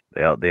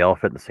 They all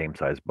fit in the same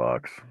size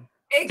box.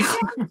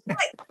 Exactly.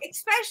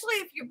 Especially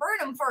if you burn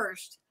them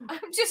first. I'm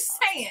just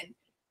saying.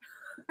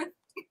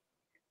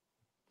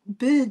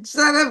 Bitch,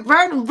 shut up,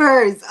 burn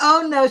birds.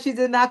 Oh no, she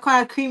did not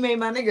quite cremate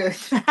my nigga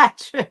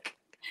Patrick.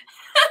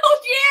 Oh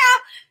yeah,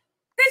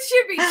 that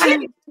should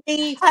be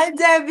cheap. Hi,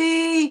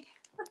 Debbie.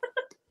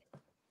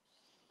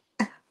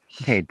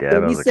 Hey, Deb,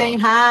 Debbie how's it saying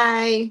going?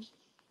 hi.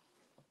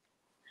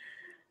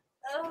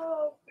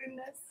 Oh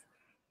goodness.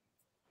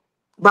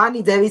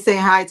 Bonnie, Debbie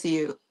saying hi to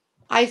you.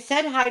 I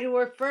said hi to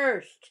her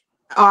first.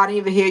 Oh, I didn't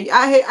even hear you.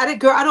 I didn't,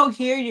 girl. I don't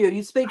hear you.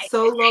 You speak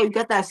so low. You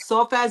got that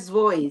soft ass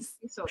voice.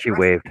 You're so She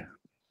aggressive. waved.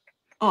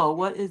 Oh,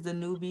 what is the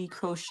newbie My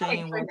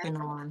crocheting goodness. working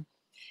on?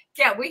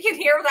 Yeah, we can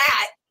hear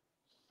that.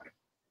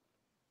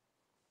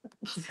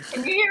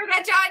 Can you hear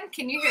that, John?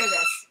 Can you hear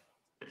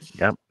this?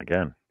 Yep,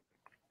 again.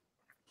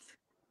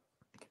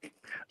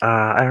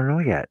 I don't know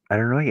yet.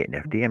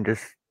 Nifty. I'm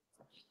just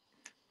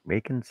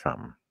making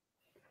something.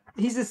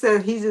 He just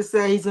said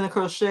he's gonna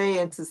crochet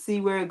and to see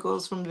where it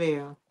goes from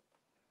there.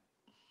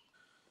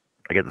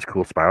 I get this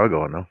cool spiral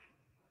going though.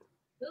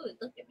 Ooh,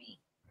 look at me.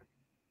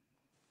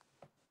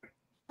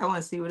 I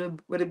want to see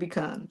what it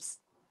becomes.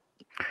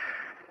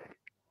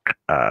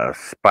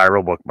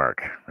 Spiral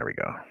bookmark. There we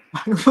go.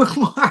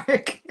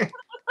 Bookmark.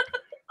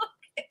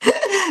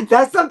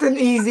 That's something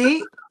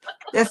easy.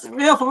 That's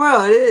real for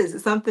real. It is.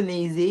 It's something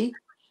easy.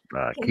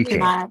 Can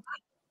Keychain. I?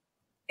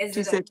 Is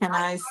She it a said, "Can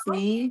I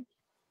see?"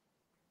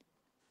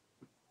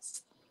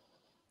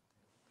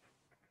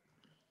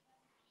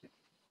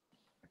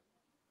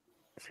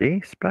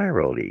 See,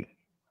 spirally.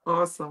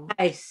 Awesome.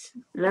 Nice.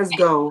 Let's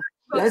go.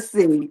 Let's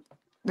see.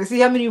 Let's see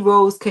how many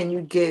rows can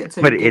you get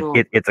until But you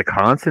get off. it's a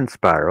constant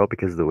spiral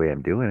because of the way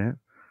I'm doing it.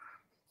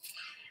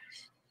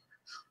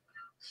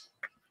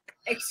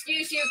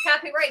 excuse you,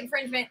 copyright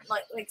infringement?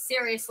 Like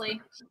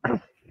seriously.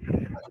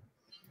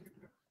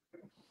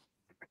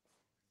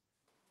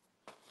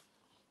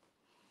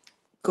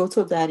 Go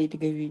tell Daddy to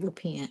give you your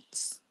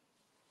pants.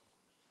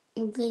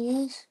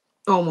 Finish.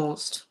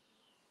 Almost.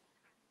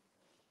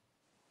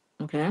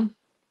 Okay.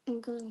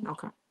 Okay.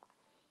 Okay.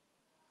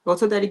 Go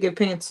tell Daddy to get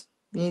pants.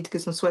 You need to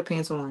get some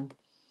sweatpants on.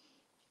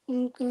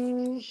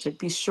 Okay. Take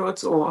these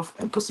shorts off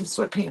and put some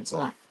sweatpants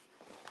on.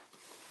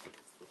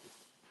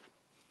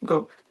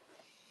 Go.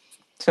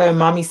 So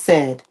mommy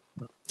said.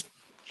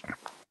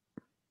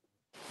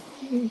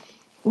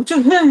 What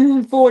you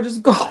here for?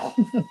 Just go.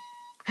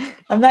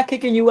 I'm not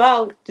kicking you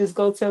out. Just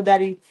go tell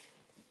Daddy.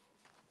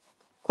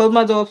 Close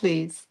my door,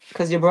 please.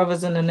 Because your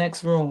brother's in the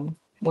next room.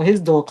 Well, his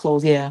door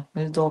closed. Yeah,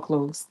 his door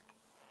closed.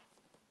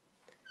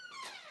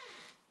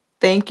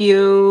 Thank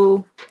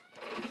you.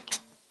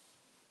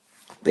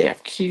 They're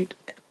cute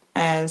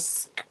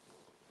as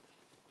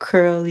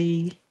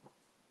curly.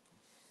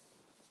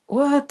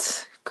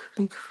 What? I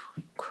don't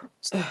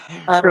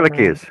know.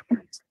 Curlicues.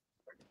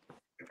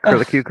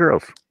 Curlicue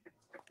curls.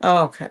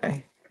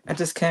 Okay. I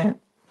just can't.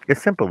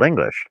 It's simple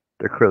English.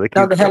 They're curlicue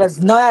No, the hell curls.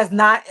 is no, that's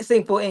not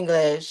simple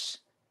English.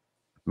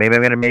 Maybe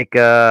I'm gonna make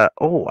I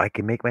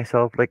can make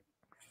myself like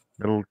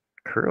little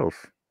curls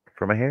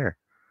for my hair.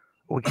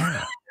 Oh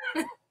yeah.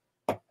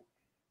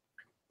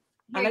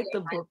 I like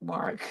the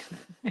bookmark.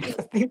 I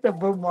think the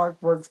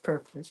bookmark works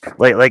perfect.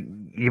 Like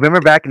you remember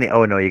back in the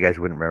oh no, you guys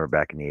wouldn't remember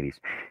back in the 80s.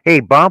 Hey,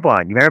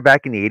 Bonbon, you remember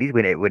back in the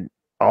 80s when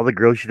all the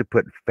girls used to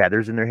put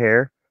feathers in their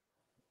hair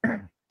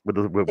with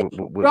those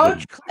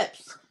Roach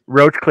clips.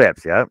 roach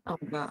clips, yeah. Oh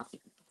god.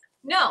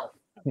 No.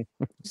 You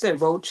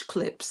said roach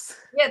clips.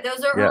 Yeah,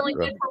 those are Yeah, only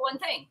good for one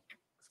thing.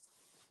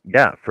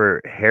 Yeah,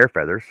 for hair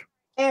feathers.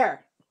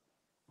 Hair.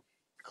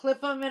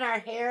 Clip them in our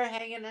hair,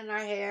 hanging in our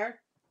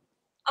hair.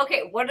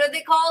 Okay, what are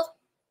they called?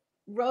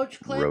 Roach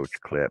clips.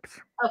 Roach clips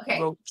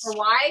Okay. Roach For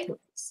why?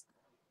 clips.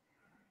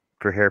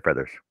 for hair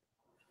feathers.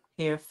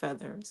 Hair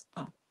feathers.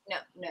 Oh. No.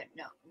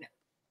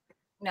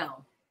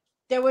 No.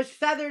 There was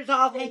feathers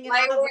all hanging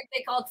Why out. were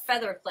they called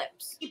feather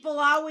clips? People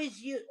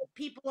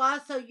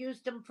also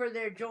used them for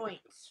their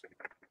joints.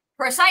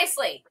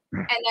 Precisely.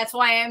 And that's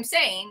why I'm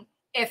saying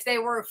if they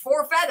were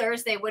for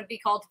feathers, they would be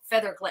called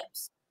feather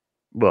clips.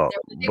 Well,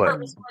 There was a but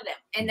purpose for them.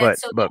 And then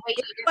so that way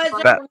you Was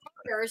get it the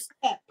feathers.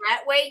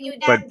 That way you You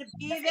had didn't to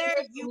be there.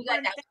 You you got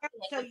weren't that.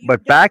 there, so you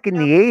but don't back in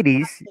know the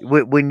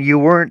 80s when you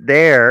weren't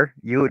there,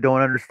 you don't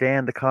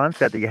understand the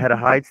concept that you had to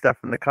hide stuff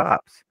from the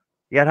cops.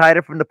 You had to hide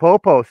it from the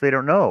popo so they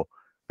don't know.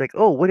 Like,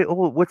 oh,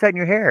 what's that in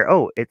your hair?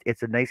 Oh,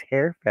 it's a nice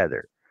hair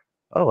feather.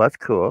 Oh, that's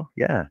cool.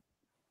 Yeah.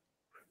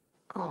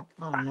 Oh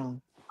no.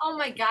 Oh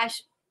my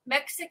gosh.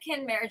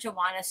 Mexican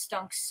marijuana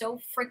stunk so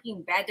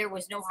freaking bad. There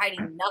was no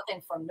hiding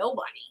nothing from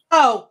nobody.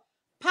 Oh,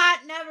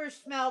 pot never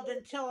smelled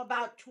until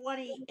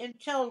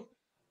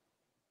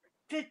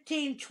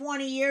 15,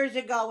 20 years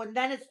ago, and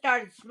then it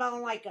started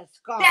smelling like a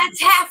skunk.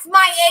 That's half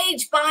my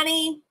age,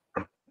 Bonnie.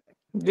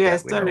 Yeah,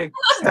 it we know.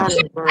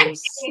 started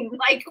gross.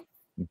 Like,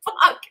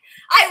 fuck.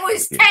 I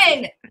was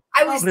 10.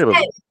 I was Little.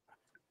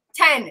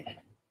 10.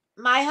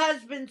 My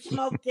husband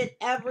smoked it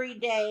every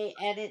day,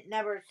 and it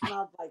never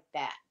smelled like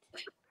that.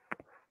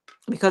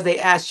 Because they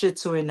add shit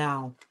to it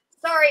now.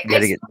 Sorry, You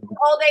gotta I get- smoke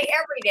all day,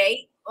 every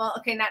day. well,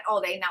 okay, not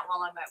all day, not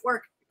while I'm at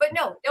work, but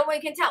no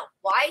one can tell.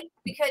 Why?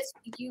 Because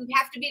you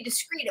have to be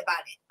discreet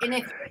about it. And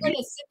if you're going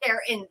to sit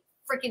there and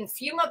freaking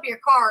fume up your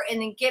car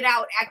and then get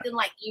out acting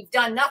like you've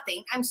done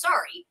nothing, I'm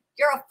sorry,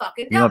 you're a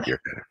fucking dummy.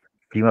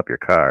 Fume up your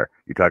car.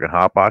 You talking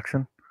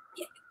hotboxing?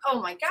 Yeah.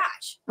 Oh my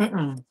gosh.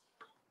 Mm-mm.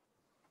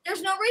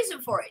 There's no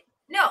reason for it.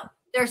 No,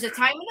 there's a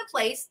time and a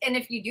place, and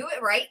if you do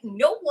it right,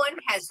 no one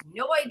has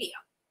no idea.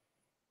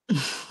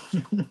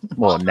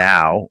 Well,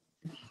 now.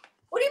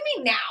 What do you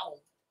mean now?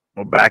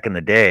 Well, back in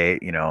the day,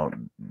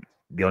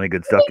 the only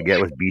good stuff to get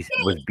was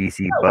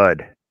BC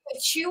Bud. You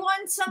chew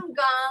on some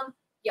gum,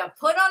 you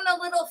put on a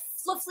little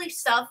fluffy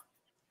stuff,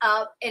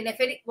 and if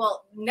it,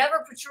 well,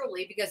 never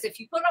patchouli, because if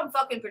you put on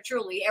fucking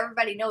patchouli,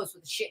 everybody knows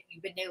what the shit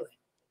you've been doing.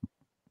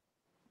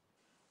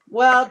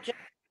 Well,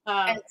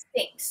 and it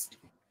stinks.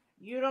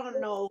 You don't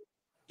know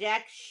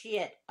jack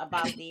shit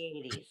about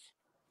the 80s.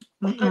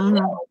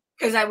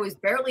 Because I was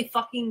barely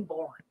fucking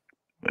born.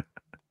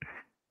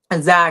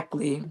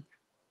 Exactly.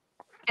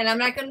 And I'm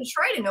not going to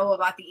try to know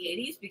about the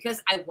 80s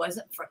because I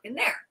wasn't freaking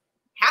there.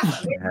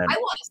 Half of it I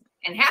was.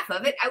 And half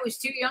of it I was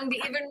too young to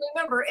even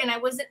remember. And I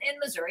wasn't in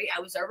Missouri. I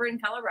was over in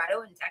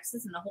Colorado and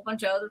Texas and a whole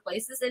bunch of other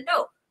places. And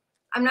no,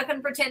 I'm not going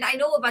to pretend I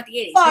know about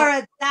the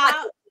 80s.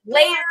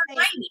 Later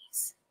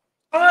 90s.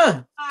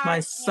 My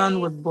son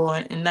was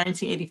born in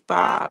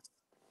 1985.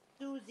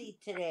 Susie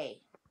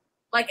today.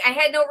 Like, I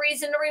had no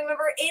reason to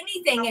remember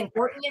anything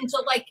important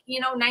until,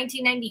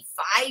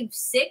 1995,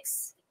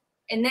 6.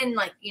 And then,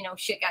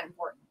 shit got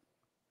important.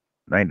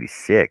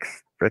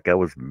 96. Frick, I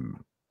was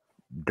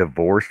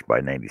divorced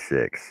by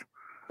 96.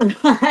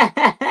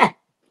 I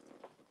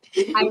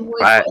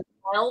was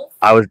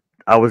 12.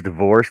 I was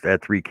divorced,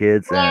 had 3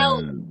 kids,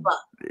 and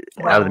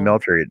out of the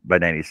military by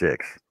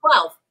 96.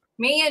 12.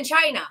 Me and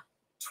China,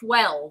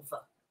 12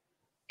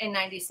 in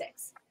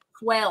 96.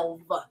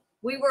 12.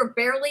 We were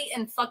barely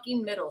in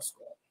fucking middle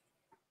school.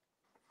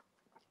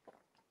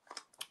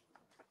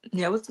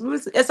 Yeah,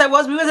 yes, I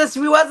was. We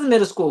was in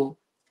middle school.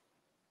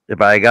 If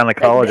I had gone to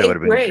college, I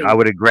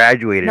would have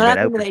graduated and been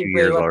out for 2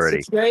 years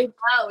already.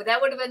 Oh,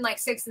 that would have been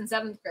 6th and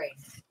 7th grade.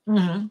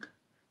 Mm-hmm.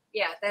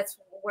 Yeah, that's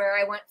where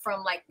I went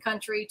from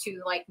country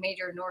to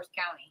major North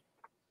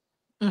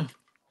County.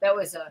 That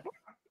was that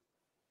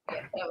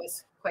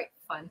was quite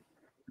fun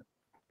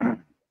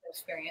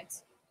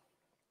experience.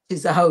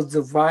 I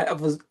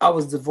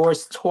was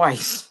divorced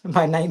twice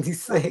by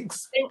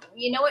 96.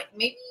 You know what?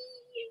 Maybe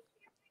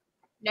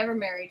never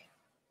married.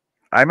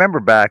 I remember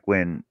back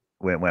when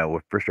I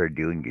first started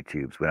doing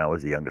YouTubes, when I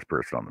was the youngest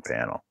person on the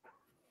panel.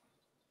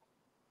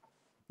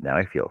 Now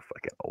I feel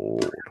fucking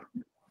old.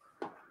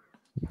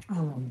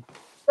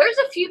 There's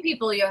a few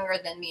people younger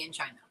than me in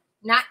China.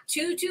 Not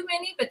too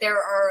many, but there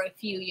are a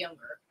few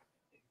younger.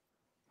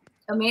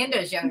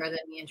 Amanda's younger than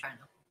me in China.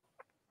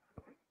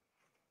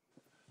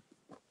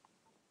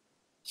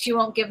 She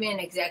won't give me an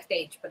exact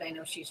age, but I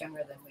know she's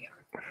younger than we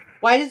are.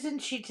 Why doesn't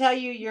she tell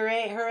you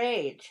her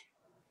age?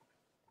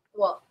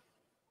 Well,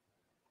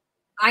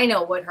 I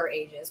know what her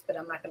age is, but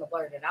I'm not going to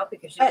blurt it out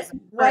because she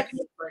doesn't blurt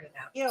it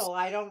out.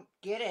 I don't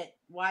get it.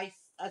 Why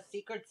a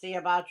secrecy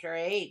about your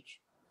age?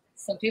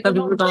 Some people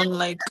don't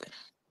like.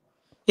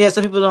 Yeah,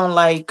 some people don't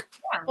like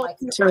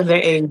telling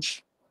their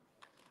age.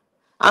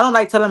 I don't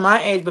like telling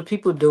my age, but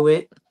people do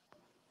it.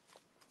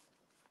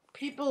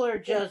 People are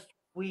just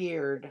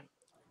weird.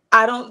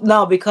 I don't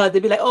know, because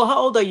they'd be like, "Oh, how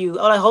old are you?"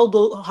 Oh,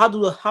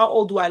 like, how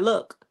old do I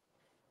look?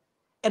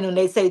 And when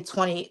they say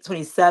 20,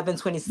 27,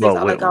 26,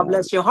 I'm like, "God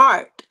bless your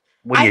heart."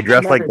 When you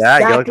dress like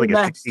that, you look like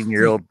a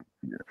 16-year-old.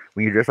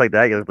 When you dress like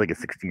that, you look like a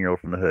 16-year-old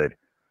from the hood.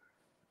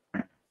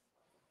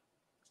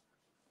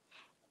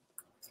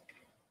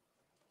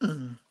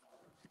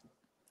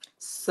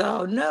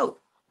 So no,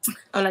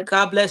 I'm like,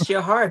 God bless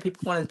your heart.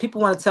 People want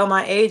to tell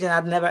my age, and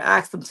I've never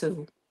asked them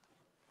to.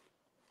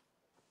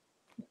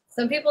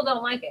 Some people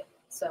don't like it,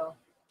 so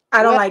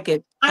I don't like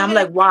it. I'm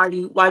like, why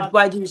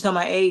do you tell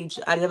my age?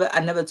 I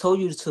never told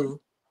you to.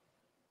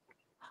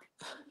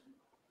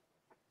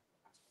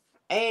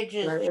 Age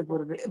is,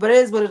 but it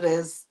is what it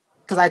is.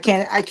 Because I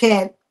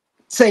can't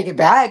take it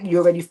back. You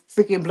already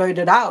freaking blurted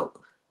it out.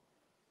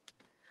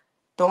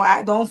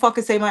 Don't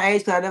fucking say my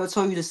age, because I never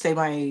told you to say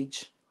my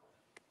age.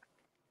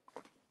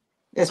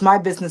 It's my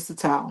business to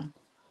tell.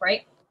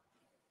 Right.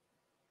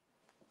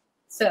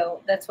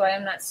 So that's why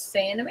I'm not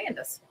saying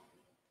Amanda's.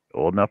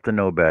 Old enough to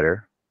know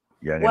better,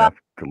 young enough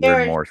to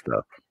learn more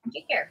stuff.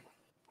 Take care.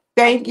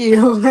 Thank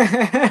you.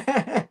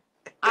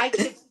 I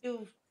could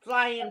do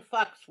flying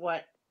fucks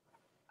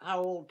how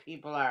old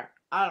people are.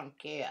 I don't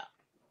care.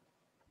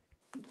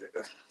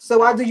 So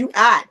why do you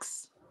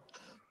ask?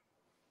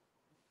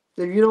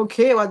 If you don't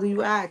care, why do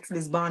you ask,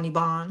 Miss Bonnie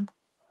Bond?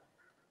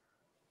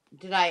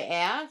 Did I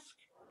ask?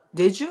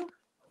 Did you?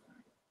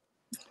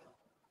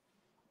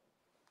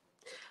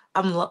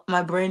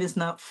 My brain is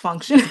not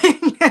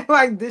functioning.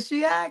 Like, did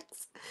she ask?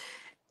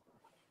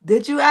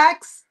 Did you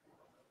ask?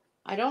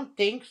 I don't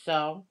think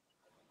so.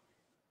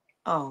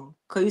 Oh,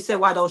 because you said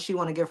why don't she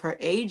want to give her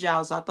age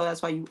out? So I thought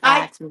that's why you I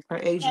asked what her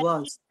age That's just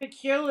was.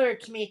 peculiar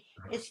to me,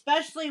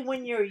 especially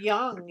when you're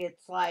young.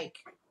 It's like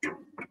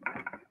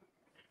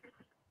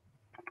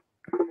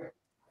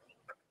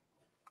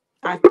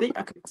I think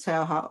I could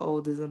tell how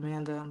old is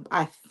Amanda.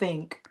 I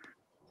think,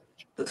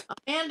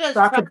 Amanda's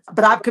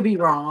but I could be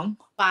wrong.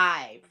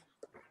 probably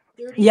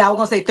 30, Yeah, I was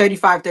gonna say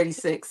 35,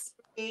 36,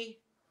 33.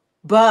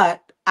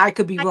 but I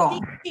could be I think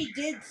wrong. she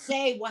did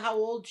say how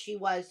old she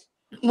was.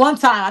 One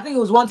time, I think it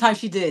was one time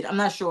she did. I'm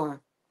not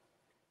sure.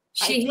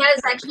 I She think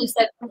has actually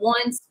said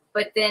once,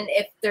 but then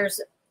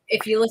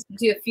if you listen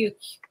to a few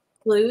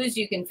clues,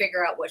 you can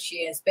figure out what she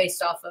is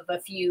based off of a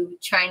few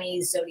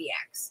Chinese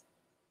zodiacs.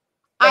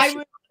 I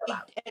really,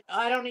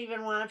 I don't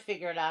even want to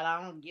figure it out.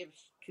 I don't give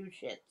two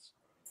shits.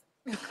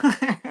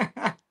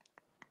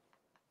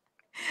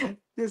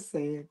 Just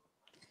saying.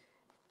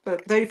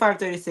 But 35,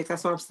 36,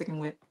 that's what I'm sticking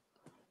with.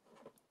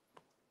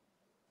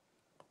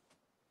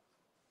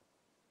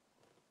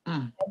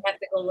 Mm. I have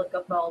to go look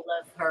up all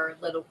of her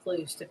little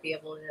clues to be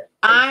able to.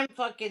 I'm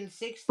fucking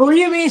 60. What do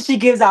you mean she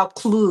gives out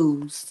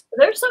clues?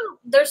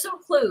 There's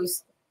some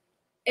clues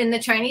in the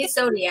Chinese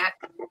zodiac.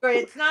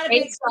 It's not a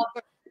big. Based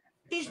off,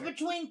 She's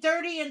between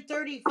 30 and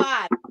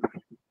 35,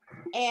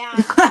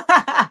 and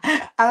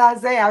I'm not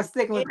saying I'm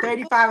sticking with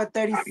anyone 35 or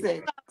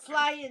 36.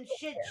 flying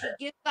shit,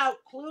 she gives out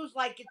clues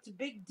like it's a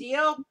big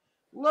deal.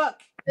 Look,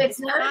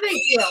 it's not a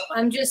big deal.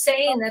 I'm just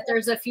saying that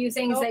there's a few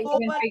things that you can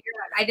Nobody-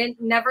 figure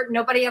out.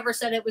 Nobody ever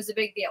said it was a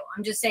big deal.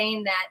 I'm just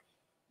saying that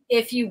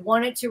if you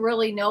wanted to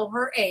really know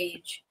her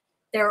age,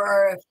 there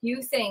are a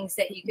few things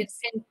that you could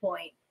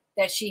pinpoint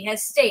that she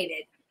has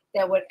stated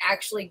that would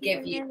actually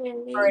give you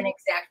her an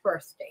exact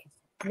birth date.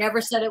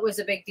 Never said it was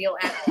a big deal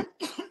at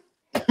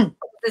all.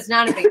 It's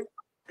not a big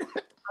deal.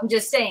 I'm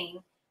just saying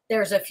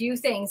there's a few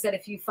things that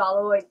if you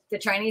follow the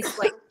Chinese,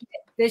 like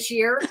this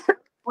year,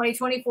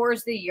 2024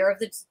 is the year of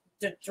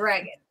the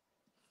dragon.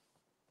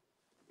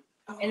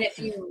 And if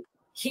you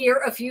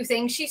hear a few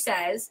things she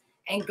says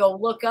and go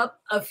look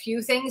up a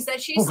few things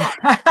that she said,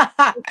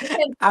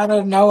 I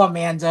don't know,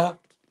 Amanda.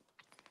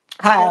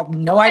 I have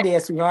no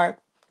idea, sweetheart.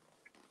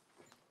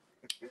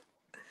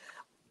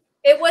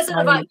 it wasn't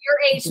about Bonnie,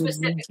 your age did you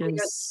specifically. It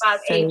was just about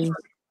age. say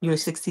you're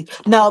 60?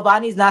 No,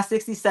 Bonnie's not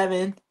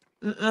 67.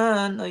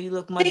 No, you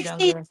look much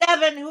younger.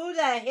 67. Who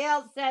the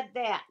hell said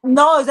that?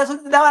 No, that's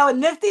what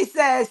Nifty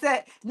said.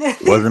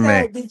 Nifty Wasn't me.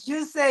 said, did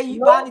you say,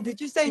 Nope, Bonnie, did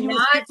you say you was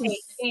not 50,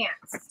 a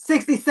chance.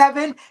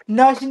 67?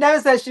 No, she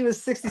never said she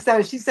was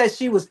 67. She said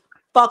she was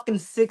fucking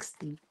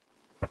 60.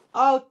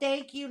 Oh,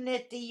 thank you,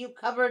 Nifty. You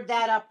covered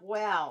that up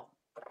well.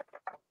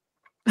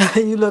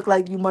 You look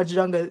like you much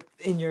younger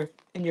in your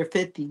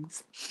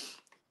 50s.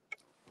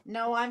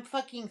 No, I'm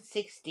fucking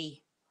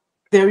 60.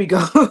 There we go.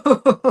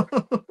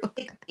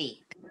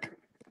 60.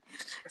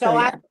 So So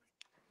yeah.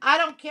 I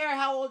don't care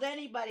how old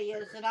anybody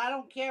is, and I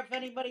don't care if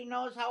anybody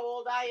knows how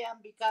old I am,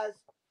 because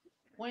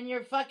when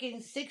you're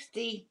fucking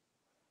 60,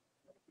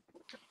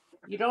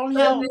 you don't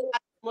have a Prove it. lot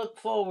to look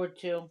forward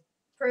to.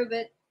 Prove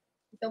it.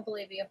 Don't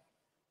believe you.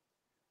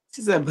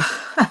 She said,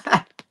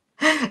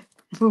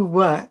 "Who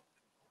what?"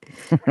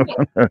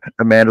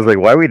 Amanda's like,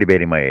 why are we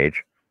debating my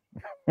age?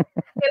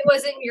 It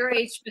wasn't your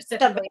age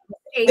specifically.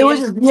 It was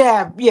just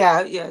yeah.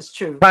 It's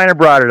true. China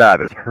brought it up.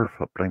 It's her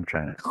fault. Blame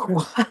China.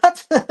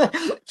 What?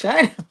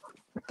 China?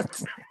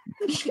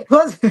 It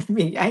wasn't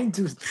me. I ain't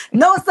do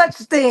no such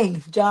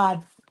thing,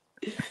 John.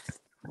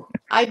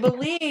 I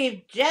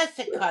believe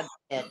Jessica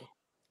did.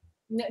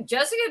 No,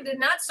 Jessica did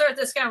not start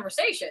this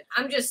conversation.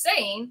 I'm just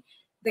saying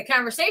the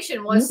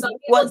conversation was some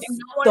people What? do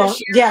not want to Don't,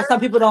 share. yeah, some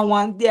people don't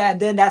want. Yeah, and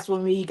then that's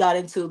when we got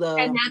into And the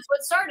that's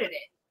what started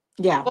it.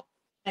 yeah.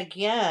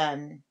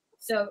 Again.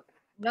 So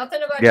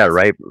nothing about Yeah,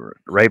 Jessica.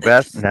 right,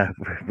 Beth.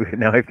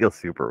 Now I feel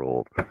super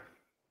old.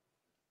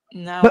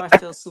 Now I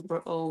feel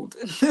super old.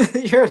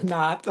 You're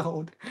not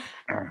old.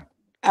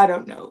 I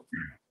don't know.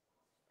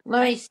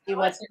 Let me see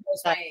what. Jessica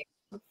was my age.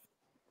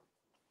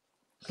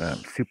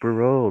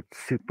 Super old,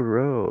 super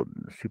old,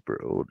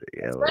 super old.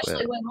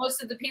 Especially when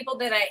most of the people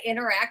that I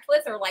interact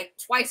with are like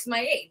twice my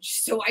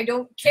age. So I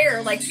don't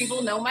care. Like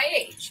people know my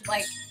age.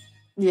 Like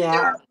there Yeah,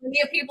 are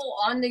plenty of people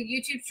on the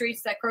YouTube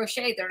streets that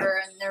crochet that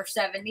are in their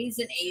 70s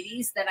and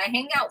 80s that I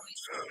hang out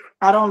with.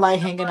 I don't like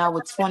hanging out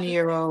with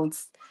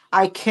 20-year-olds.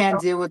 I can't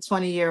deal with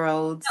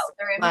 20-year-olds. No,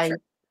 they're Like,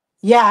 immature.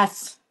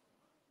 yes.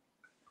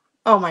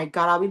 Oh my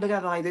god, I'll be looking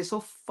at them like they're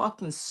so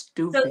fucking So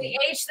stupid. the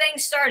age thing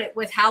started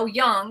with how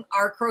young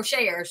our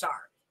crocheters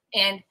are.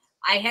 And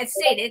I had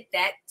stated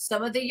that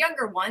some of the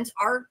younger ones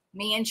are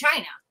me and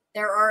China.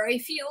 There are a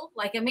few,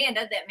 like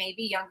Amanda, that may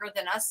be younger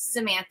than us,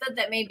 Samantha,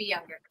 that may be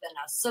younger than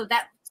us. So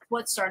that's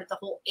what started the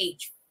whole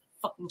age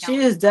fucking She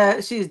count.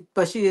 is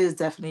she is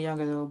definitely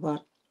younger though.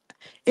 But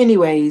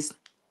anyways,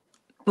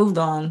 moved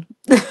on.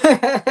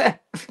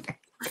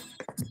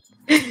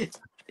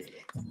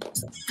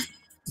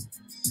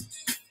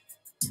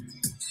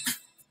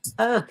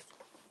 uh,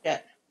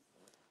 Shit.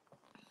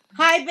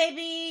 Hi,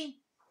 baby.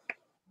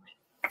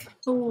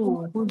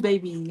 ooh, who's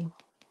baby?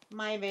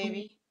 My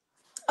baby.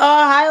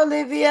 Oh, hi,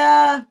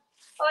 Olivia.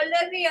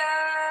 Olivia.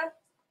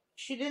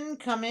 She didn't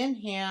come in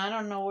here. I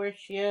don't know where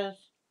she is.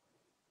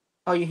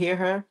 Oh, you hear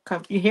her?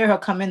 Come, you hear her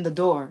come in the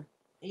door.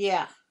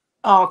 Yeah.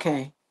 Oh,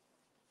 okay.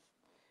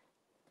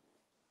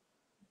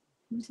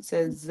 She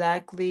says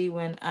exactly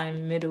when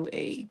I'm middle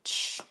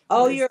age.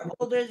 Oh, What is you're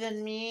older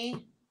than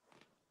me.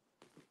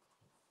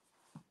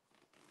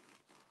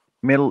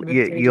 You, middle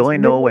age? you Is only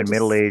know middle when age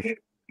middle is age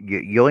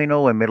you only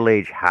know when middle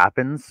age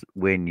happens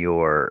when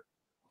you're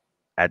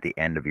at the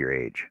end of your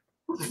age.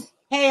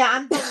 Hey,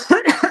 I'm the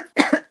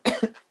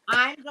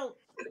I'm the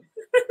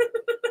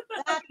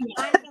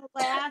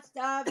last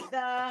of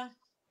the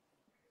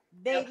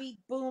baby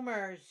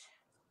boomers.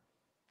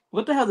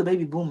 what the hell's a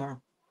baby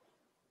boomer?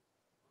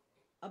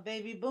 A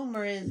baby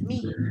boomer is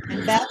me.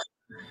 I'm Beth.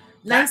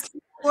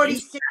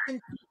 1946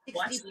 and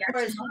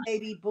 64 is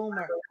baby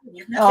boomer.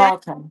 Jen Oh,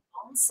 okay.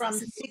 from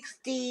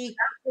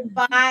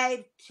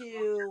 65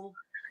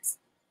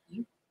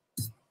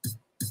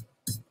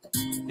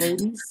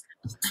 Babies.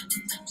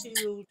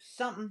 to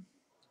something.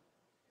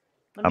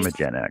 Let I'm me a see.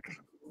 Gen X.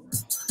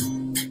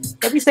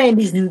 They be saying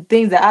these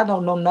things that I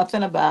don't know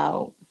nothing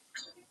about.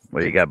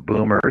 Well, you got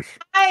boomers,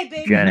 Hi,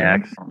 baby Gen girl.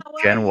 Hmm. X, How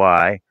are Gen you?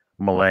 Y,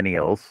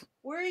 millennials,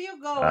 Where are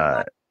you going? uh,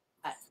 What?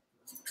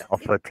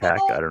 Alpha Tech.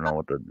 I Oh, don't know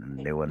what the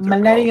new ones are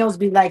called. Millennials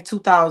be like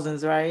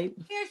 2000s, right?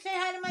 here, say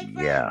hi to my friend.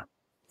 Yeah,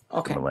 it's a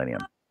Okay,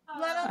 millennium.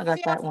 Let I them got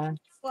see how that one.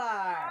 you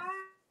are.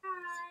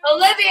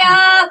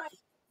 Olivia.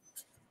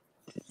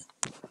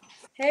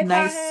 Hey,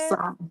 Nice Pothead.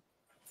 song.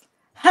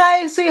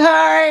 Hi,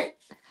 sweetheart.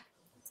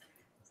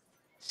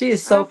 She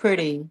is so Um,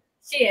 pretty.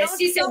 She is. don't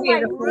She's so show my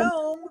beautiful.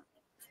 room.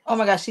 Oh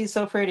my gosh, she's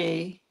so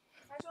pretty.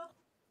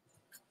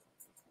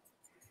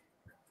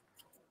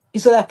 You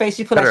saw that face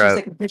she put Cut like her she was out.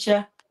 taking a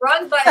picture?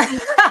 Wrong button.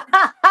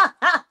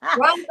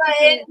 Wrong she,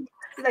 button.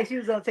 she's like she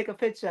was gonna take a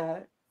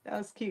picture. That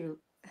was cute.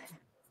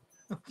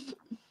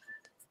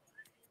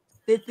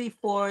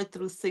 54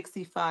 through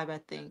 65, I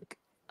think.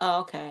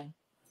 Oh, okay.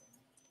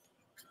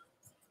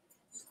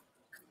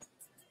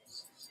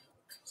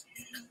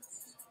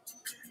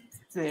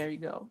 There you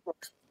go.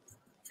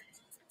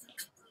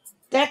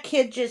 That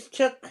kid just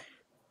took.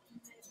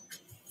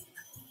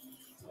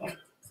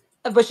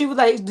 But she was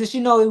like, did she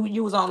know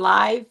you was on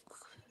live?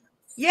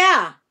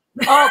 Yeah,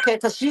 Oh, okay,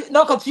 cause she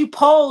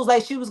posed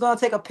like she was gonna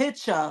take a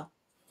picture.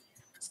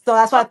 So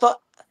that's why oh, I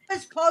thought. I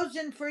was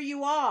posing for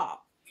you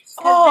all,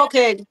 cause Oh,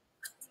 okay,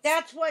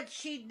 that's what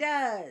she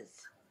does.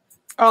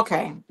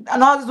 okay.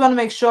 And I just want to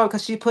make sure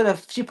because she put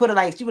it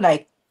like she was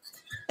like,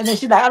 and then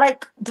she's like, I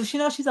like, does she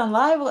know she's on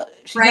live?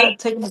 She's Right? not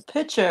taking a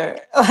picture.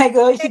 Like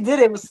the way she Hey, did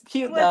it was She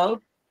cute was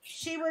though.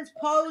 she was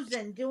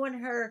posing, doing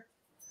her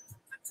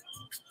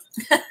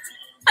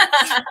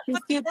She's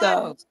cute one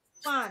though.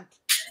 want.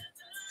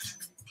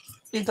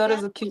 Your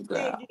daughter's That's a cute what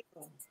they girl.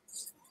 do.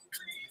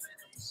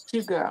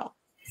 Cute girl.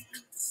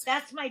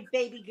 That's my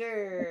baby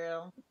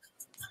girl,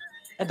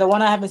 And the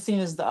one I haven't seen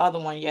is the other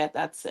one yet.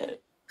 That's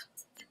it.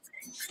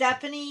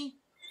 Stephanie.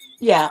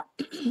 Yeah.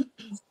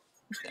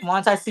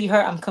 Once I see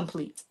her, I'm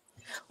complete.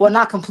 Well,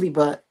 not complete,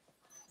 but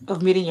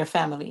of meeting your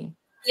family.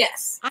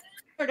 Yes. I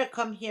want her to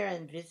come here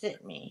and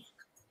visit me.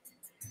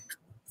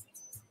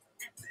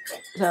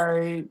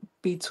 Sorry,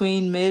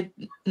 between mid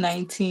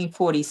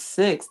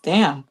 1946.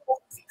 Damn.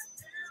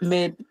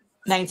 Mid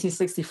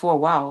 1964.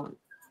 Wow.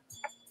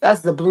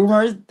 That's the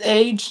bloomers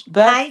age,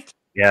 Beth. 19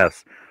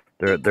 Yes,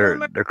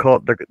 boomer. they're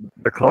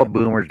called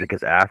boomers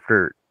because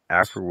after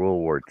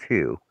World War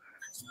II,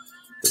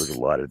 there was a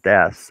lot of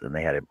deaths, and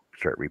they had to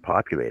start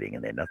repopulating,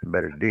 and they had nothing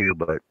better to do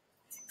but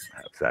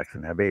have sex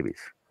and have babies.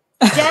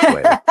 Gen That's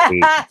why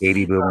it's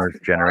baby boomers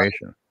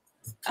generation.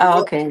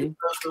 Well, Okay.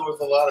 because there was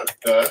a lot of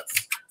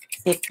deaths,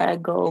 If I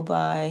go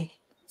by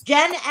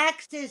Gen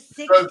X is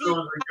because 60, there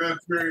was a good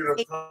period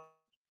of time.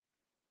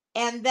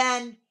 and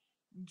then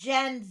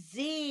Gen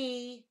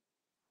Z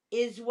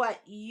is what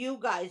you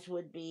guys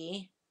would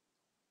be.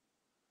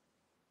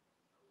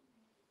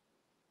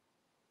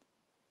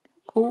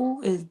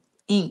 who is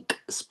Ink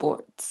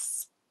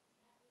Sports?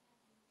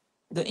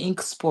 The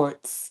Ink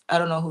Sports. I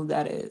don't know who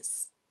that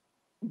is.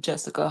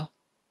 Jessica.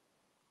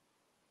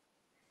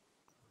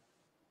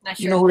 Not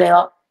You know sure. who they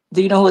are?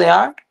 Do you know who they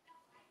are?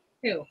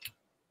 Who?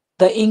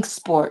 The Ink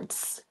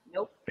Sports.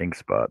 Nope. Ink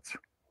spots.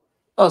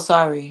 Oh,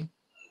 sorry.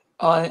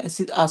 Oh, I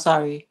see. Oh,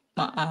 sorry.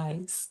 My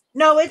eyes.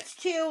 No, it's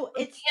to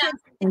Ink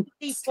Spots.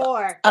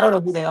 64. I don't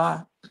know who they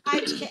are.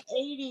 5 to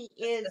 80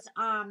 is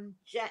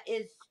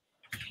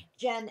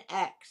Gen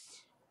X.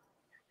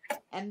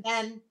 And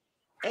then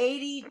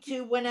 80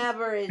 to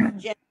whenever is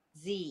Gen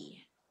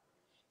Z.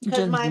 Cuz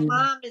Gen my Z.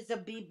 mom is a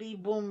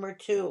BB boomer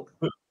too.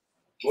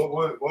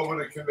 What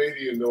would a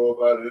Canadian know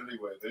about it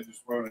anyway? They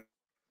just wrote it.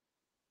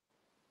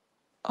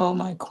 Oh,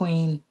 my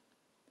queen.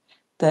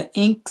 The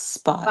Ink But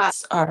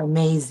Spots are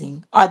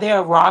amazing. Are they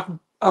a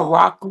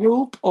rock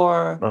group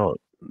or Oh,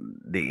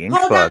 the Ink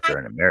hold on. Spots are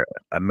an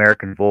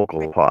American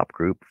vocal pop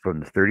group from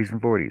the 30s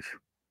and 40s.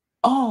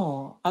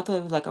 oh, I thought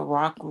it was like a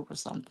rock group or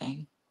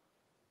something.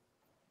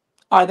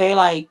 Are they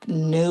like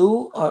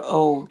new or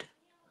old?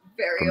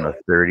 Very From the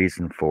old. 30s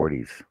and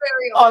 40s.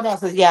 Very Oh old. no,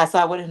 so yeah, so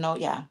I wouldn't know.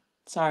 Yeah.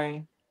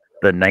 Sorry.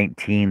 The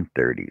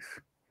 1930s.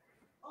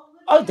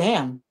 Oh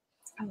damn.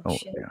 Oh Oh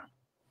shit.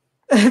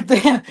 yeah.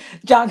 Damn.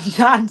 John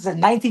said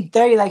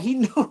 1930, like he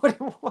knew what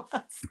it was.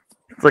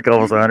 It's like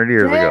almost 100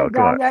 years ago. Damn,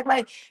 Come on.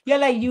 John, you're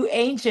like you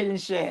ancient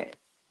and shit.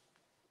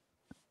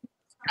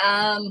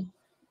 Um,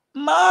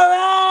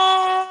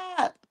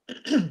 Mara.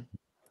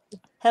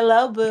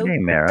 Hello, boo. Hey,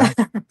 Mara.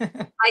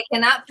 I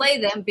cannot play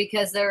them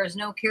because there is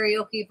no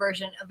karaoke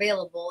version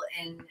available,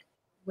 and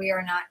we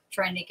are not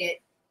trying to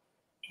get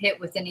hit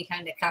with any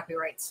kind of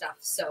copyright stuff.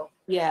 So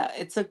Yeah,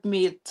 it took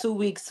me 2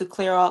 weeks to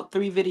clear out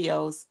 3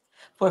 videos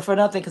for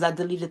nothing because I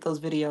deleted those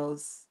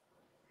videos.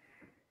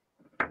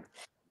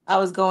 I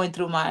was going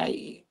through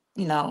my,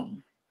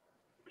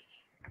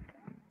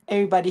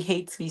 everybody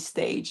hates me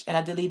stage, and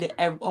I deleted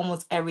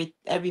almost every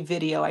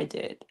video I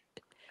did.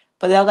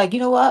 But they're like, you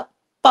know what?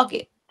 Fuck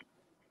it.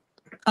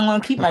 I'm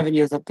gonna keep my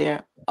videos up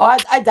there. Oh,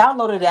 I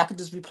downloaded it. I could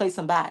just replace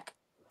them back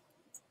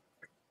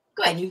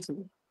good. on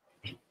YouTube.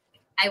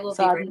 I will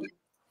So be I right back.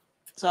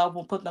 so I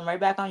will put them right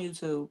back on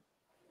YouTube.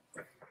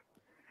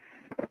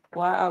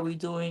 Why are we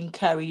doing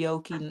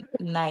karaoke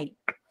night?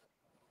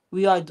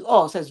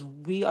 Oh, it says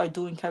we are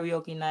doing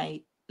karaoke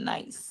night.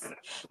 Nice.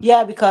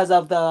 Yeah, because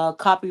of the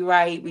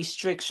copyright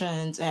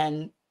restrictions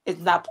and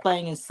it's not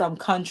playing in some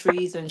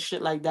countries and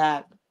shit like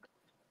that.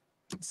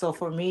 So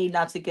for me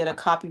not to get a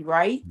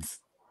copyright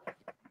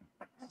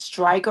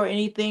strike or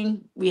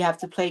anything, we have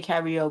to play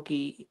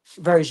karaoke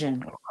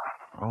version.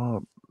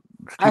 Oh,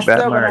 it's I too bad,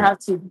 still gonna Mara. have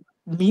to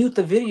mute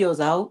the videos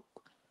out.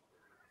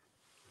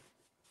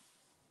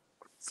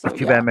 So It's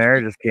too bad, yeah.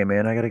 Mara just came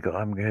in. I gotta go.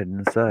 I'm heading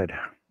inside.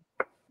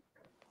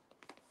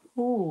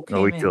 Who came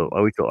in?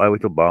 I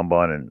wait till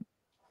Bonbon and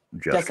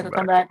Jess come Jessica,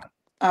 come back.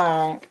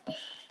 back.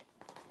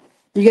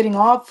 You getting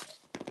off,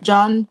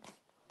 John?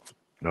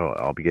 Oh,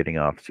 I'll be getting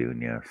off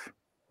soon. Yes.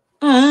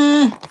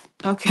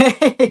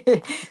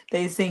 Okay.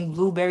 They sing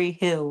Blueberry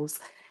Hills.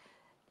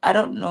 I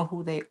don't know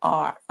who they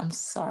are. I'm I.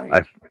 sorry.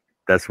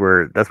 That's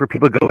where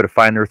people go to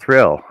find their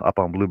thrill up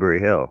on Blueberry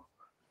Hill.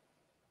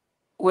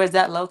 Where's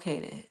that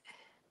located?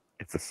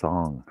 It's a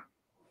song.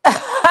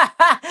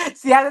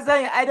 See, I was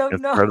saying I don't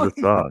It's know. part of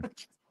the song.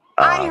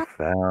 I I heard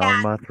found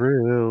that my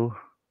thrill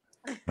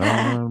on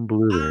on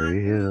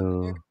Blueberry Blueberry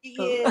Hill.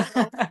 Hill.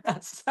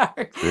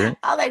 Sorry. That's it.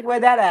 I like where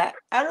that at.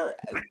 I don't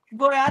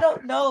boy, I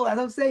don't know. As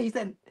I'm saying, he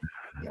said,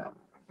 yeah.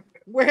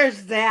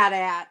 Where's that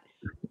at?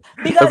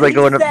 That's Because like he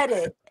going up. said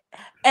it.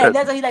 And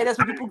that's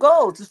where people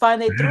go to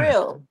find their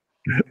thrill.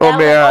 Oh And I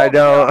was like, man, I oh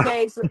shit, know.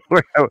 okay. So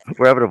We're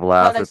having a but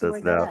blast like, with so this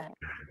where's that now. at?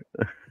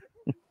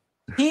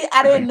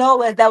 I didn't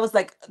know that was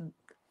like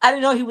I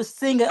didn't know he was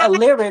singing a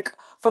lyric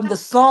from the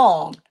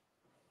song.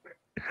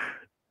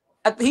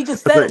 He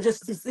just It's said it. like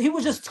Just he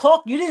was just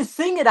talk. You didn't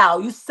sing it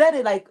out. You said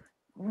it like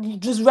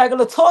just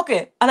regular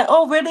talking. I'm like,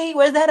 oh really?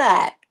 Where's that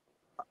at?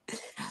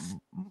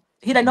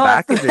 He like, no,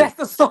 that's back the in the that's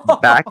the song.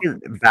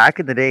 back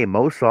in the day,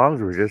 most songs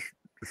were just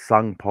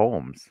sung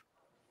poems.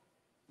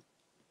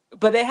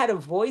 But they had a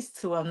voice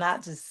to him,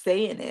 not just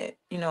saying it.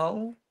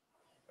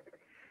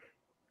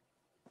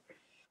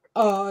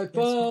 I Yes.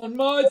 found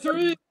my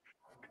thrill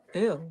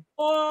Ew.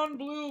 on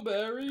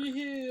Blueberry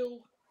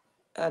Hill.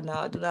 No,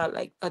 I do not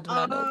know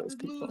On those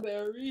people.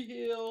 Blueberry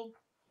Hill.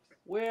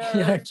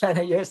 You're Where trying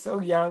to, you're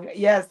so young.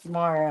 Yes,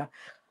 Mara.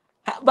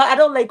 But I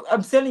don't like.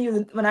 I'm telling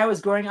you, when I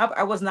was growing up,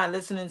 I was not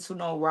listening to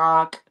no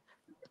rock.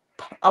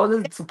 I was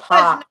listening to was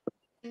not pop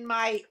in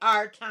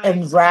our time.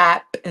 and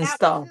rap and That was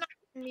stuff. not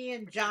in me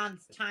and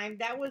John's time.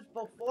 That was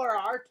before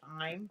our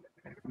time.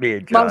 Me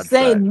and But I'm John's time.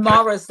 saying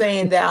Mara's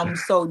saying that I'm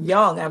so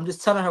young. I'm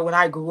just telling her when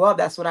I grew up,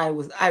 that's what I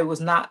was. I was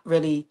not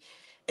really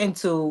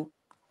into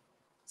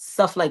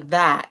stuff like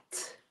that.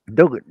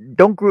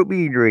 Don't group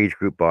me in your age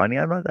group, Bonnie.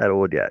 I'm not that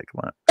old yet.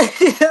 Come on.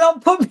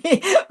 Don't put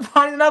me,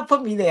 Bonnie, don't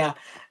put me there.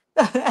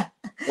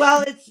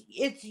 Well,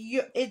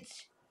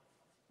 it's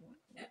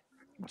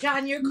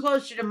John. You're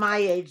closer to my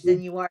age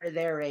than you are to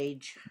their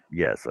age.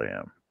 Yes, I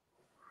am.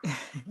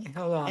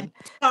 Hold And on.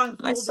 this song's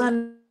My older than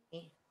son.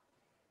 me.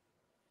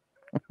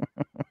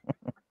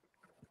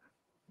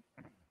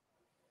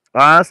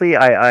 Honestly,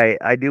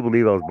 I do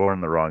believe I was born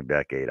in the wrong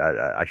decade.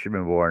 I should have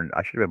been born.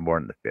 I should have been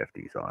born in the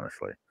 '50s.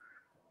 Honestly,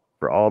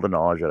 for all the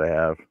knowledge that I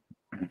have.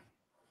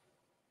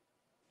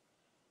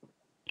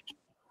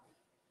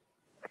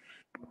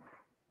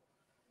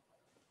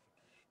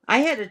 I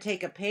had to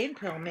take a pain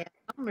pill, man.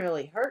 I'm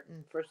really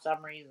hurting for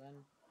some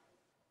reason.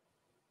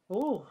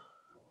 Ooh.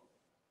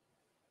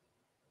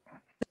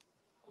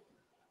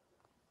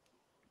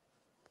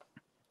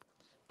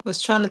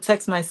 Was trying to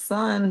text my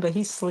son, but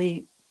he's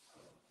asleep.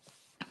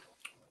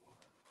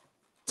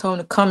 Told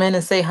him to come in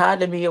and say hi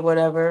to me or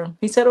whatever.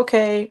 He said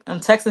okay. I'm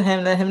texting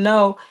him, let him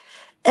know,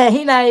 and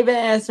he not even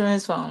answering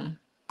his phone.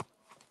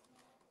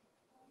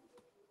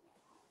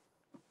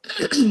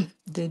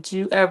 Did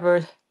you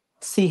ever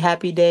see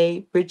Happy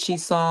Day? Richie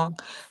song.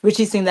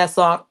 Richie sing that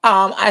song.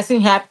 I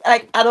sing happy.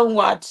 I don't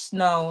watch.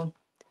 No,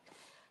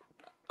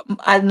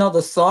 I know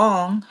the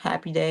song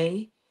Happy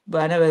Day,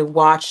 but I never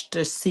watched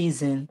the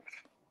season.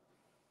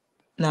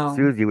 No.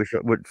 Susie, which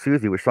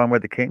song were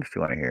the Kings do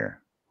you want to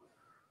hear?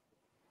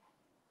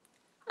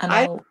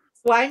 I know.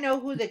 Do I know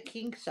who the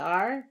Kinks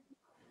are?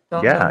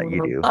 Don't know Yeah, who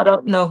you do. I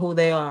don't know who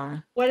they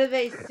are. What do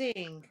they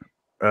sing?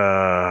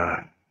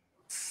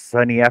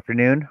 Sunny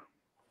afternoon.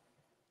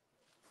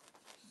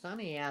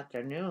 Sunny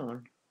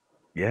afternoon.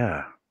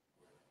 Yeah.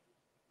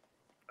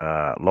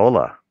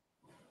 Lola.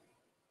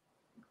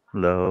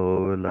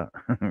 Lola.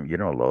 You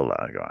know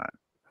Lola. Go on.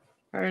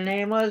 Her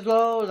name was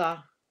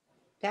Lola.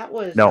 That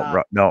was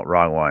No, no,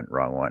 wrong one.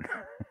 Wrong one.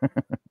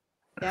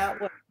 that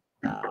was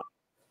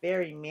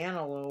Barry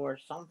Manilow or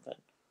something.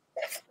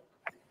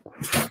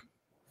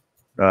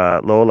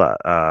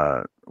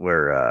 Lola.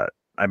 Where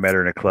I met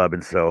her in a club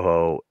in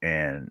Soho,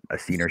 and I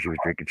seen her. She was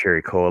drinking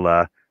cherry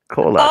cola.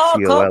 Cola. Oh,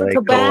 Cola. Cola.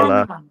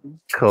 Copacabana. Right?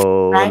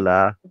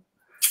 Cola.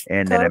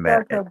 And then I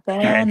met, and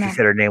she Copacabana.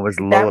 said her name was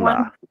That Lola.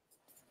 one?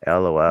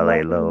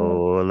 Lola. Lola.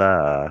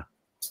 Lola.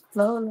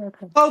 Lola.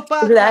 Copa.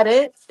 Is that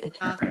it?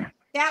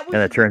 That was And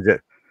a it turns out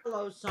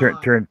Manilow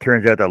song.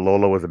 turns out that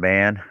Lola was a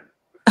man.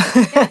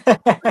 That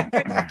was a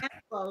Barry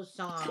Manilow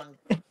song.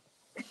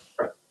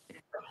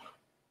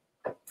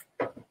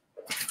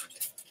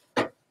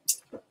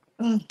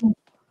 Good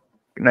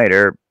night,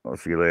 Herb. I'll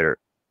see you later.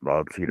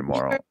 I'll see you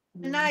tomorrow.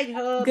 Good night,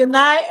 Hub. Good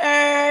night,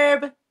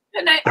 Herb.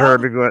 Good night.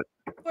 Herb, if you want,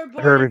 We're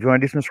born Herb, in- if you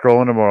want to do some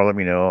scrolling tomorrow, let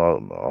me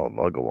know.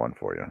 I'll go on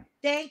for you.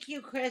 Thank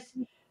you, Chris.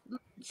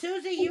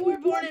 Susie, you were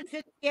born in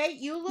 58.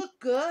 You look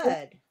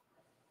good.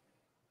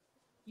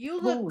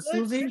 You look Who,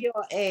 good Susie? for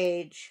your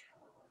age.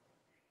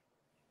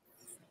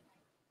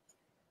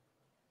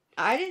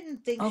 I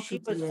didn't think Oh, she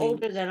was 58.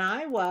 older than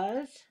I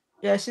was.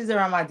 Yeah, she's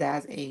around my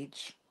dad's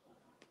age.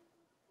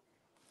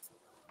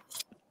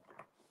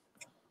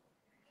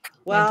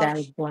 My Well, dad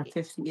was born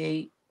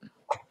 58.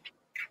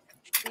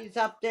 she's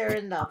up there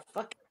in the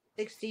fucking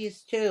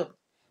 60s too.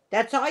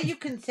 That's all you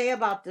can say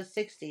about the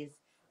 60s.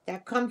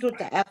 That comes with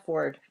the F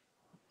word.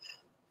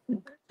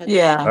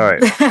 Yeah. All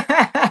right.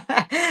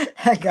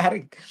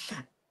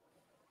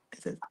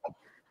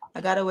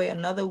 I gotta wait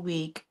another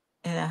week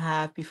and a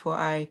half before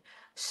I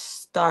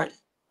start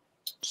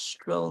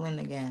strolling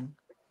again.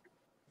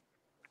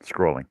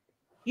 Scrolling.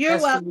 You're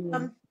That's for you.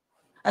 welcome.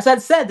 As I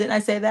said, didn't I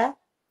say that?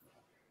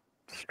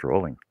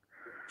 Strolling.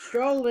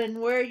 Strolling,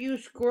 where are you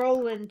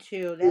scrolling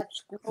to?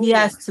 That's scrolling. He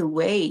has to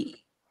wait.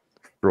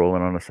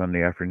 Strolling on a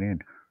Sunday afternoon.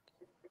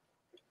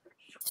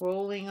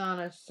 Scrolling on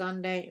a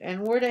Sunday.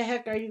 And where the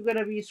heck are you going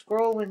to be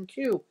scrolling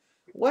to?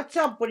 What's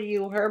up with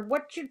you, Herb?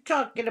 What you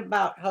talking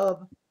about,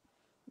 Hub?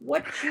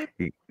 What you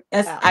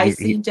That's about?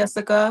 icy,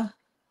 Jessica.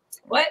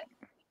 What?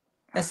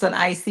 That's an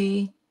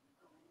icy.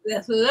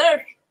 That's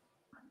there.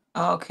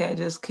 Okay,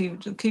 just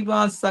keep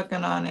on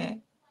sucking on it.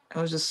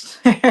 I was just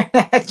staring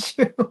at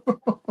you.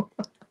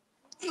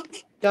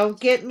 Don't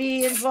get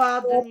me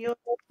involved in your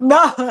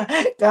No,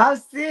 I'm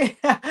seeing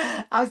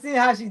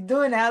how she's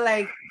doing that.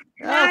 Like,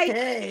 night.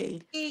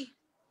 okay.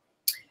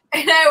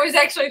 And I was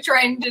actually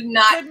trying to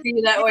not Couldn't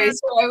be that way, hear.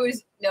 so I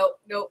was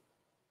nope.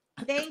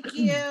 Thank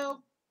you.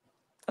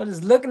 I was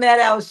just looking at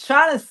it. I was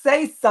trying to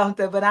say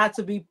something, but not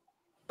to be,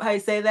 how you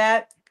say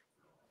that?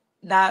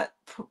 Not,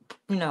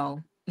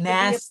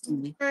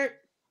 nasty. Pervert.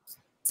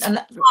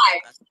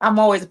 I'm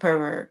always a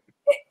pervert.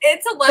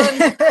 It's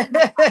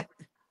 11.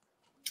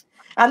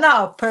 I'm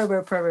not a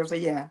pervert, but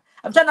yeah.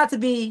 I'm trying not to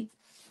be.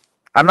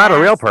 I'm not a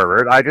real nasty.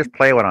 pervert. I just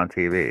play one on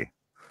TV.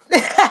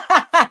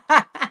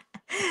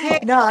 Hey,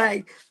 No,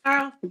 like,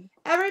 Carl,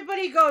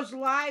 everybody goes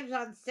live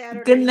on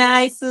Saturday. good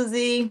night,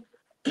 Susie.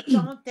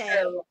 Don't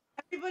they?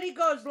 Everybody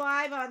goes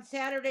live on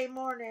Saturday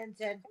mornings,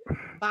 and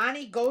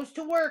Bonnie goes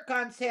to work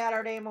on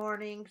Saturday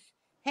mornings.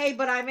 Hey,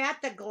 but I'm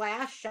at the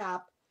glass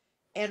shop,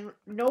 and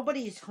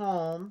nobody's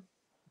home.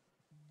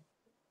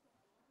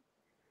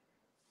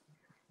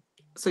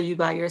 So you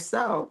by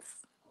yourself.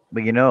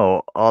 But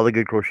all the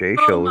good crochet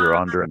Oh shows are my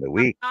on during the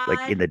week, like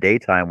God. in the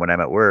daytime when I'm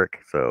at work.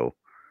 So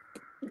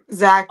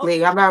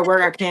Exactly. I'm at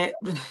work. I can't.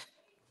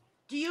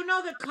 Do you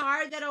know the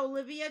car that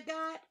Olivia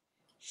got?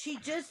 She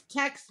just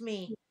texted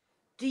me.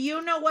 Do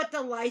you know what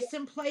the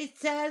license plate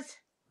says?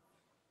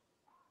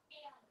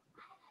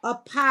 A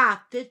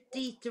PA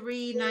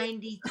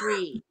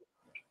 5393.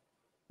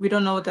 We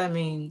don't know what that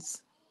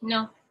means.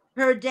 No.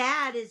 Her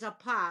dad is a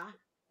PA.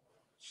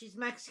 She's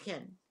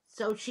Mexican,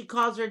 so she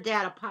calls her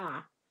dad a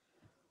PA.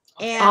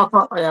 And I'll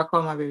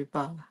call my baby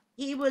papa.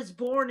 he was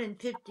born in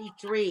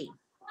 53.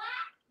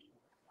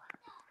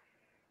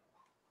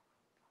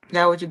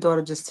 That what your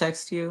daughter just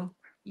text you?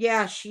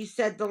 Yeah, she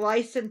said the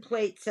license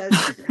plate says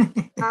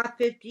PA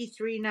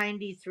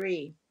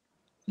 5393.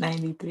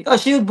 93. Oh,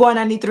 she was born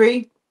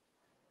 93?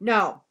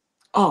 No,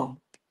 Oh.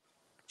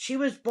 she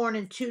was born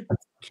in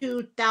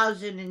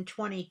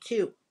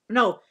 2022.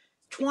 No,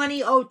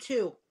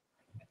 2002.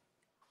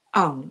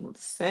 Oh,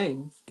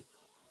 same.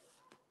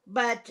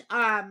 But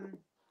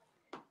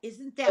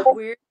isn't that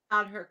weird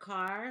about her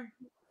car?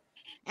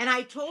 And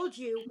I told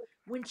you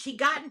when she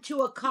got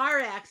into a car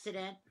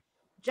accident,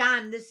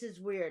 John, this is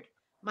weird.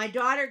 My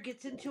daughter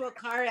gets into a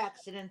car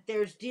accident.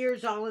 There's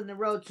deers all in the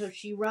road, so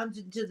she runs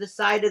into the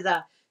side of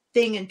the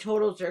thing and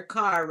totals her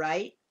car,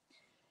 right?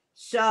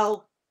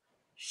 So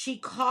she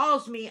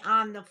calls me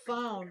on the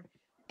phone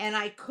and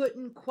I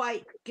couldn't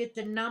quite get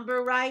the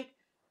number right.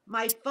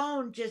 My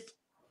phone just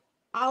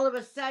all of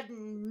a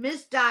sudden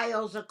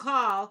misdials a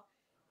call,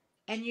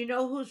 and you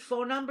know whose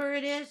phone number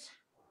it is?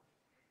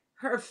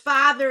 Her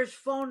father's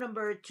phone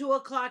number at 2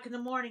 o'clock in the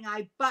morning.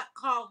 I butt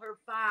call her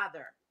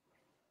father.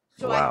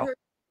 So I Wow. heard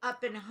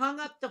up and hung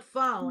up the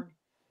phone,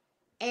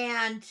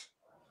 and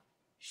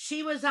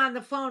she was on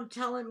the phone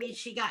telling me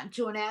she got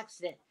into an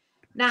accident.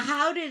 Now,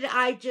 how did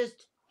I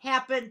just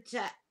happen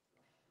to?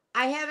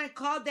 I haven't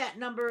called that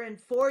number in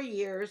 4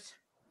 years,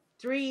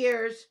 3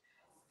 years,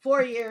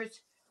 4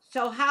 years.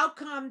 So, how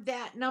come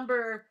that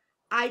number,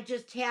 I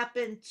just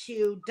happened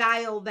to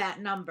dial that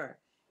number?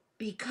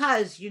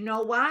 Because, you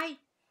know why?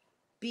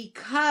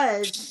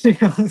 Because You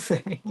know what I'm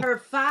saying? her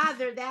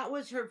father, that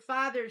was her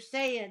father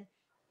saying,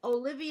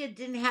 Olivia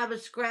didn't have a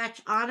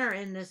scratch on her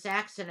in this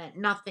accident.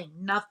 Nothing,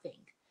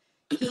 nothing.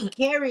 He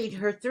carried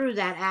her through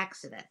that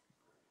accident.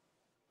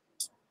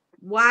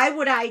 Why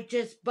would I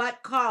just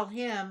butt call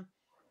him?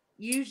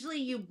 Usually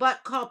you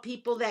butt call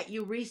people that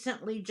you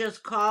recently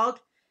just called.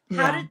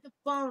 How Yeah. did the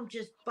phone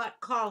just butt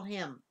call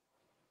him?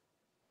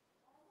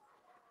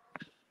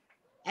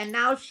 And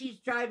now she's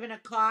driving a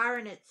car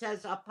and it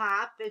says a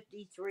pop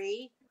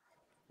 53.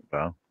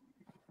 Well,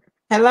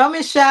 Hello,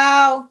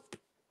 Michelle.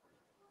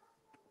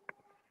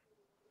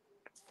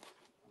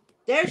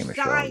 There's hey,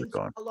 Michelle, how's it signs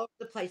going? all over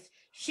the place.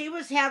 She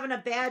was having a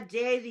bad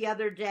day the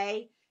other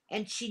day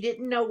and she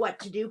didn't know what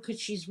to do because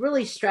she's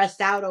really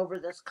stressed out over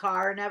this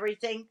car and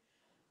everything.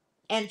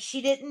 And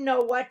she didn't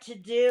know what to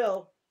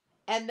do.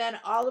 And then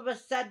all of a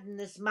sudden,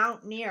 this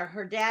Mountaineer,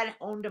 her dad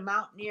owned a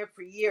Mountaineer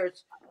for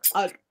years,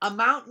 a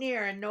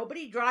Mountaineer, and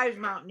nobody drives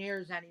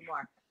Mountaineers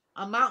anymore.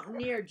 A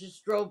Mountaineer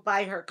just drove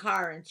by her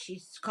car, and she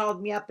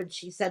called me up and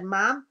she said,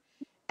 Mom,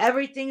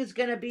 everything's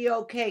going to be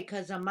okay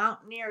because a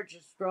Mountaineer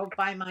just drove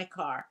by my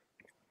car.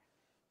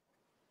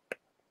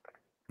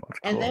 That's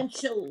And cool. then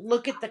she'll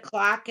look at the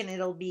clock and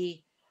it'll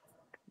be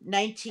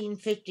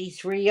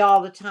 1953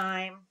 all the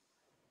time,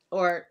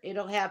 or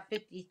it'll have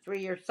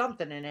 53 or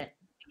something in it.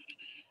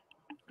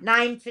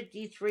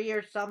 9:53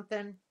 or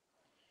something.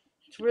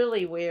 It's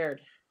really weird.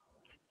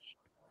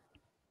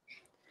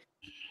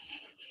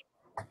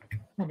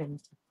 I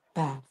didn't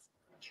bath.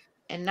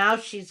 And now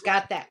she's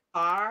got that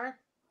car.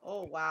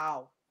 Oh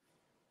wow.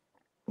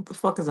 What the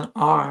fuck is an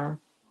R?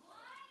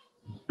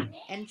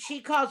 And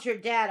she calls her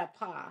dad a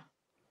pa.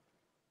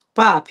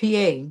 Ba,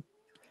 P-A.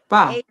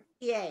 Ba,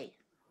 APA.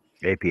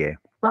 APA.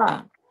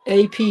 ba.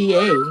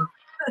 A-P-A.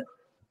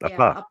 Yeah,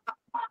 Apa. a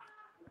pa.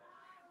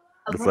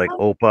 It's like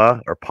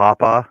Opa or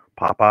Papa.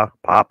 Papa.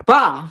 Pop.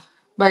 Ba.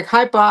 Like,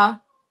 hi,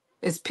 ba.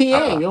 It's Apa.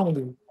 P-A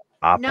only.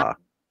 No, Apa.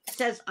 it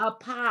says a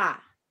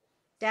pa.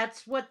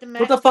 That's what the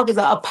What the fuck Mexican. is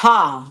a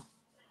pa?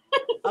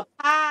 A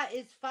pa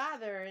is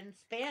father in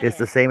It's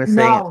the Spanish. same as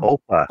saying No.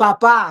 Opa.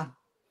 Papa.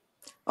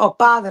 Oh,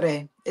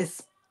 padre.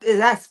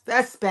 That's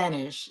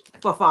Spanish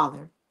for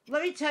father.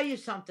 Let me tell you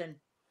something.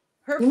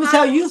 Her Let me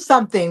tell father you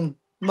something,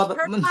 mother.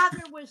 her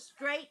father was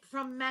straight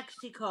from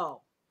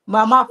Mexico. He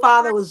My was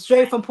father was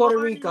straight from Puerto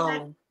born in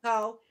Rico,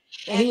 Mexico,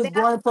 and he and was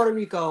born in Puerto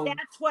Rico.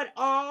 that's what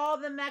all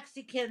the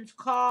Mexicans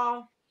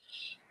call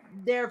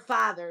their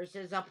fathers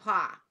is a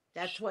pa.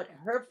 That's what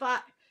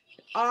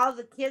all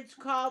the kids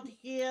called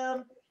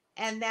him,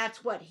 and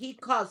that's what he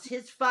calls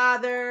his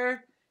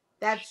father.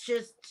 That's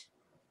just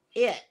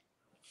it.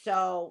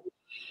 So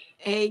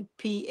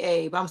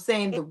APA. But I'm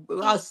saying he,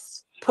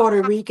 us a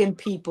Puerto pa, Rican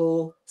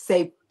people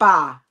say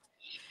pa,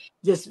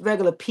 just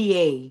regular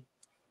PA.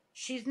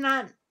 she's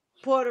not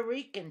Puerto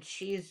Rican.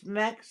 She's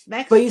But you're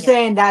Mexican.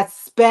 saying that's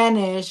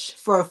Spanish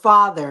for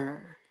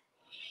father.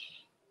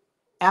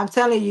 And I'm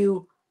telling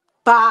you,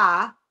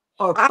 pa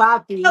or I'm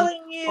papi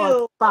telling or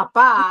you,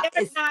 papa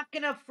they're is. not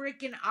gonna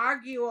freaking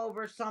argue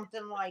over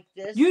something like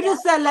this. You That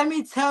just said, let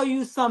me tell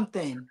you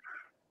something.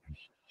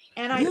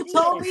 and I You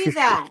told did. me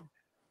that.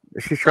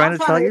 She's So I'm trying to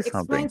trying tell to you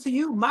explain something. to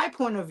you my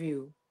point of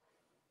view.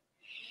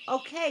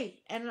 Okay,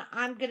 and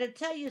I'm gonna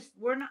tell you,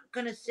 we're not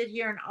gonna sit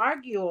here and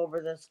argue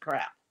over this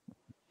crap.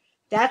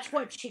 That's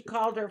what she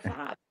called her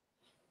father.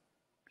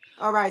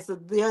 All right,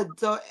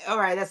 all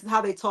right, that's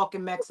how they talk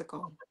in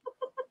Mexico,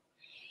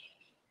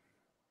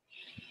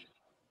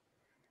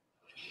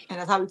 and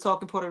that's how we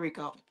talk in Puerto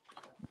Rico.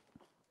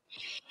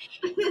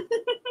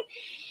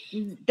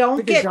 Don't Look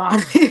at get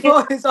John. He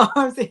put his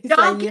arms. He's like,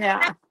 don't get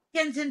yeah.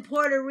 Mexicans and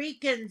Puerto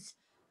Ricans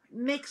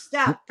mixed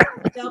up.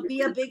 There'll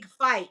be a big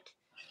fight.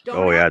 Don't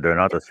Oh act yeah, they're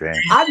not the same.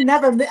 I've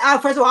never.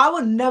 First of all, I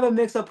would never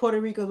mix up Puerto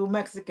Ricans with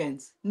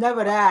Mexicans.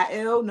 Never that.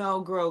 Ew,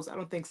 no, gross. I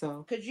don't think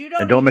so. because you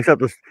And don't don't even. mix up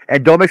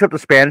the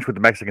Spanish with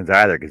the Mexicans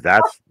either, because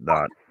that's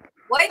not.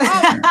 What?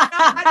 Oh no,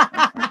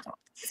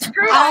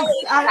 Screw all of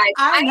you guys. I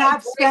I'm am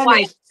half bright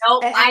white. Spanish,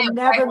 Nope, and I I am bright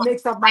never white.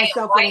 mix up I am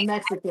myself with a white.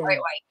 I am bright Mexican.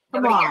 white.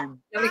 Come Nobody cares. on.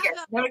 Nobody cares.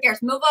 Chicago. Nobody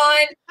cares. Move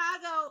on.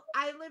 Chicago,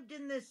 I lived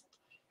in this,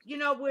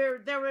 where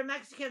there were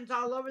Mexicans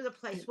all over the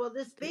place. Well,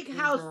 this big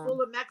house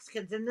full of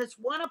Mexicans. In this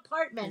one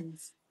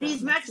apartment,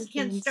 these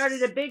Mexicans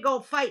started a big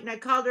old fight, and I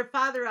called her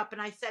father up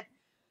and I said,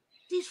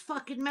 these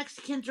fucking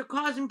Mexicans are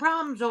causing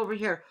problems over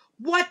here.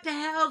 What the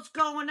hell's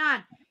going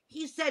on?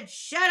 He said,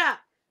 shut up.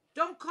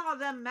 Don't call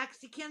them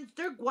Mexicans.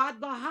 They're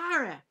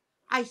Guadalajara.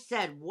 I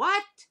said,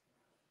 what?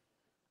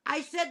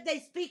 I said they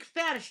speak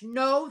Spanish.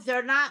 No,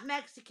 they're not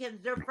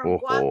Mexicans. They're from Oh,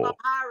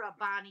 Guadalajara,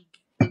 Bonnie.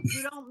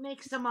 You don't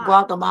mix them up.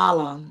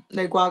 Guatemala.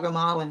 They're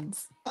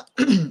Guatemalans.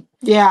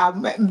 Yeah,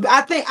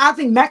 I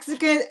think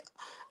Mexican,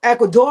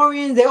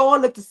 Ecuadorians, they all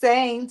look the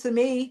same to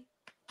me.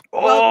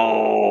 Well,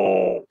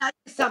 oh, tell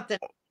you something.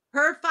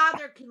 Her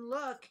father can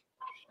look.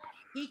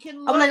 He can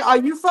I'm like, look. are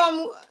you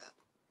from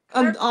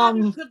Her father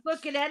um could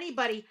look at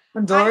anybody.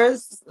 I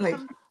Honduras? Like,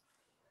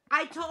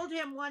 I told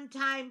him one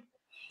time,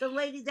 the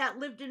lady that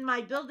lived in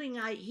my building,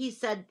 he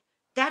said,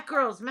 that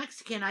girl's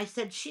Mexican. I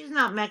said, she's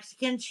not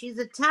Mexican. She's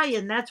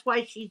Italian. That's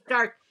why she's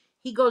dark.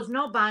 He goes,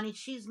 no, Bonnie,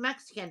 she's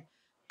Mexican.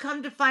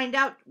 Come to find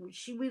out,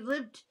 we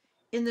lived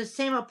in the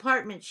same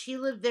apartment. She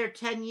lived there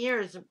 10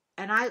 years,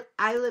 and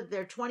I lived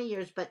there 20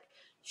 years, but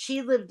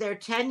she lived there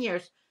 10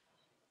 years.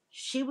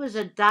 She was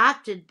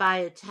adopted by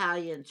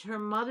Italians. Her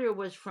mother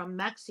was from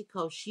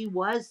Mexico. She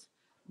was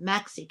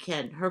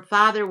Mexican. Her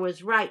father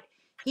was right.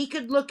 He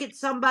could look at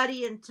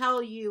somebody and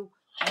tell you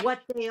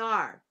what they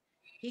are.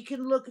 He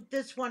can look at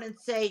this one and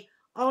say,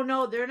 oh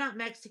no, they're not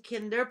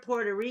Mexican, they're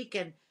Puerto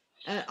Rican.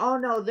 Oh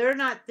no, they're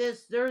not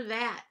this, they're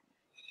that.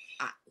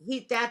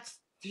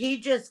 He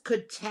just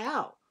could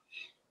tell.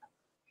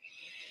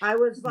 I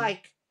was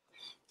like,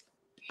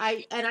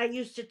 I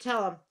used to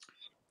tell him,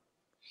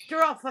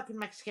 they're all fucking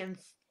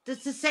Mexicans.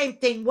 It's the same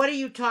thing. What are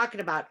you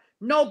talking about?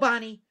 No,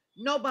 Bonnie.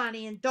 No,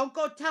 Bonnie. And don't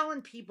go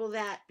telling people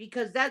that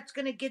because that's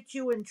going to get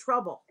you in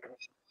trouble.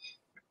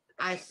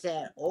 I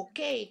said,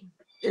 okay.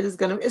 it's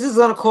just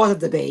gonna cause a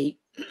debate.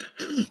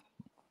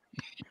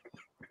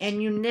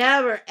 And you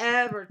never,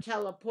 ever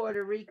tell a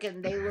Puerto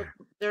Rican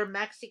they're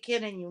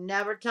Mexican, and you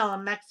never tell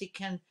a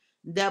Mexican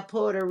they're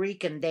Puerto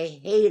Rican.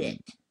 They hate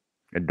it.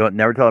 and don't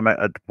never tell them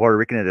Puerto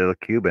Rican that they look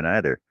Cuban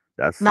either.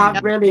 That's Not even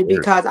really, worse.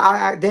 because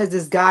I there's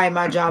this guy in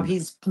my job.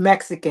 He's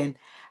Mexican.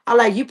 I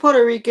like, you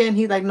Puerto Rican.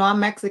 He's like, no,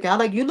 I'm Mexican. I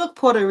like, you look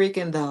Puerto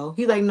Rican though.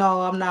 He's like,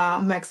 no, I'm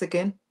not. I'm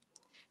Mexican.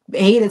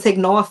 And he didn't take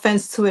no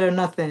offense to it or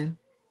nothing.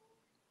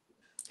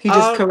 He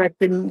just Oh,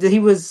 corrected me. He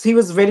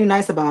was really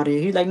nice about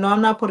it. He's like, no,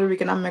 I'm not Puerto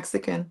Rican. I'm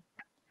Mexican.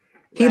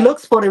 He right.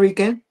 looks Puerto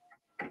Rican,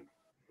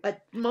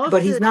 But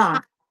but he's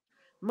not.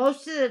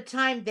 most of the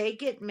time they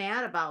get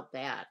mad about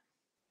that.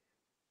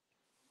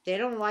 They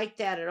don't like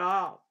that at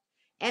all.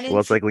 And Well, in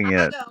it's like when you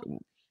Chicago,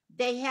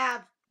 they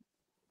have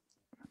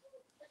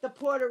the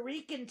Puerto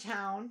Rican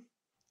town,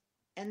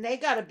 and they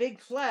got a big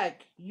flag.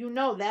 You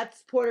know,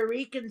 that's Puerto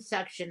Rican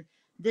section.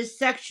 This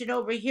section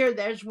over here,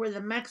 there's where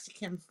the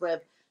Mexicans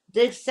live.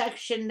 This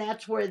section,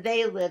 that's where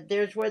they live.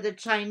 There's where the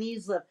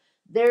Chinese live.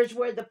 There's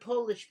where the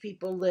Polish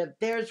people live.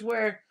 There's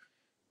where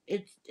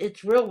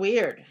it's real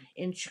weird.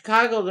 In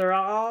Chicago, they're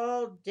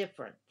all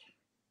different.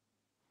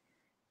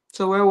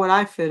 So where would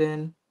I fit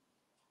in?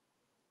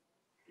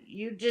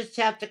 You just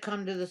have to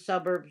come to the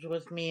suburbs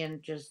with me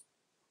and just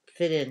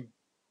fit in.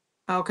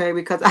 Okay,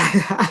 because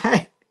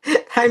I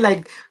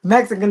like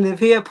Mexican live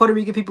here, Puerto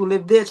Rican people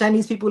live there,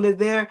 Chinese people live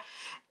there.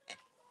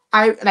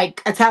 I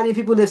like Italian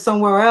people live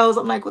somewhere else.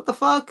 I'm like, what the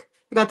fuck?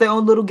 They got their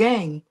own little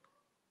gang.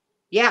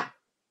 Yeah,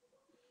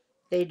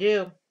 they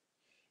do.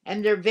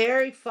 And they're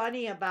very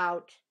funny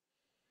about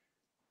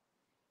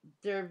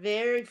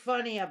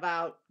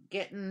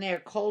getting their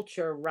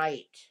culture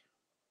right.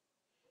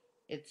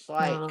 It's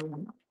like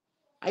Um,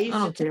 I I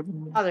used to don't tell care.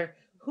 my father,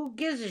 who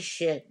gives a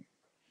shit?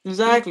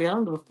 He Exactly. I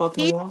don't give a fuck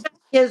no he more. spent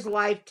his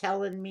life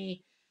telling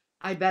me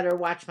I better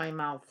watch my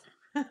mouth.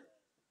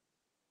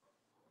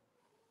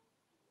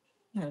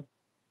 Yeah.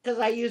 Because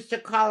I used to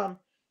call him.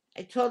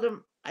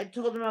 I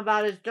told him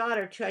about his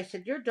daughter too. I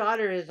said, your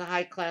daughter is a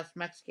high class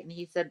Mexican.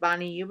 He said,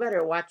 Bonnie, you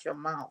better watch your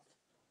mouth.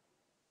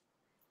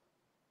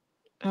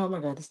 Oh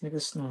my god, this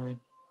nigga's snoring.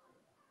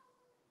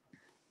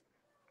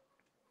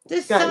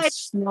 This Guys, side,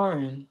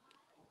 snoring.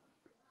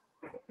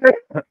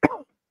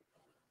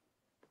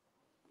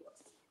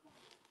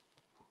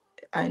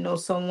 I know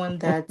someone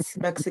that's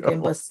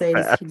Mexican but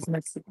says he's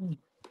Mexican.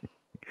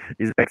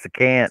 he's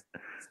Mexican.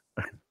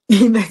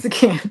 He's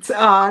Mexican.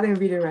 Oh, I didn't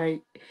read it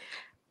right.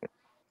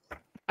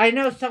 I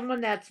know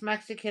someone that's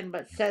Mexican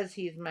but says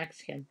he's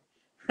Mexican.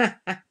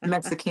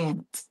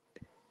 Mexican.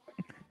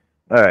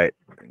 All right,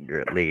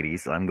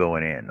 ladies, I'm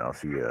going in. I'll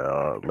see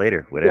you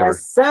later. Yes, Whatever.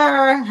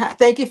 sir.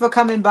 Thank you for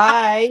coming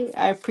by.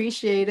 I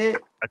appreciate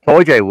it. I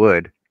told you I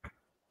would.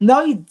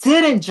 No, you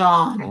didn't,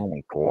 John. Oh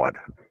my god.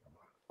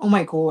 Oh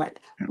my god.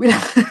 We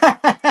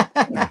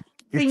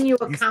Holding you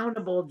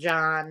accountable,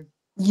 John.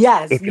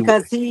 yes, If you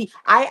because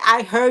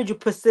I heard you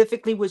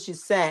specifically what you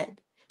said.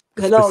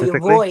 Hello, your specifically,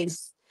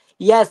 voice.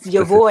 Yes,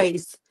 your specific,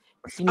 voice.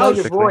 You know Oh, your she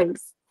specifically.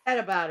 voice said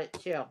about it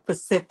too.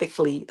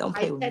 specifically. Don't play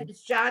I with said, me.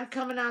 is John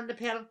coming on the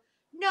panel?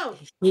 No,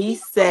 He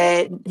he's coming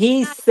said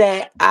he tonight.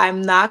 said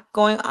I'm not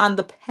going on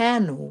the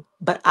panel,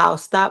 but I'll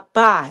stop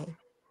by.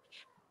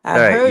 I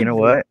All right, you know heard you.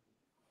 what?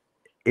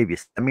 If you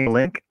send me a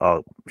link,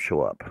 I'll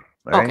show up.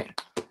 All right, Okay,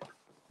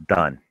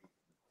 done.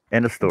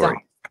 End of done.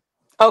 story.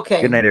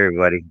 Good Okay. night,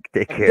 everybody.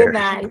 Take Good care.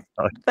 night.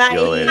 I'll see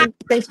you all later. Bye.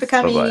 Thanks for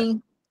Bye bye.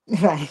 coming.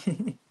 Bye.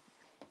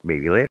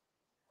 Maybe later.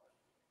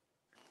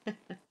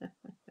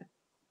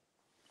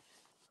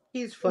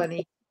 He's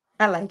funny.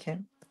 I like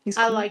him. He's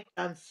I cool. like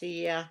John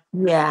C. Yeah.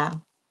 Yeah.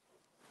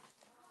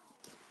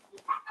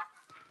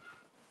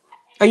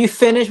 Are you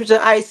finished with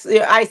your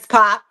ice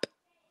pop?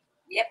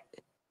 Yep.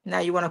 Now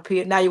you want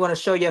to now you want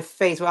to show your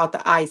face without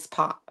the ice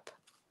pop.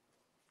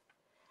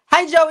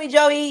 Hi Joey,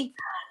 Joey.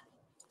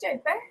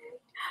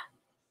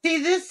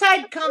 See, this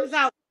side comes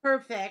out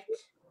perfect,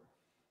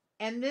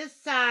 and this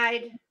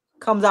side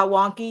Comes out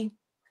wonky.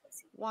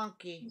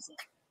 wonky.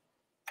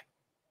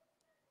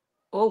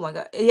 Oh my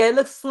god. Yeah, it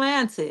looks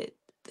slanted.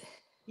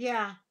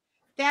 Yeah.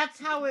 That's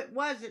how it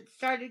was. It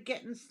started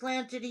getting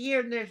slanted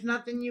here, and there's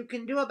nothing you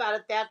can do about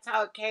it. That's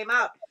how it came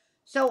out.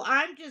 So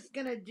I'm just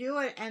gonna do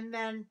it and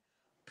then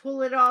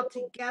pull it all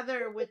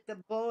together with the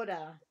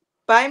Boda.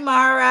 Bye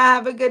Mara.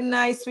 Have a good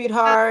night,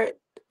 Have sweetheart.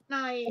 a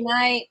night. Good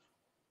night.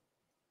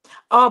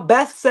 Oh,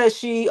 Beth says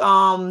she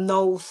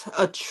knows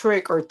a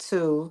trick or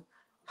two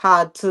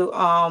how to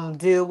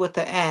deal with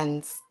the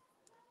ends.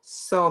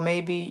 So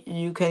maybe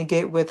you can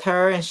get with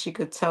her and she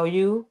could tell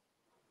you.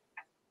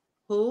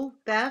 Who?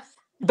 Beth?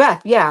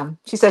 Beth, yeah.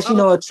 She said she Oh,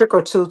 know a trick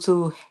or two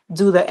to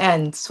do the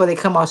ends so they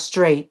come out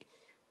straight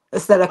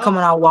instead of oh,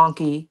 coming out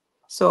wonky.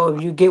 So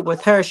if you get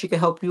with her, she can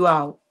help you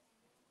out.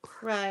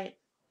 right.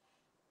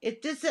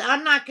 It this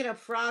I'm not gonna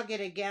frog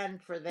it again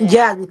for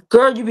that. Yeah,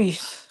 girl, you be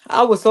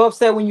I was so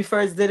upset when you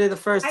first did it the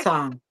first I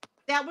time.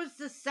 That was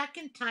the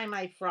second time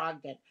I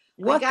frogged it.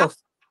 I What the got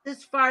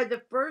this far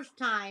the first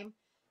time,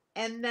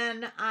 and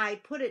then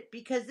I put it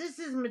because this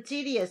is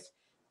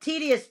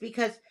tedious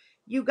because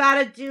you got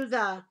to do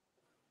the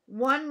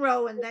one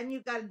row and then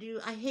you got to do.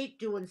 I hate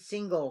doing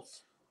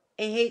singles.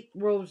 I hate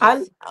rows of.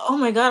 I oh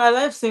my god, I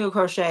love single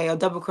crochet or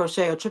double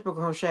crochet or triple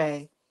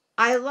crochet.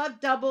 I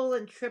love double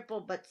and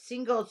triple, but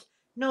singles.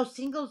 No,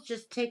 singles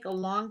just take a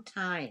long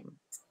time.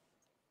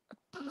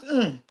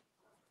 Mm.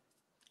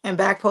 And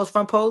back post,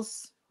 front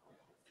post.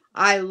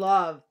 I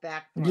love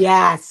back part.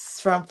 Yes,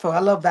 front post. I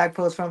love back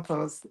post, front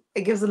post.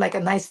 It gives it like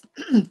a nice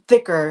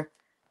thicker.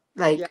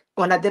 Yeah, Like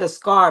when I did a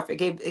scarf, it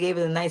gave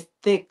it a nice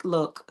thick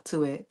look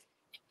to it.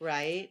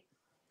 right.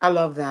 I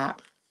love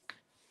that.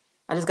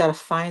 I just gotta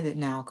find it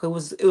now.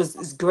 'Cause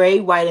it's gray,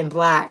 white, and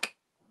black.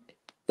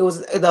 It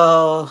was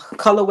the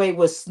colorway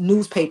was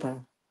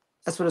newspaper.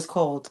 That's what it's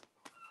called.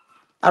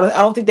 I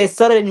don't think they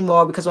sell it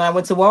anymore because when I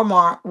went to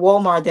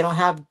Walmart they don't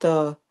have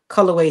the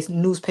colorways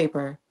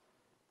newspaper.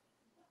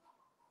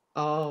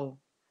 Oh,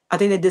 I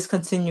think they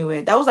discontinue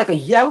it. That was like a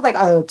year. That was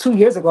like 2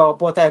 years ago. I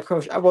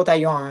bought that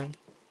yarn,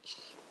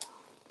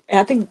 and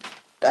I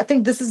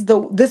think this is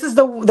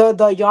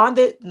the yarn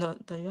that no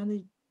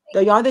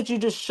the yarn that you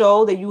just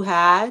showed that you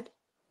had.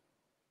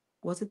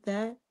 Was it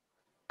that?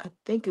 I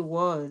think it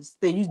was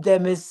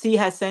that Miss C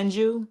had sent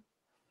you.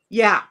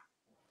 yeah.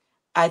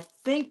 I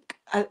think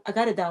I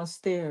got it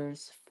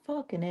downstairs.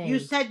 Fucking You a.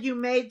 said you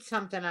made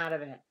something out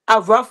of it.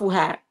 A ruffle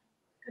hat,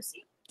 Go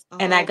see.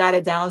 and I Oh, got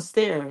it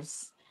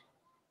downstairs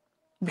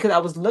because I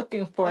was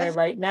looking for it that's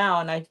right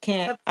now, and I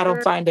can't. the I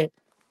don't first. find it.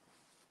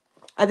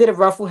 I did a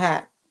ruffle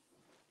hat.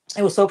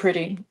 It was so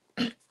pretty.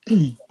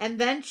 And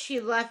then she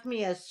left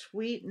me a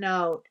sweet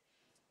note.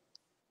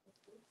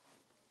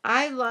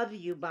 I love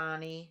you,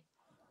 Bonnie.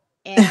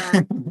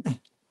 And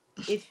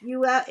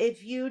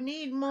if you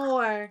need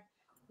more,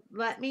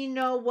 let me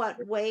know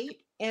what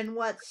weight and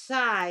what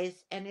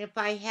size, and if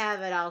I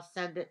have it, I'll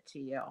send it to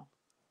you.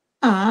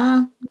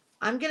 Ah,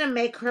 I'm gonna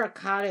make her a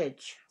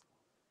cottage.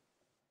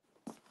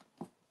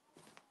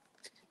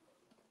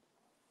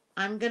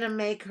 I'm gonna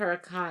make her a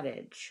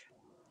cottage.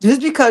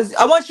 just because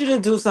I want you to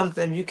do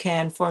something you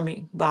can for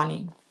me,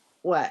 Bonnie.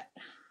 What?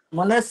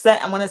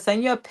 I'm gonna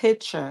send you a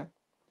picture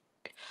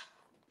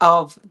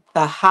of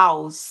the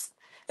house.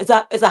 It's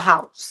a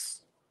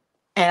house,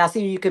 and I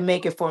see you can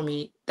make it for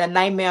me. The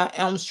Nightmare on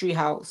Elm Street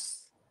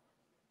house.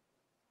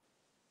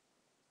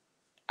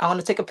 I want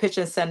to take a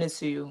picture and send it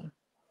to you.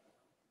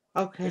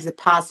 Is Okay. it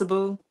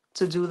possible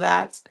to do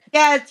that?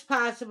 Yeah, it's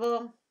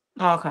possible.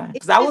 Okay,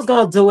 It because I was just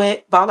gonna do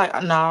it, but I was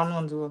like, no, I'm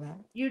gonna do that.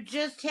 You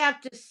just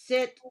have to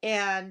sit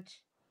and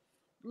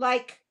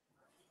like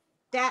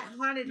that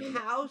haunted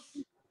house.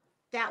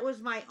 That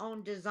was my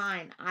own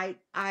design.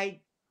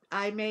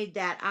 I made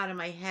that out of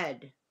my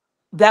head.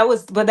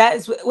 But that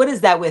is what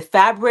is that with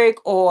fabric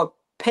or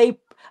paper?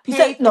 You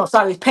said Paper. no,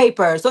 sorry,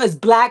 paper. So it's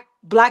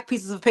black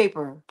pieces of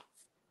paper.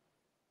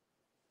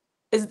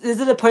 Is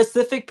it a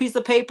Pacific piece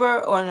of paper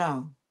or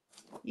no?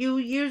 You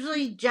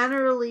usually,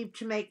 generally,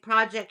 to make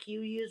project,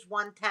 you use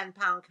 110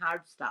 pound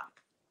cardstock.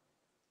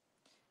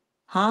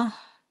 Huh?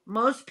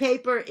 Most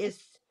paper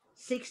is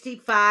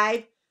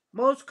 65.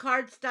 Most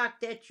cardstock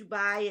that you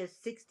buy is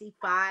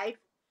 65.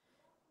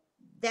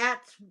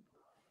 That's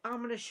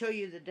I'm gonna show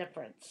you the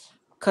difference.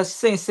 Cause she's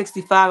saying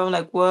 65. I'm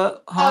like,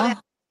 what? Oh, that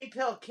Huh?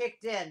 pill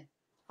kicked in.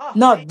 Oh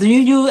No. man. Do you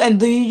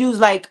use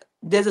like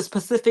there's a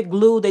specific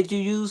glue that you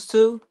use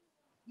too?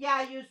 Yeah,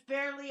 I use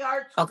Barely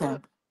Arts glue. Okay.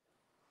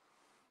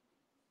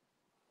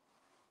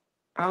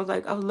 I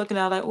was looking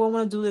at it like, oh, I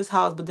want to do this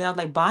house, but then I was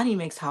like, Bonnie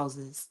makes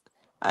houses.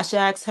 I should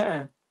ask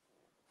her.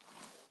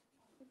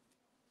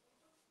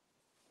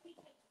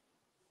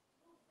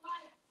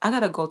 I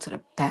gotta go to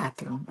the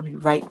bathroom. I'll be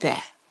right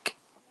back.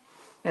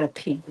 Gotta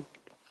pee.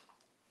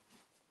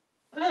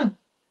 Mm.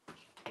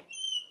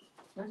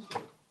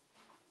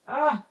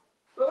 Ah.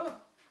 Ugh.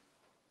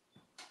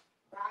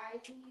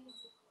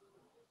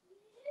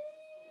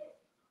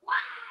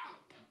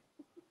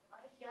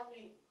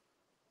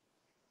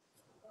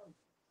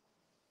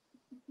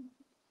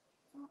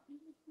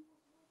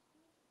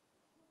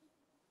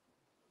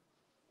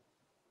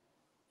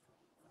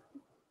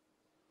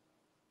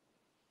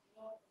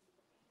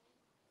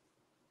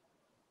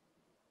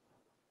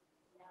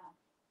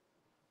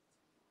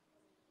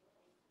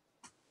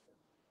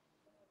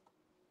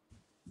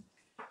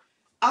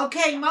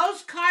 Okay,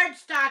 most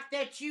cardstock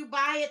that you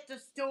buy at the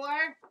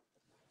store.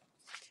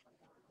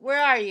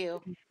 Where are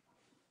you?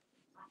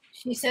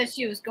 She said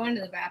she was going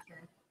to the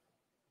bathroom.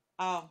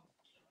 Oh.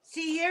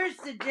 See, here's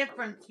the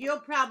difference. You'll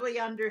probably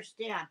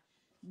understand.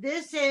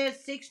 This is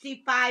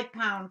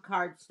 65-pound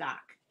cardstock.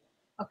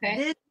 Okay.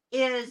 This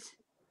is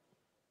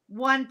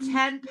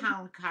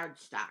 110-pound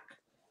cardstock.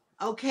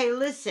 Okay,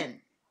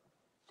 listen.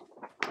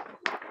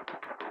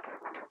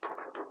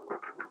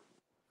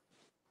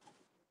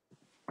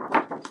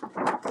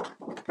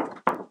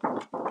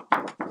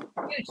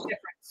 Huge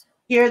difference.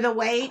 Hear the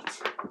weight?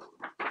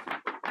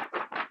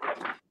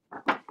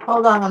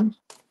 Hold on.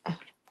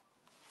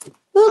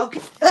 Oop.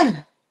 Okay, Ugh.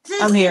 I'm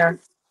this is here.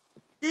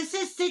 this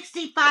is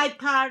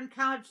 65-pound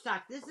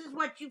cardstock. This is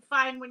what you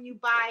find when you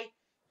buy.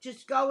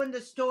 Just go in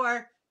the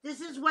store.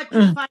 This is what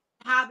you Mm. find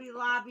at Hobby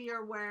Lobby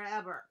or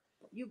wherever.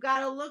 You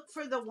got to look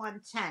for the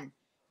 110.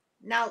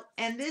 Now,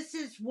 and this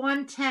is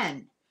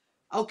 110.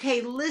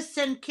 Okay,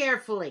 listen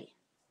carefully.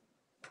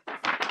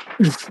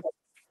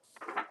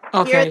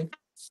 Hear, Okay.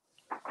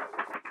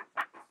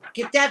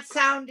 get that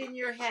sound in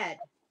your head.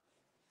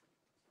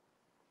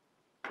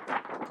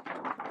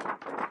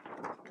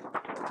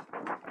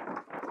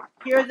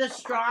 Hear the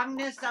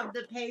strongness of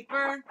the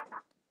paper.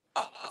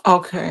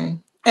 Okay.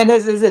 And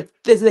is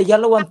the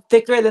yellow one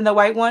thicker than the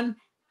white one?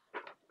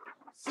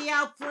 See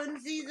how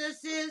flimsy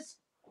this is?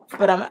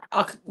 But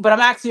I'm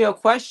asking you a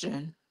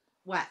question.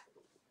 What?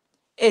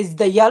 Is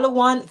the yellow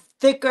one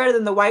thicker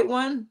than the white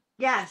one?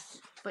 Yes,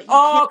 but you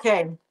Oh, can't.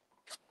 okay.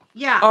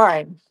 Yeah, All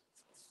right.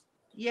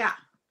 yeah.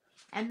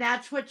 And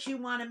that's what you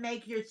want to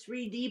make your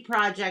 3D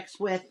projects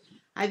with.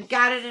 I've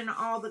got it in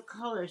all the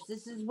colors.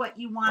 This is what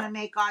you want to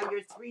make all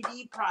your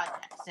 3D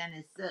projects, and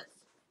it's this.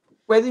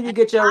 Where did you And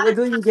get a your lot of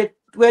times,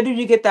 where did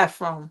you get that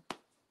from?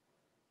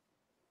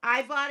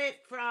 I bought it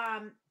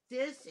from,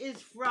 this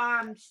is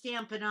from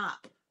Stampin'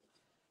 Up. I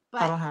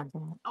But, don't have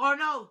that. oh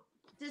no,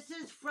 this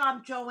is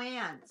from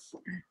Joann's.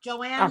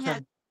 Joann Okay.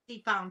 has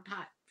 50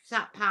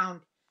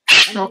 pound,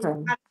 and they've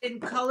Okay. got it in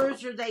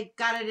colors or they've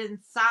got it in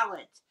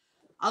solids.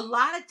 A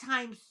lot of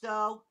times,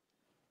 though,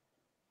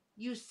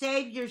 you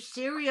save your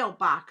cereal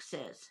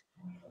boxes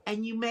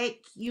and you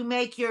make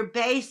your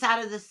base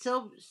out of the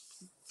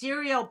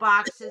cereal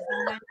boxes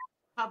and then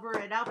cover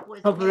it up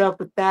with Cover it paper. up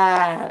with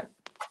that.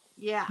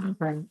 Yeah.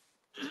 Okay.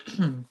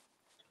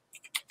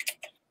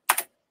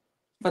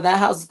 But that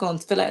house is gonna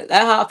feel like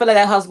that. I feel like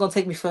that house is gonna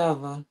take me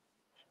forever.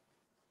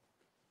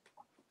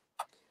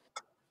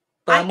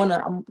 But I I'm can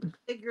gonna.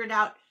 figure it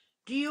out.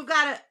 Do you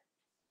got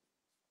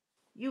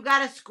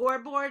a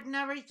scoreboard and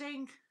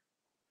everything?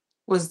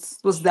 Was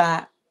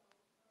that?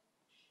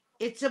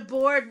 It's a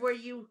board where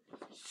you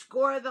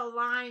score the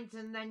lines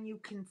and then you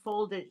can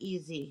fold it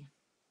easy.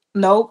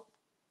 Nope.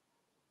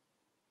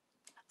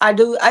 I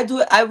do. I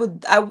do. I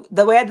would.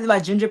 The way I did my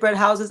gingerbread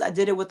houses, I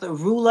did it with a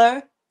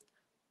ruler,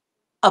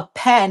 a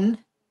pen,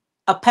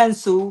 a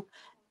pencil,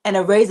 and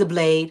a razor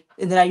blade,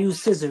 and then I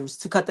use scissors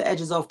to cut the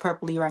edges off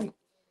perfectly right.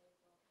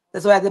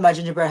 That's why I did my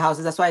gingerbread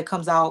houses. That's why it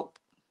comes out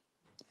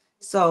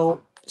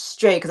so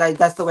straight because I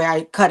that's the way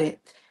I cut it.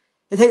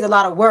 It takes a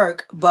lot of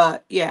work,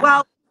 but yeah.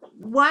 Well,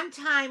 one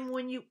time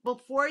when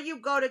before you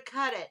go to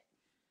cut it,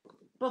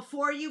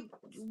 before you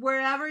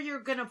wherever you're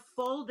going to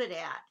fold it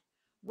at,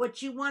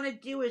 what you want to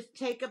do is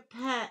take a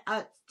pen,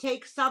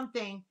 take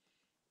something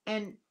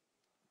and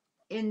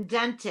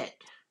indent it.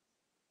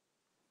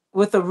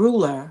 With a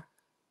ruler.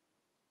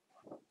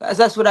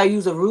 That's what I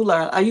use a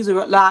ruler. I use a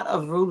lot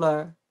of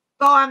ruler.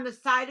 Go on the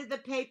side of the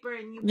paper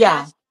and you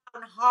Yeah. press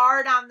down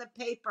hard on the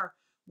paper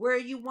where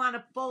you want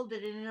to fold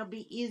it, and it'll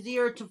be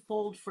easier to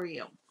fold for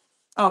you.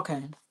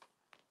 Okay.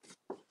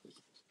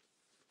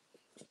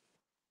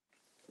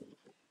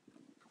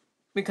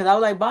 Because I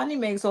was like, Bonnie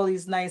makes all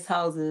these nice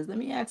houses. Let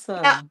me ask Yeah,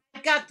 her.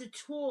 I've got the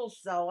tools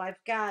though. I've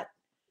got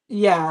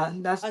Yeah,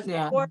 that's a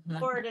yeah.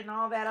 scoreboard and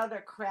all that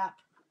other crap.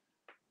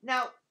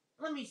 Now,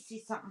 let me see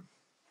something.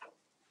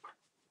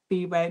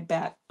 Be right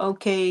back.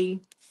 Okay.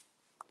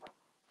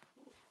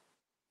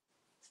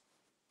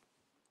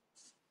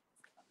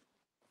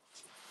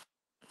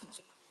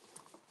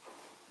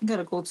 I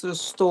gotta go to the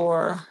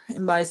store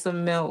and buy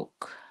some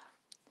milk.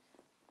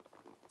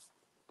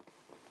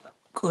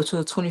 Go to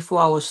a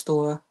 24-hour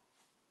store.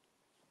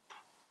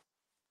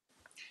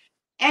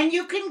 And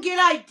you can get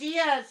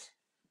ideas.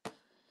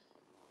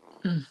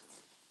 Mm.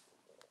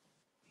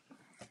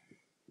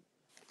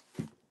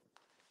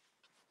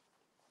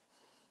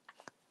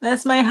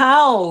 That's my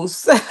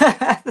house.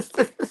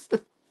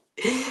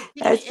 See,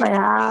 That's my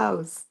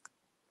house.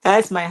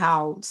 That's my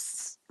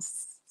house.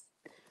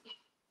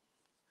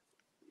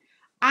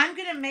 I'm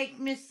gonna make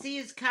Miss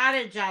C's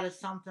cottage out of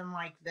something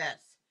like this,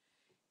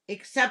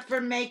 except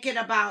for make it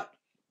about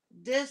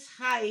this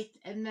height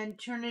and then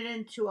turn it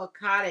into a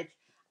cottage.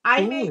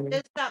 I made Ooh,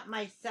 this up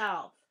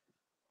myself.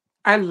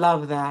 I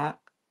love that.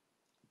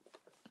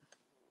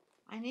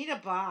 I need a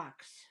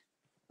box.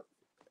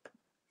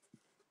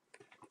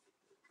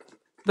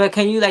 But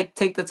can you like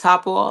take the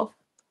top off?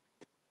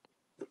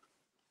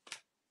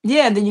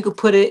 Yeah, and then you could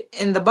put it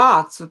in the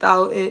box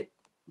without it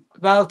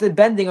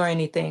bending or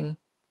anything.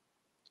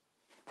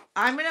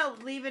 I'm gonna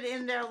leave it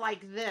in there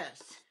like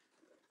this.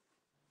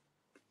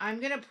 I'm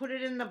gonna put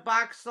it in the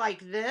box like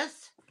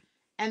this,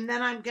 and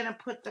then I'm gonna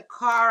put the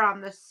car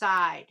on the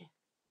side.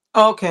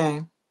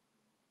 Okay.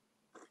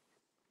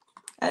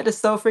 That is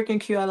so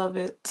freaking cute. I love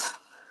it.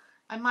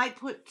 I might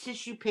put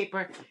tissue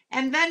paper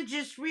and then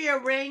just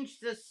rearrange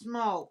the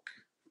smoke.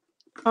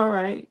 All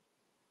right.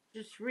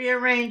 Just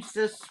rearrange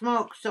the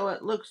smoke so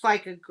it looks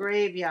like a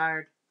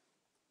graveyard.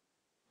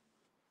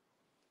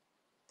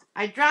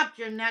 I dropped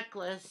your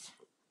necklace.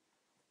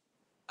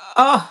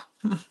 Oh,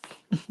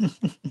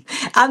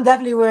 I'm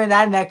definitely wearing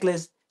that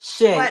necklace.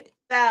 What Shit.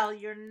 fell?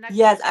 Your necklace.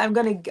 Yes, I'm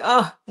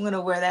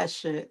gonna wear that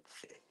shit.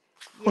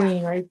 Yeah.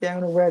 Queen right there.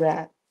 I'm gonna wear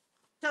that.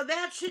 So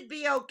that should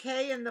be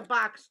okay in the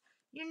box.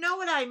 You know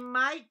what I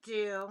might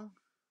do?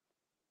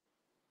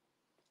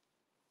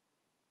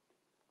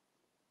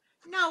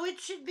 No, it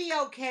should be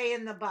okay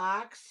in the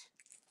box.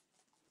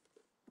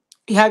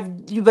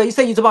 But you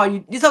say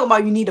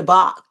you need a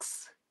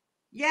box.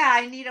 Yeah,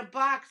 I need a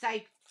box.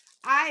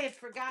 I have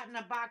forgotten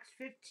a box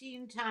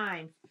 15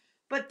 times.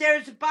 But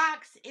there's a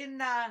box in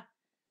the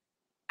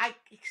I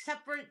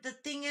except for the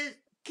thing is,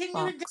 can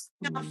you Box.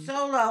 off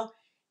solo?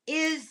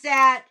 Is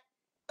that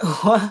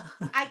What?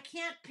 I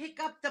can't pick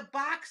up the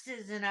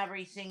boxes and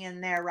everything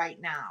in there right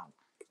now.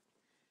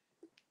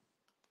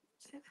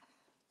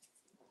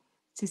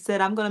 She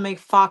said I'm gonna make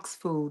fox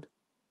food.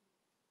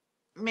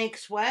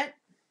 Makes what?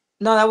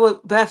 No, that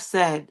what Beth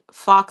said.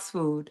 Fox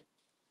food.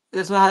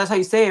 That's how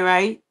you say it,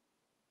 right?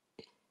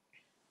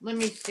 Let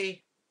me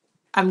see.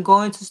 I'm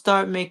going to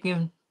start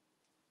making.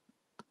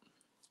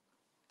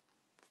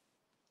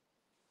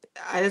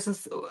 I this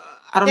is.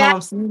 I don't know That what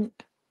I'm saying.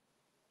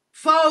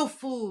 faux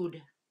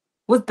food.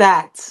 What's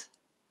that?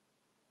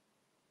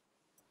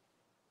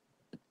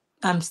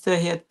 I'm still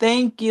here.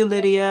 Thank you,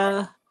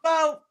 Lydia.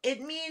 Faux,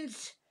 it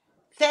means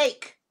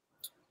fake.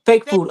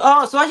 Fake Fake. food.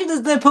 Oh, so I should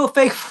just didn't put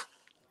fake.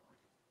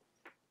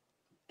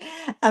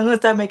 I'm gonna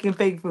start making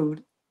fake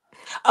food.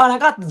 Oh, and I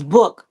got this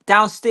book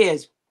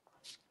downstairs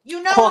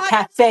You know called how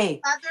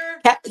Cafe.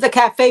 leather? It's a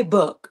cafe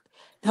book.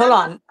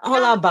 Remember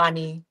Hold have on,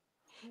 Bonnie.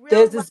 real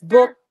There's this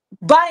book. leather?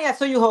 Bonnie, I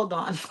saw you. Hold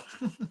on.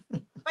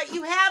 But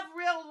you have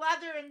real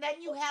leather and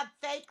then you have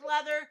fake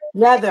leather.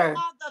 They Leather.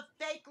 call the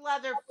fake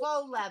leather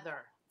faux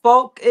leather.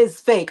 Folk is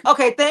fake.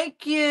 Okay,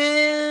 thank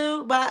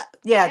you. But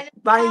yeah, And it's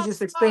Bonnie called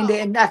just explained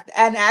it, faux.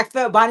 and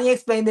after Bonnie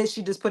explained it,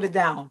 she just put it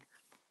down.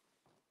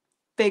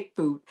 Fake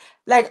food.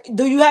 Like,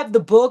 do you have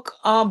the book,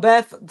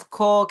 Beth,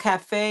 called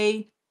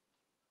Cafe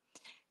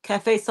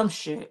some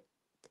shit?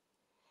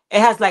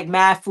 It has like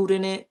mad food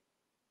in it.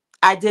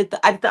 I did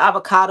the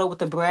avocado with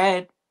the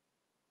bread,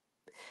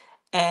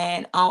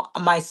 and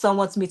my son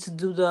wants me to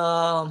do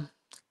the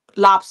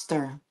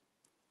lobster.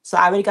 So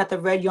I already got the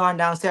red yarn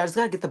downstairs. I just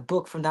gotta get the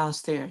book from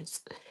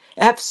downstairs.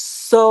 They have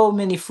so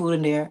many food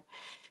in there.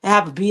 They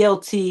have a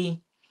BLT.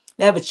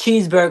 They have a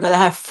cheeseburger. They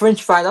have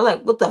French fries. I'm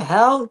like, what the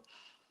hell?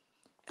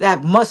 They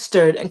have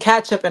mustard and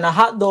ketchup and a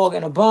hot dog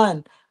and a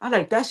bun. I'm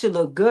like, that should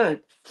look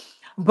good.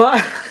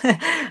 But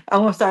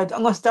I'm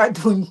gonna start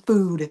doing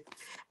food.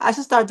 I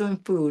should start doing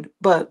food.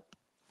 But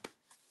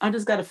I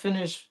just gotta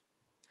finish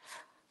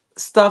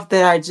stuff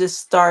that I just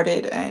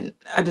started, and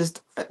I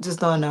just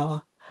don't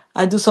know.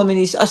 I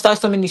start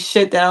so many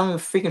shit that I don't even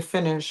freaking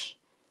finish.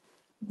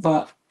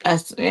 But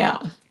that's yeah,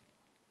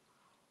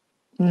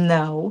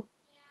 no.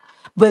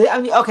 But I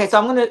mean, okay, so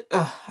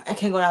I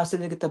can't go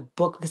downstairs to get the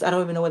book because I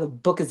don't even know where the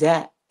book is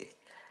at.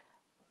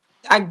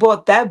 I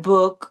bought that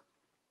book.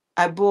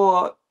 I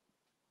bought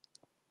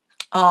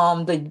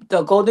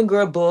the Golden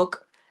Girl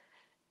book,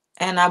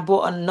 and I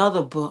bought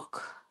another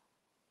book.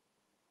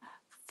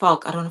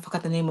 Fuck, I don't know if I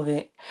got the name of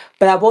it,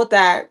 but I bought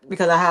that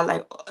because I had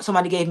like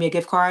somebody gave me a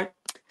gift card,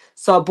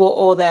 so I bought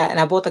all that, and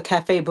I bought the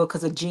cafe book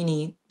because of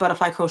Jeannie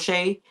Butterfly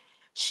Crochet.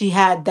 She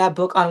had that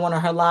book on one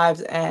of her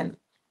lives, and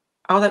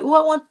I was like, "Oh,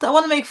 I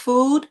want to make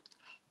food."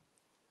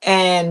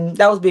 And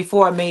that was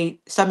before I made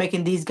start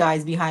making these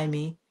guys behind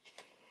me.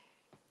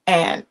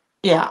 And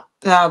yeah,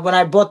 when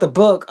I bought the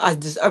book, I've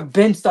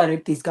been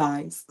started these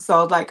guys. So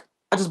I was like,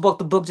 I just bought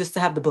the book just to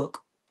have the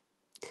book.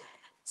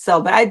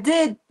 So, but I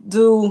did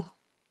do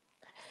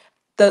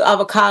the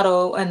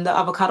avocado and the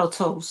avocado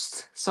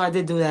toast. So I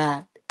did do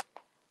that.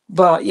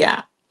 But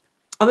yeah,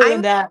 other I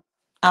than that,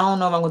 I don't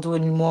know if I'm gonna do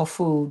any more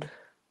food.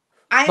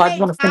 I But I just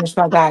made want to pop finish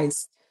my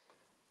guys.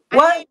 I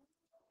What? made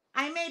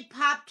I made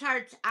Pop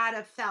Tarts out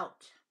of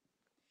felt.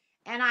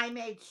 and I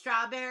made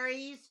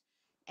strawberries,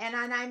 and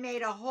then I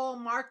made a whole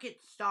market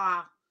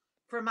stall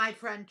for my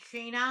friend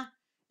Trina,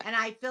 and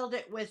I filled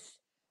it with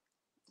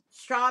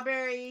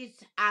strawberries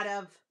out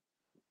of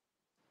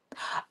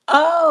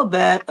Oh,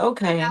 bet.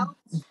 Okay. melt,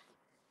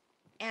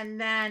 and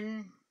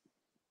then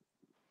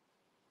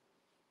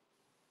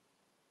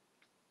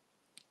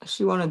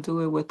She want to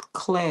do it with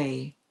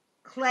clay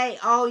clay.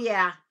 Oh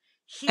yeah,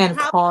 she and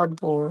probably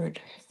cardboard.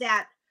 used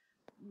that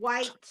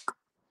white.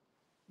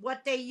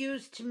 What they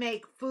use to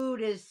make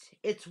food is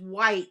it's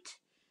white,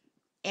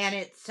 and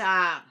it's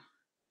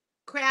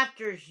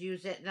crafters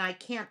use it, and I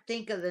can't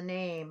think of the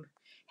name.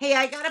 Hey,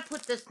 I gotta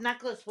put this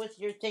necklace with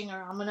your thing,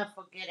 or I'm gonna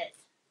forget it.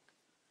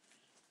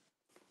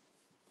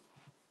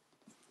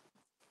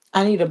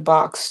 I need a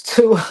box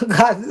too,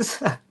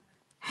 guys.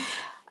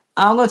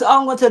 I'm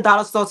going to the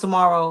dollar store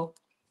tomorrow,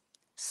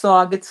 so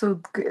I get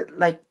to get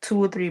like 2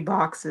 or 3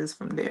 boxes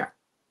from there.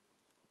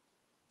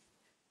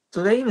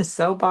 Do they even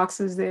sell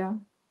boxes there?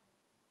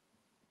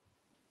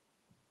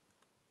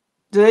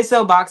 Do they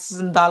sell boxes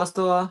in the dollar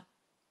store?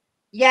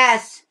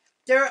 Yes,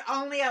 they're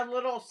only a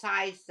little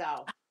size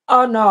though.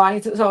 Oh no, I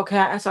need to. So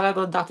okay, so I gotta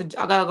go to Doctor.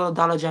 I gotta go to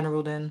Dollar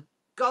General then.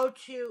 Go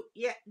to,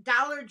 yeah,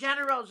 Dollar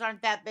Generals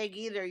aren't that big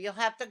either. You'll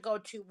have to go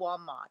to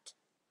Walmart.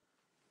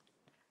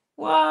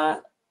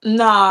 What?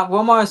 Nah,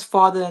 Walmart is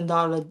farther than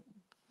Dollar.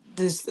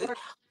 This Or go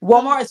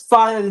Walmart is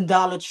farther than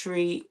Dollar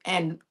Tree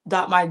and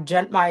that my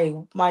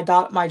General.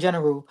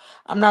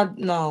 I'm not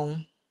no,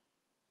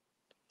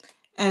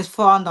 and it's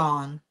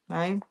fondant,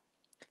 right?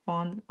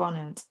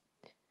 Fondant.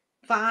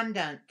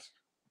 fondant.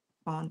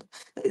 Fond.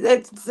 I've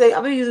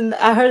been using.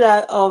 I heard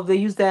that. Oh, they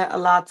use that a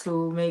lot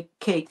to make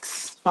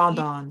cakes. Yeah,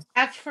 Fondant.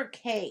 that's for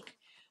cake.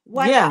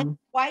 What Yeah, this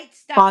white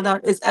stuff is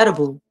fondant is called?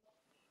 edible.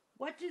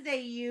 What do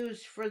they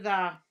use for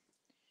the?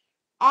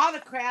 All the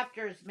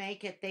crafters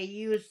make it. They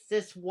use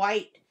this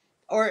white,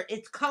 or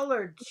it's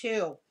colored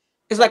too.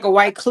 It's like But a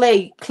white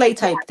clay Yeah,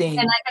 type and thing.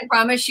 I can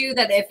promise you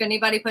that if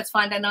anybody puts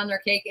fondant on their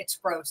cake, it's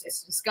gross.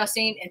 It's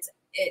disgusting.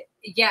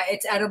 Yeah,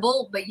 it's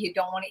edible, but you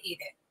don't want to eat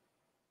it.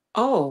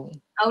 Oh,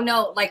 Oh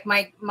no, like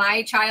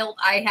my child,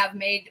 I have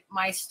made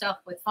my stuff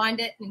with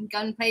fondant and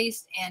gun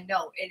paste, and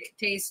no, it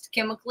tastes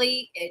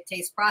chemically, it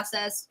tastes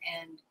processed,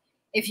 and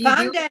if you do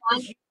fondant is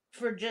fondant used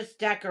for just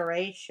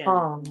decoration.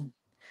 oh,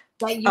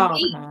 that you oh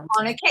eat man.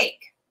 on a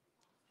cake,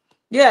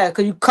 Yeah,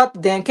 because you cut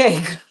the damn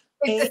cake.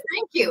 Cake,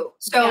 thank you.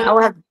 yeah. I So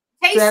would have to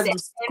taste have it.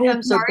 to And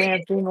I'm scoop the sorry, damn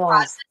it's thing off.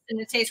 processed and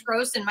it tastes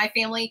gross. And my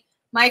family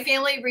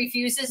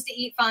refuses to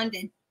eat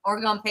fondant or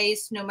gum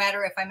paste, no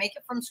matter if I make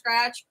it from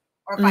scratch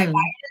or if I buy it Mm.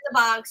 in the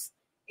box.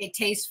 It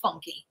tastes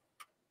funky.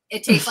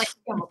 It tastes like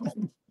a chemical.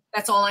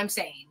 That's all I'm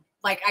saying.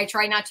 Like I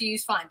try not to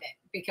use fondant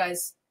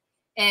because,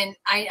 and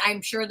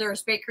I'm sure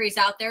there's bakeries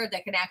out there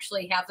that can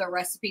actually have their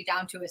recipe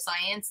down to a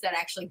science that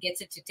actually gets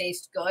it to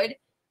taste good.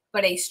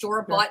 But a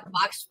store bought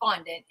boxed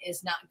fondant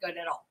is not good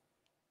at all.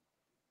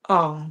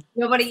 Oh,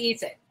 Nobody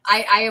eats it.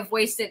 I have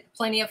wasted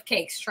plenty of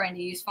cakes trying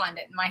to use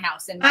fondant in my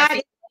house. And my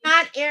It's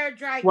not air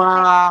dried cake.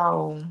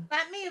 wow.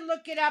 Let me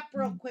look it up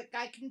real quick.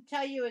 I can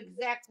tell you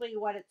exactly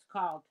what it's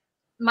called.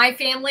 my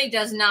family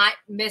does not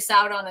miss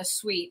out on a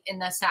sweet in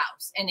this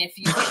house. And if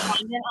you get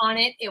fondant on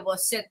it, it will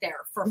sit there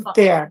for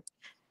fucking. There.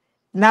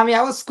 Now,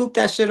 I would scoop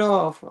that shit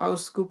off. I would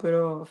scoop it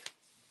off.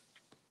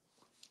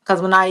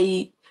 Because when I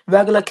eat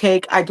regular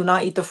cake, I do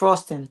not eat the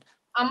frosting.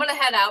 I'm gonna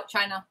head out,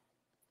 China.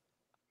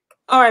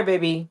 All right,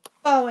 baby.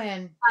 Go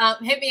in.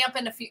 Hit me up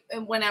in a few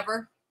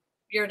whenever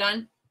you're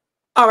done.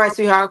 All right,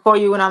 sweetheart. I'll call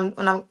you when I'm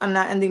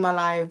not ending my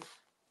live.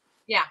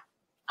 Yeah,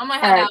 I'm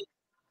gonna All head right. out.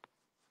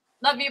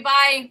 Love you.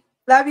 Bye.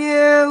 Love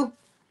you.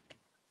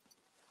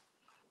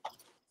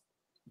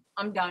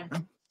 I'm done.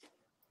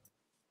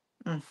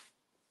 Mm.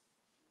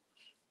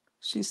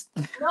 She's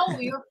No,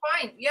 you're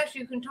fine. Yes,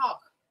 you can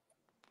talk.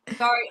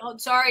 Sorry. Oh,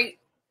 sorry.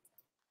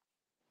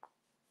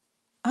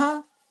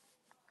 huh?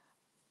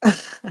 I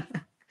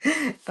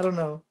don't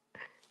know.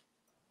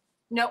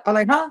 No. I'm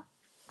like, huh?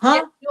 Yeah,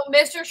 Huh? no,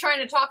 Mister's trying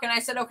to talk, and I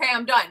said, "Okay,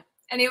 I'm done."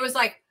 And he was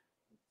like,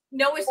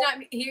 "No, it's not."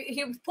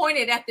 He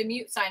pointed at the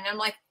mute sign. And I'm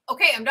like,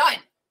 "Okay, I'm done."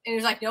 And he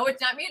was like, "No,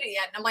 it's not muted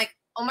yet." And I'm like,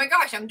 "Oh my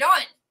gosh, I'm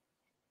done."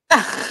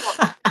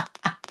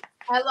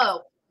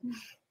 Hello.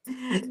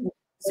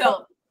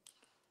 So,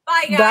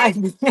 bye Bye,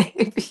 guys.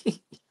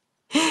 baby.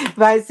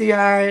 Bye,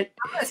 sweetheart.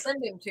 I'm gonna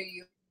send him to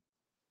you.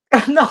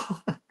 No.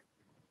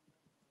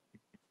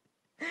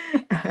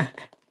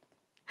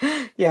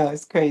 Yeah,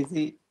 it's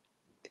crazy.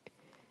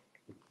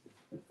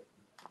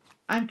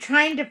 I'm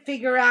trying to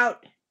figure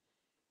out.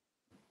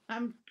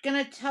 I'm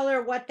gonna tell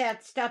her what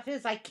that stuff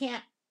is. I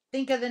can't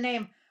think of the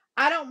name.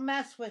 I don't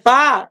mess with it.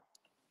 Bye.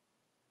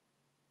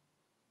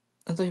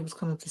 I thought he was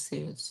coming to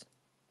see us.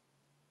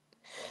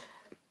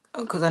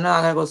 Because I know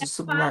I gotta go to the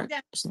supermarket.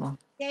 Fondant. So.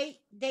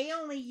 They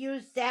only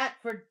use that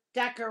for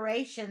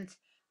decorations.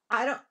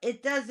 I don't.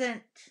 It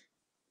doesn't.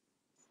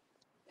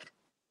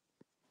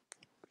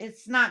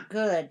 It's not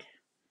good.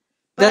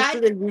 But That's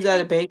what they use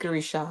at a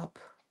bakery shop.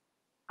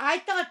 I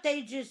thought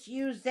they just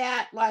use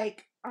that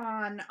like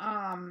on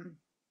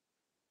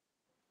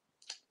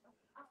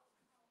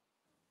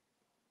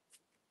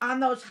on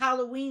those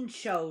Halloween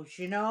shows,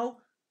 you know?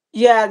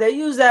 Yeah, they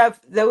use that.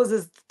 There was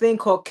this thing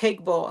called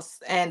Cake Boss,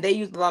 and they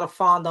used a lot of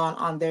fondant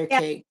on their Yeah,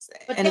 cakes,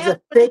 but and it's that's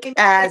a what thick they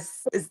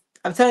as.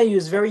 I'm telling you,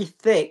 it's very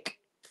thick.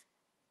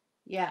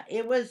 yeah,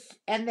 it was,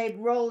 and they'd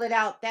roll it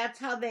out. That's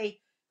how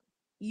they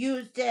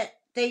used it.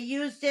 They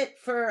used it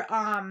for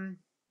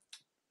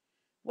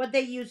what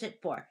they use it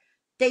for.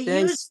 They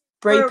Then used it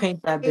spray for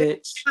paint that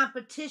bitch.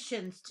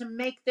 competitions to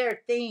make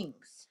their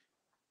things.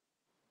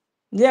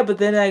 Yeah, but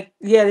then like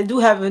yeah, they do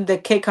have the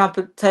cake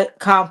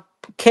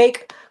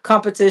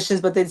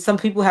competitions, but then some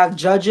people have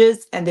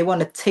judges and they want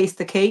to taste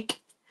the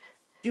cake.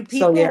 Do So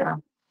people yeah.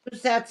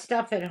 use that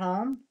stuff at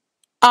home?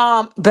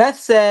 Beth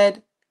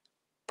said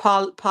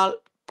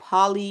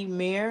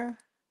polymer.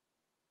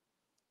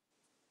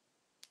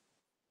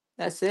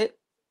 That's it.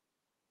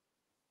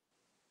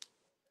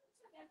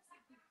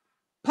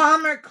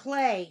 Palmer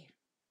clay.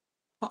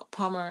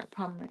 Palmer.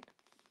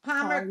 Palmer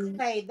Poly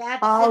clay.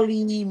 That's it.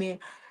 polymer.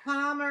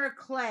 Palmer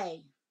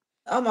clay.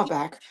 Oh my P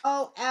back.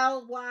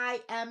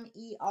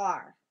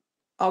 Ollymer.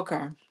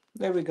 Okay.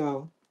 There we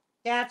go.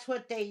 That's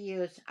what they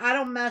use. I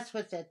don't mess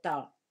with it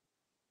though.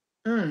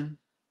 Mm.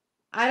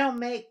 I don't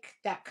make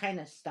that kind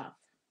of stuff.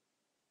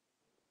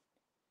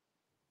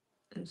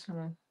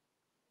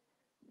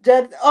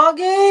 Dead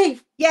Augie!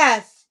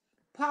 Yes,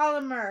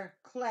 polymer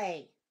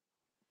clay.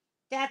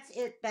 That's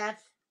it,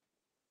 Beth.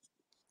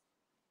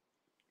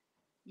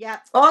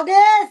 Yep.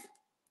 August!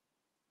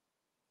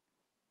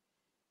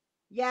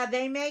 Yeah,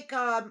 they make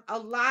a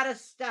lot of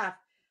stuff.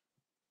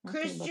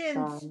 Okay, let's Christians,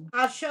 try.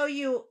 I'll show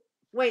you.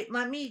 Wait,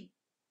 let me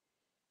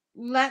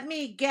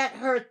get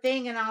her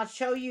thing and I'll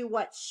show you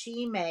what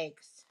she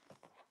makes.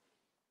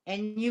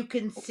 And you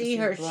can Focus see is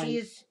her.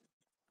 bright.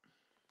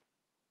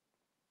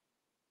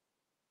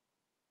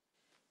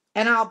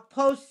 And I'll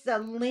post the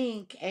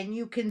link and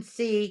you can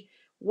see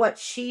what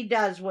she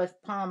does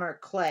with Palmer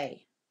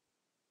clay.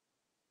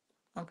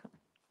 Okay.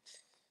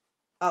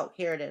 Oh,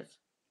 here it is.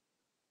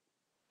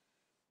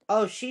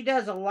 Oh, she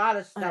does a lot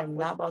of I stuff am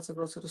with. not about to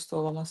go to the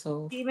store by She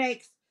myself.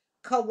 makes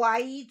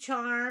kawaii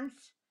charms.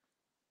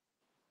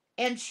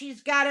 And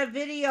she's got a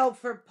video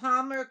for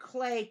Palmer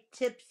clay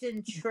tips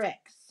and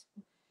tricks.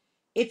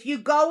 If you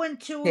go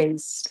into,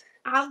 Taste.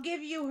 I'll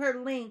give you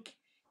her link.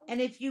 And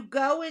if you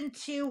go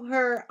into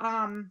her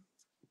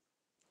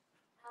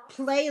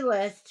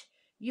playlist,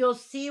 you'll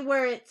see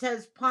where it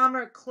says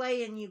Palmer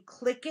clay and you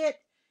click it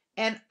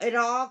and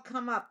it'll all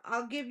come up.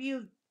 I'll give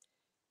you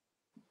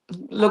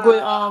Look what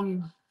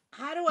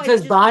how do it I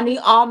says just Bonnie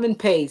almond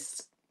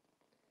paste.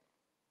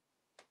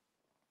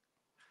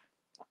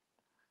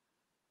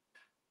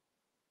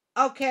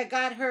 okay, I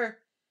got her.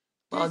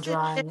 While This is it.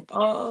 drying.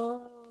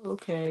 Oh,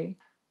 okay.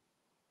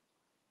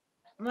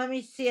 Let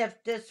me see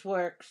if this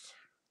works.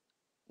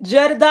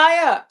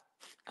 Jedediah!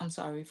 I'm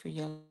sorry for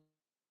yelling.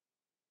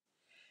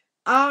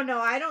 Oh no,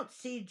 I don't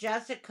see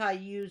Jessica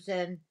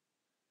using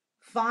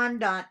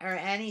fondant or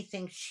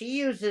anything. She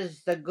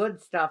uses the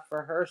good stuff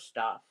for her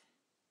stuff.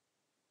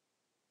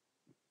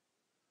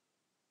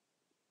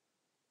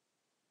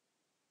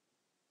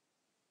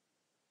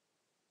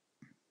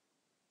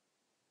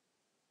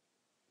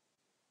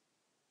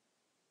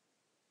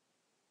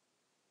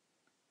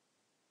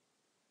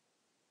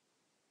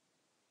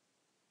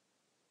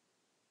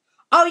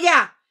 Oh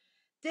yeah,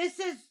 this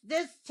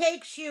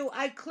takes you.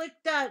 I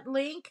clicked that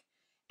link,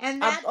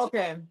 and that takes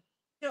Okay. you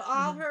to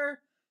all Mhm.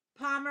 her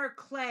Palmer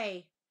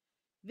clay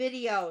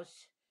videos.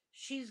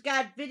 She's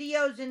got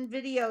videos and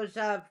videos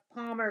of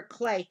Palmer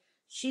clay.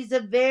 She's a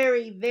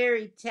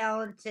very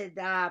talented.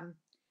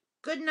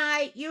 Good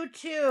night, you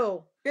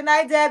too. Good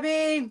night,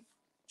 Debbie.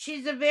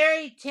 She's a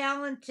very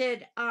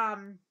talented I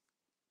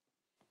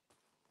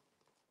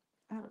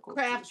gotta go to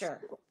the crafter.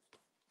 store.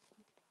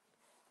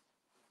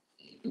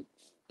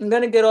 I'm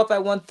gonna get off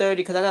at 1:30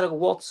 because I gotta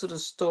walk to the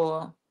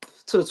store,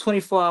 to the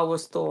 24-hour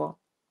store.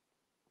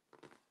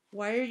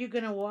 Why are you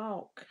gonna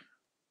walk?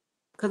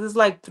 Because it's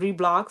like 3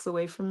 blocks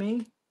away from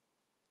me.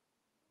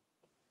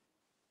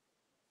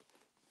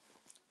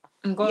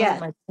 I'm going with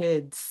Yes, my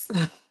kids.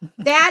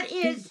 that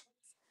is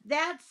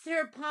that's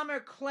her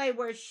Palmer clay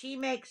where she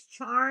makes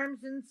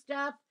charms and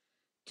stuff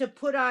to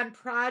put on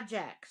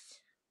projects.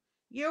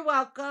 You're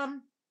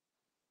welcome.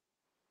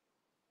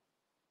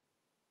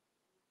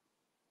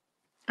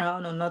 I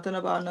don't know nothing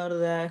about none of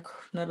that.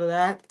 None of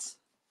that.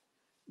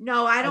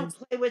 No, I I don't just,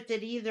 play with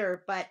it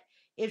either, but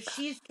if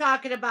she's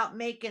talking about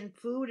making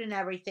food and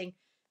everything,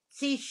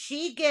 see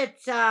she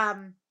gets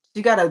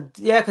she gotta,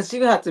 yeah, because she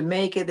gonna have to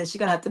make it, then she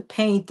gonna have to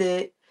paint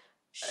it.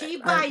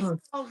 she I, buys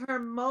all her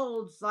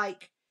molds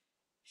like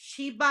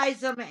she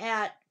buys them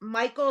at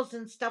Michael's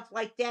and stuff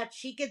like that.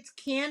 She gets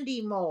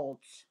candy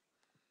molds.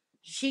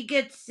 She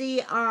gets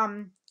the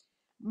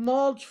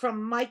molds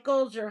from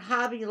Michael's or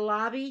Hobby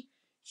Lobby.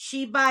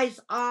 She buys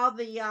all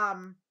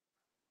the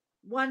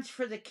ones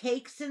for the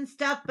cakes and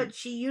stuff, but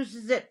she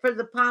uses it for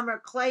the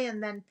Palmer clay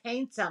and then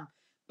paints them.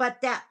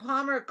 But that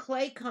Palmer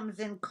clay comes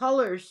in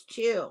colors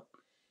too.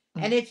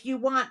 And if you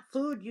want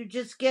food, you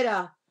just get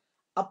a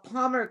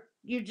Palmer.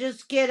 You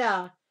just get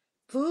a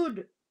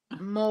food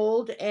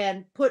mold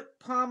and put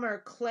Palmer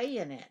clay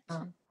in it.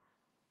 Oh.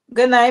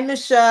 Good night,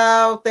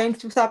 Michelle.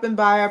 Thanks for stopping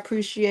by. I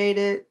appreciate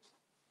it.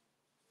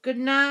 Good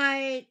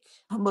night.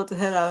 I'm about to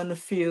head out in a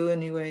few,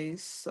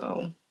 anyways.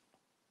 So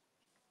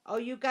Oh,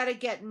 you got to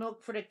get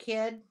milk for the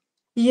kid?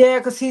 yeah,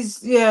 cause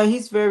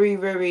he's very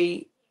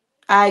very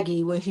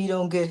aggy when he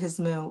don't get his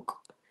milk,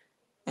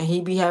 and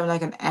he be having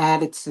like an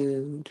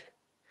attitude.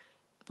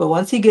 But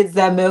once he gets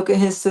that milk in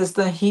his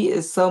system, he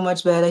is so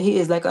much better. He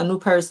is like a new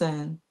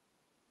person.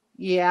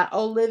 Yeah,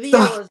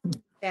 Olivia So was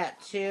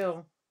that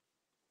too.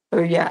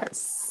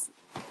 yes,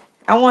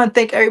 I want to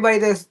thank everybody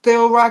that's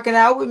still rocking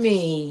out with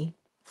me.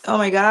 Oh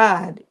my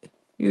God,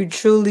 you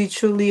truly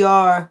truly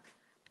are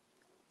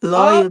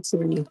Oh,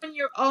 loyalty. on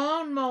your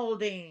own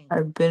molding.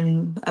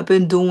 I've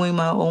been doing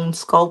my own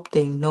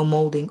sculpting, no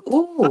molding.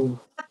 Oh, Ooh,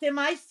 Nothing.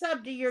 I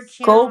sub to your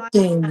channel.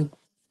 sculpting.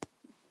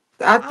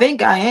 I I'll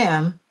think I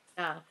am.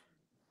 stuff.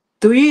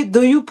 Do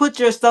you put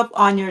your stuff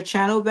on your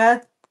channel,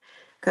 Beth?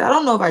 Cause I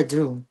don't know if I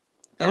do.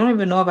 I don't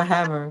even know if I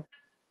have her.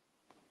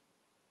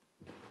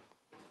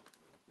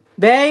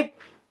 Babe,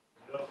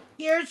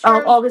 Here's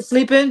oh, her. always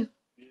sleeping.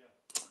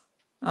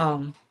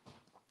 Um,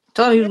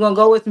 told him he was Here, gonna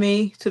go with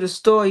me to the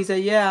store. He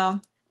said, "Yeah."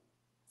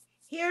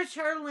 here's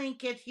her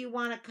link if you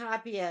want to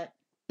copy it.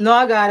 No,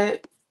 I got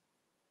it.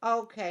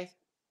 Okay.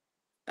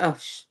 Oh,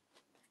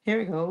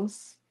 here it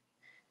goes.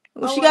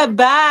 Oh, Oh, she I got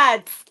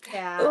bats.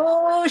 that.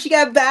 Oh, she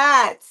got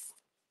bats.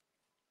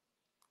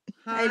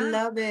 I Huh?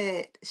 love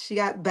it. She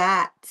got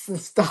bats and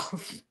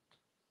stuff.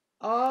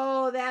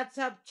 Oh, that's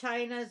up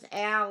China's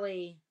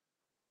alley.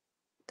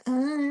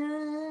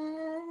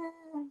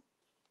 Ah,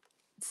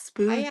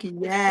 I have spooky.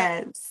 to check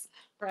Yes,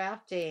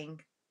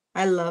 crafting.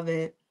 I love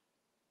it.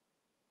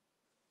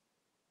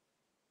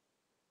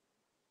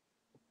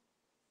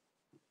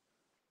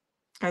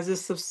 I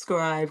just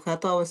subscribed. I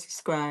thought I was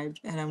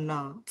subscribed, and I'm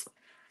not.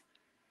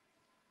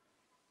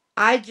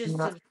 I I'm just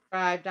not.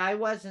 subscribed. I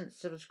wasn't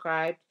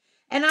subscribed.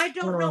 And I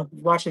I'm don't know gonna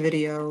watch a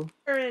video.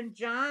 her and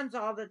John's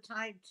all the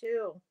time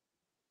too.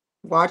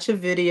 Watch a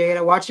video. You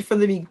gotta watch it from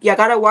the yeah.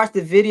 Gotta watch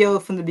the video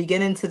from the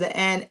beginning to the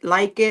end.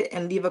 Like it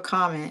and leave a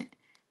comment,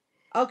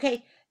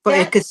 Okay, but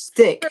it that's could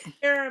stick.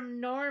 their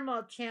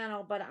normal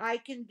channel, but I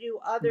can do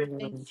other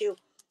things Mm. too.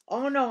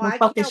 Oh no, My I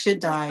fucking can't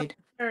shit watch the died.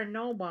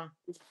 paranormal.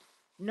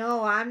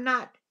 No, I'm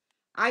not.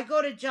 I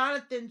go to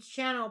Jonathan's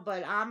channel,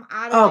 but I'm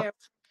out of Oh, there.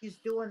 He's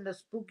doing the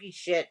spooky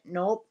shit.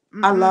 Nope.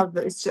 I Mm-mm. love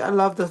this. I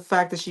love the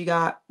fact that she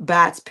got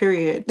bats.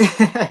 Period.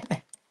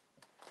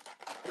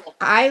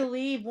 I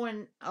leave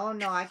when. Oh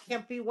no, I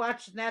can't be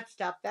watching that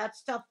stuff. That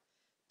stuff.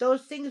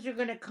 Those things are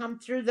gonna come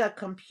through the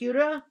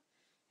computer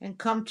and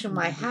come to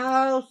my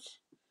house,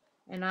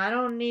 and I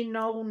don't need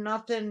no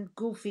nothing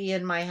goofy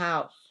in my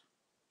house.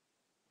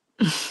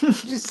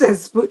 She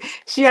says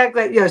she act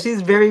like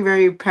she's very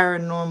very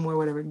paranormal or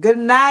whatever. Good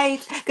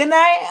night. Good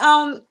night.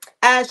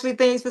 Ashley,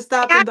 thanks for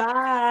stopping Dad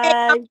stayed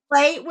up by.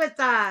 late with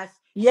us.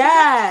 She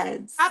never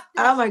Yes. up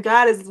Oh this. my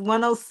God, it's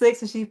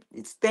 106 and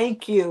it's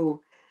thank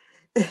you.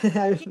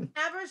 She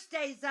never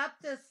stays up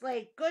this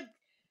late. Good.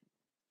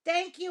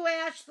 Thank you,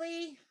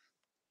 Ashley.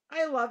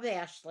 I love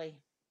Ashley.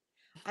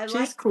 I She's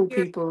like to cool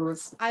hear. people.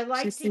 I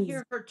She like to seems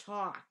hear her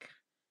talk.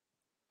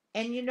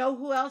 And you know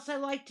who else I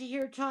like to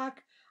hear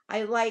talk?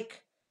 I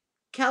like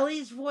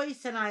Kelly's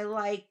voice and I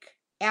like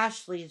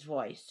Ashley's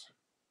voice.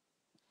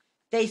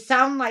 They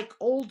sound like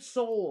old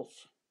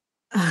souls.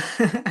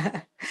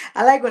 I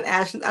like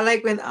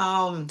when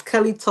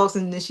Kelly talks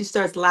and then she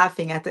starts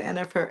laughing at the end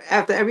of her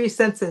after every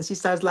sentence she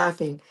starts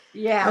laughing.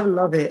 I Yeah.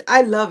 love it.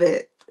 I love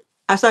it.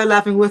 I started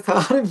laughing with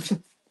her.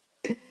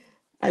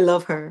 I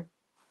love her.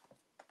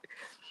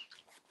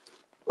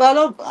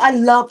 Well,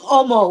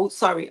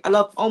 I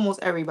love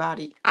almost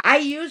everybody. I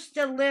used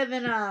to live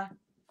in a.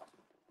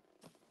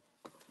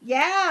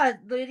 Yeah,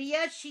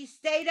 Lydia, she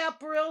stayed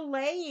up real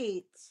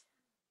late.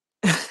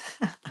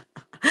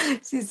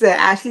 She said,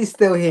 Ashley's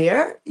still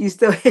here? You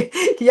still here?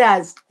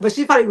 Yes, but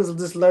she probably was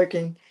just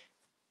lurking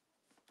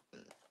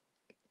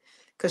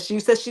because she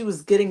said she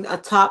was getting a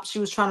top. She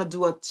was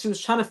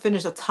trying to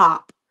finish a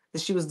top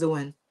that she was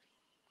doing.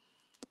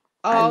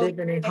 I Oh, live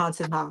in a yeah.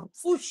 haunted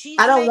house. Oh,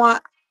 I she's don't making.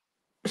 want,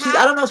 I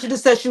Top. don't know. She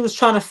just said she was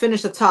trying to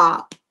finish the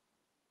top.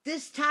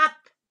 This top.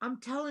 I'm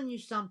telling you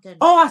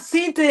something. Oh, I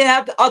seen it.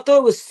 I thought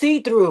it was see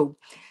through.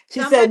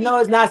 She said, Somebody. no,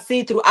 it's not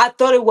see through. I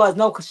thought it was.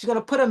 No, because she's going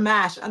to put a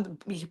mash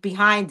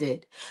behind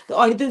it. The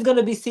only thing that's going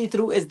to be see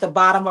through is the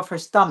bottom of her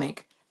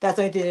stomach. That's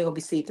the only thing that's going to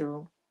be see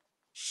through.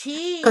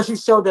 Because She. she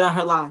showed it on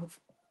her live.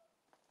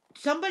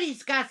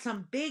 Somebody's got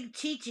some big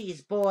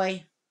chichis,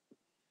 boy.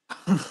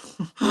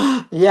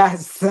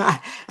 Yes.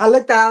 I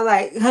looked at her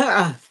like,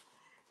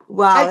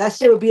 wow, I. that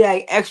shit would be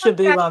like extra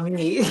big on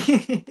me.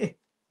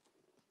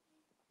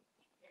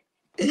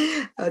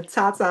 Her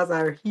tatas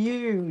are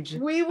huge.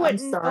 We I'm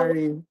wouldn't know what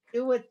sorry. to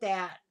do with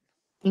that.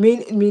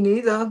 Me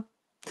neither.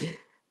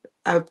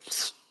 I,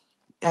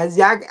 as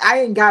y'all,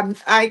 I ain't got,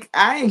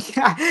 I ain't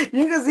got,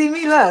 you can see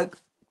me, look,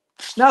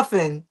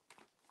 nothing.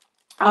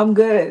 I'm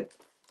good.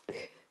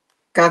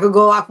 I could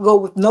go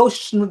with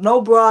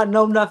no bra,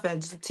 no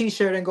nothing, just a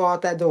t-shirt and go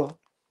out that door.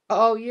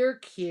 Oh, you're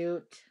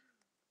cute.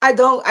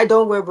 I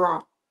don't wear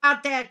bra.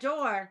 Out that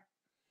door.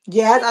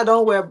 Yes, I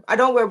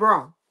don't wear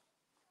bra.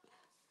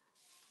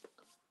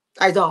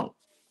 I don't.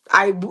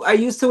 I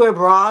used to wear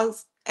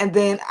bras, and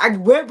then I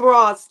wear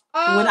bras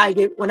when Oh, I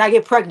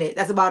get pregnant.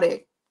 That's about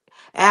it.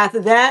 After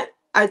that,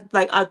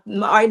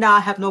 right now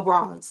I have no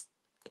bras.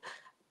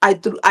 I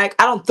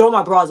don't throw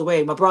my bras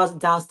away. My bras are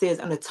downstairs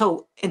on the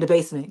tote in the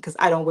basement because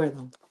I don't wear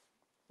them.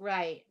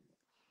 right.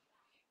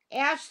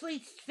 Ashley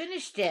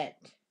finished it.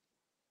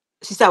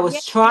 She said I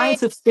was trying Yay.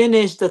 to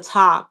finish the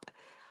top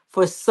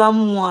for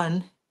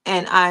someone,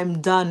 and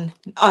I'm done.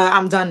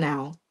 I'm done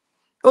now.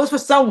 It was for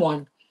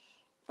someone.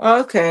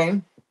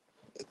 Okay,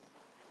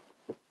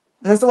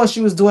 that's the one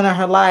she was doing on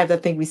her live. I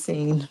think we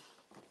seen.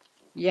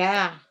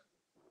 Yeah.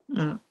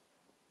 Mm.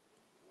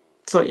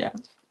 So yeah.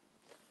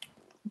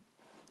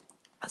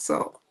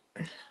 So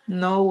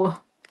no,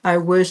 I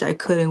wish I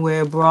couldn't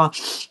wear a bra.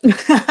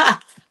 I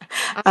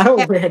I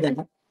don't have wear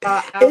that.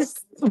 out.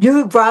 It's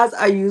you bras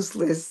are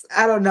useless.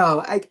 I don't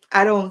know.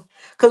 I don't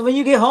because when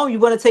you get home you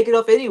want to take it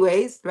off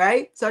anyways,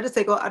 right? So I just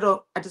take off.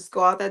 I just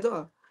go out that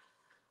door.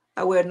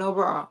 I wear no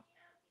bra.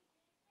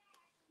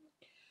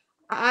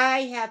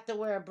 I have to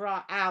wear a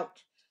bra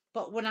out.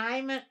 But when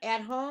I'm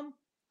at home,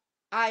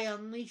 I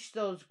unleash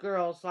those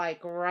girls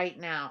like right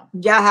now.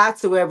 Y'all have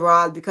to wear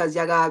bras because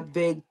y'all got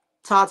big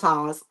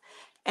tatas,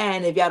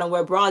 and if y'all don't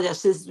wear bras,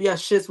 your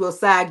shits will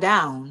sag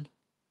down.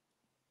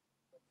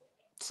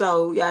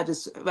 So y'all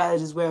just rather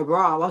just wear a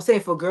bra. I'm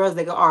saying for girls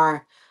that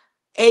are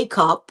A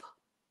cup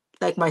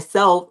like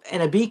myself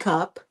and a B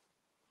cup,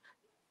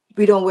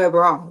 we don't wear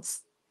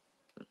bras.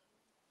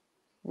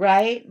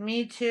 Right?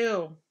 Me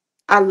too.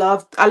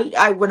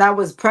 I when I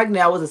was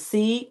pregnant, I was a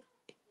C.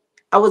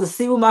 I was a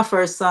C with my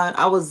first son.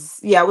 I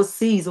was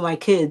C's with my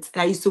kids,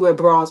 and I used to wear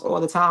bras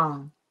all the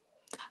time.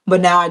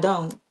 But now I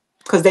don't,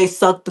 cause they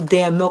sucked the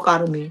damn milk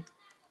out of me.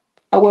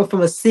 I went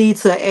from a C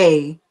to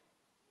A.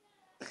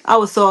 I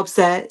was so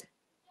upset.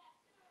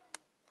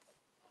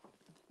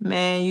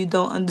 Man, you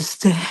don't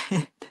understand.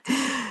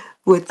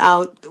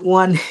 Without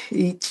one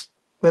each,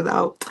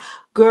 without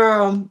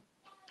girl,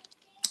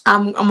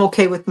 I'm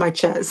okay with my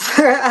chest.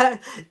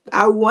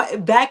 I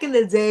want back in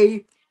the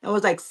day, I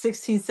was like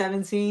 16,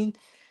 17.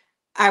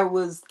 I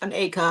was an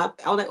A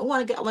cup. I was like, I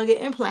want to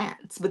get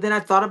implants. But then I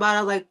thought about it,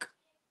 I was like,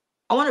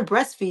 I want to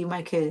breastfeed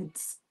my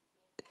kids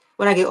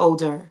when I get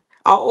older.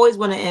 I always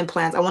wanted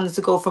implants. I wanted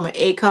to go from an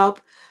A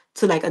cup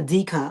to like a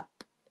D cup.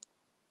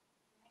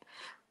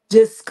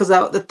 Just because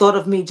the thought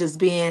of me just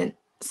being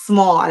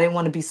small, I didn't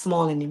want to be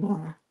small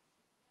anymore.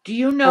 Do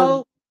you Um,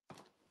 know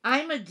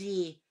I'm a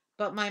D,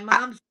 but my I,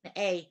 mom's an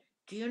A.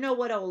 Do you know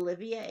what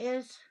Olivia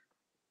is?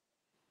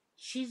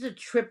 She's a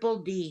triple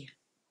D.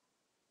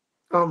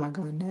 oh my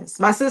goodness.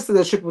 My sister's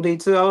a triple D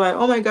too. I was like,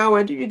 oh my God,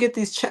 where did you get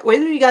these where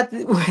did you got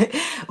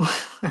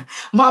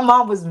my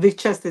mom was big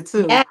chested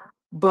too. Yeah.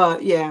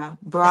 But yeah,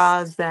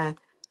 bras that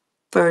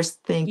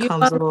first thing You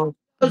comes unleash along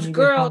when those you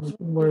get girls home when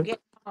from you work. get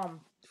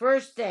home.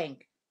 First thing.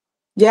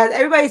 Yeah,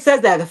 everybody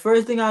says that. The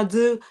first thing I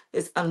do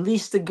is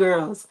unleash the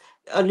girls,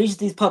 unleash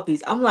these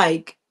puppies.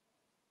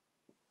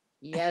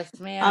 Yes,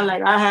 I'm ma'am.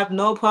 like, I have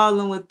no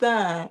problem with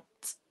that.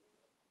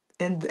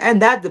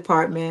 And that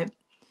department.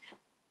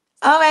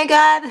 Oh my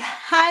God.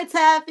 Hi,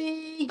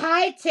 Taffy.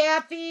 Hi,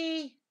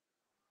 Taffy.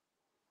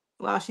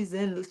 Wow,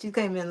 she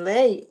came in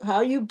late.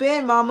 How you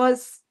been,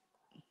 mamas?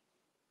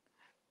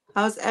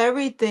 How's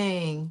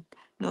everything?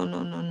 No,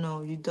 no, no,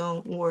 no. You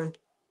don't work.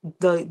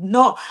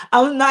 No,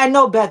 I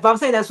know Beth, but I'm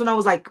saying that's when I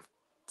was like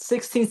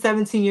 16,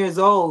 17 years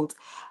old.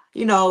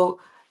 You know,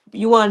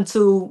 you want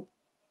to,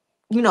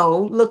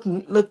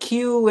 look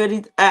cute.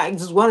 I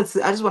just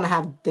want to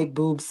have big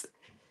boobs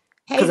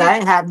Hey, because I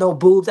didn't have no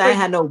boobs. were you,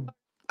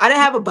 I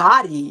didn't did, have a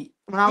body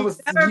when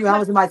did you ever I put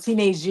was in my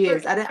teenage paper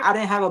years. in your, I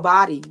didn't have a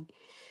body.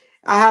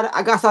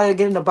 I got started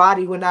getting a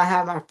body when I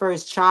had my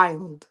first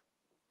child,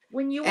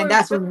 when you and were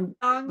that's really when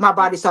young? my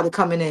body started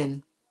coming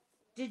in.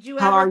 Did you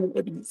How ever are put you,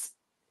 ladies?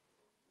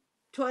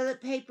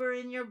 toilet paper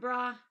in your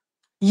bra?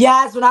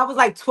 Yes, when I was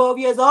like 12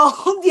 years old.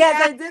 Yes,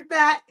 Yeah. I did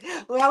that.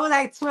 When I was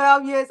like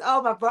 12 years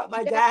old,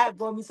 my Yeah. dad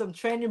bought me some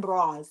training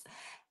bras.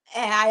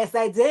 And yes,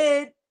 I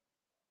did.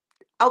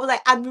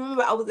 I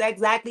remember I was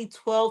exactly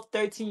 12,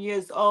 13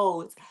 years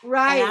old.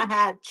 And I Right.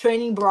 had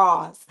training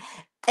bras.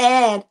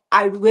 And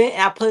I went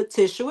and I put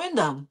tissue in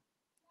them.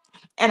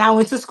 And I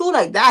went to school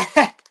like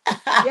that.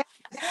 Yeah.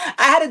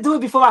 I had to do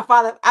it before my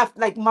father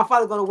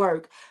go to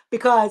work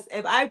because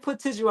if I put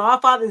tissue on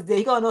my father's day,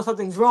 he gonna know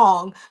something's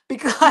wrong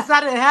because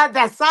I didn't have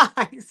that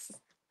size.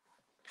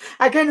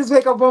 I can't just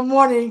wake up one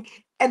morning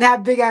and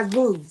have big ass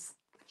boobs.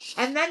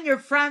 And then your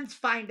friends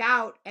find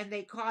out and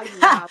they call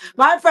you out.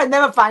 My friend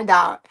never find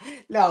out.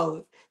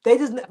 No, they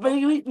just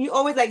we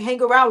always like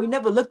hang around. We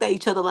never looked at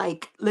each other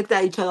like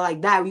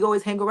that. We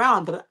always hang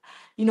around, but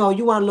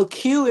you want to look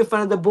cute in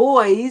front of the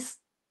boys,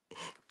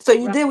 so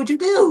you Right. did what you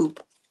do.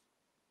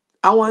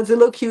 I wanted to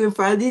look cute in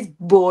front of these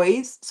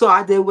boys, so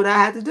I did what I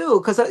had to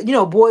do. Cause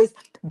boys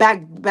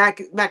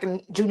back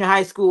in junior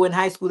high school and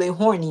high school, they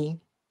horny.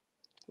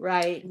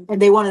 Right.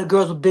 and they wanted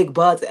girls with big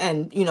butts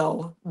and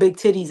big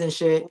titties and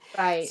shit.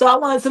 Right. So I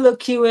wanted to look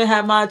cute and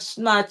have my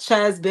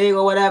chest big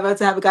or whatever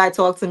to have a guy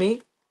talk to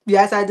me.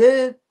 Yes, I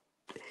did,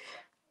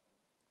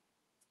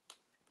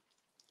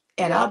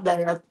 and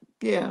Well,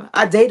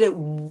 I dated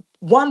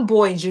one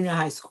boy in junior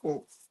high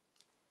school,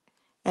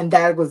 and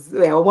that was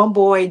one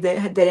boy that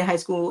had dated in high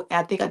school. And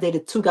I think I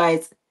dated two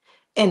guys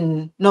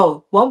in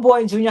no one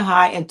boy in junior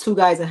high and two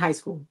guys in high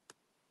school.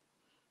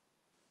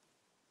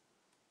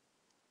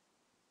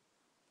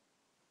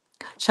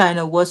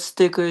 China, what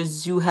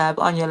stickers you have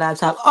on your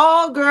laptop?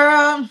 Oh,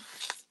 girl,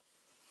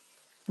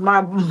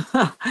 my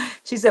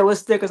she said, "What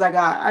stickers I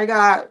got? I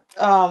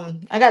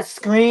got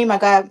Scream. I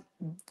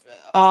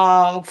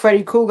got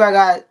Freddy Krueger.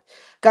 I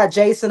got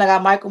Jason. I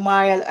got Michael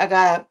Myers. I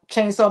got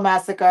Chainsaw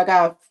Massacre. I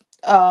got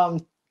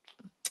um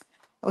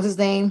what's his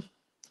name?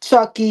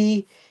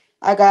 Chucky.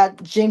 I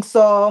got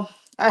Jigsaw.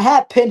 I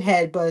had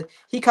Pinhead, but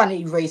he kind of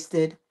erased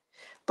it.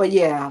 But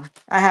yeah,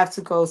 I have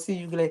to go. See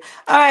you later.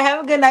 All right,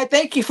 have a good night.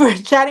 Thank you for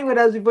chatting with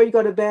us before you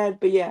go to bed.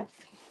 But yeah,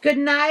 good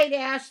night,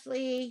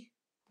 Ashley.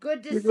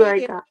 Good to this is what see I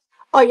you. got.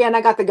 Oh yeah, and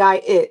I got the guy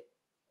it.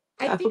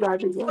 I I think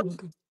forgot she to get goes,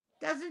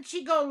 doesn't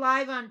she go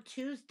live on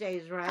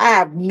Tuesdays, I right?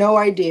 have no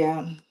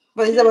idea.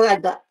 But is that Tuesday, what I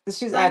got?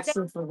 She's Sunday.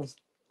 asking for this.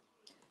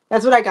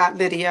 That's what I got,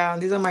 Lydia.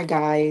 These are my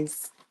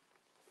guys.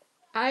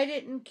 I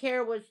didn't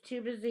care, was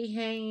too busy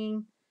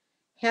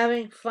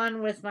having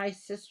fun with my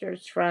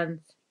sister's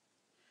friends.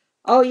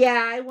 Oh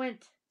yeah,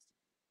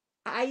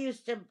 I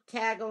used to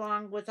tag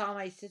along with all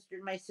my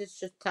sisters. My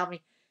sisters tell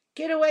me,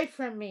 "Get away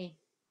from me,"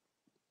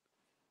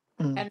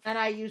 Mm. and then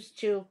I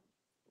used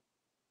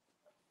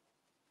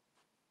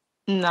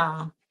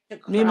Nah. to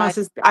Me and my cry.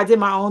 sister, I did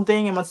my own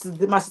thing, and my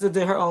sister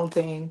did her own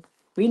thing.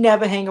 We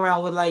never hang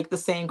around with like the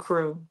same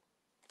crew.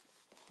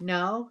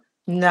 No,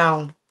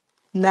 No,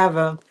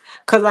 never.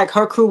 Cause like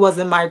her crew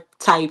wasn't my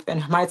type,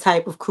 and my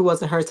type of crew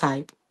wasn't her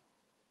type.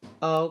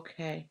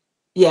 okay.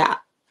 Yeah,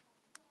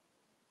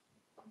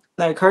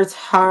 like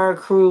her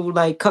crew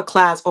like cut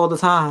class all the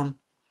time.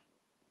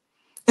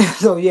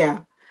 So yeah,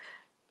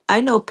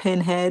 I know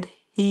Pinhead.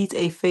 He's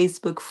a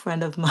Facebook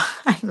friend of mine.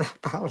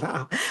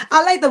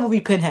 I like the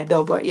movie Pinhead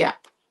though, but yeah.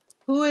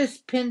 Who is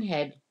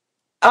Pinhead?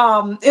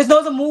 It's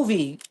no the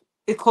movie.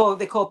 They call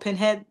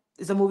Pinhead.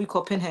 It's a movie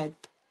called Pinhead.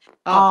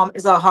 Oh,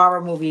 It's a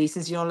horror movie.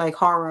 Since you don't like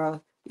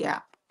horror,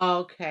 yeah,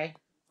 okay.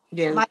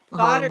 yeah, My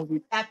horror daughter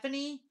movie.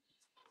 Stephanie,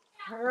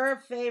 her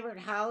favorite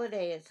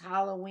holiday is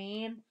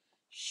Halloween.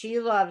 She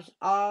loves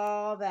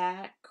all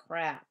that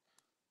crap.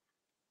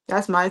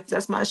 That's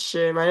my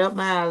shit right up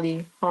my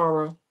alley.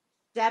 Horror.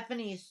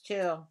 Stephanie's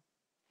too.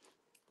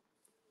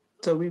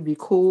 So we be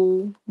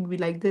cool. We be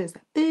like this.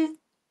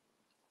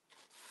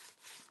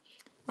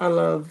 I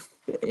love,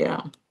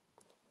 yeah.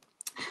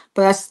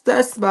 But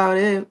that's about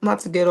it. I'm about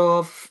to get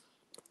off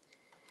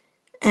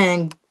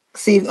and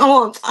see.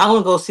 Oh, I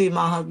want to go see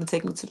my husband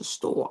take me to the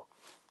store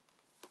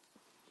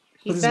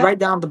He because it's bet. right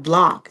down the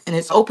block and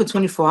it's open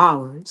 24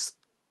 hours.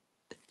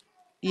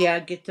 Yeah,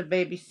 get the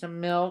baby some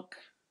milk.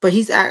 But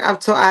I've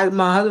told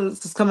my husband was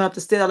just coming up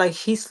the stairs. Like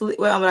he sleep.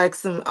 Well, I'm like,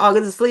 oh,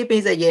 get to sleep. And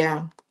he said,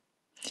 yeah.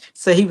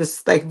 So he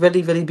was like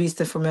really, really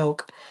beasting for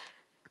milk.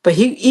 But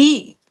he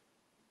eat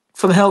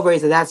from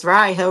Hellraiser. That's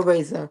right,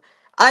 Hellraiser.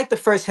 I like the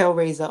first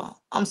Hellraiser.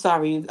 I'm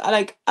sorry.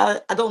 I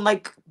don't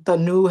like the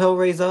new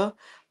Hellraiser.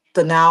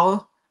 The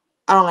now.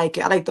 I don't like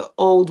it. I like the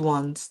old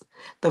ones.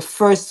 The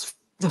first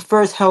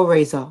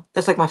Hellraiser.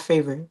 That's like my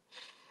favorite.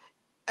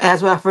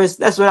 And that's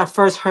what I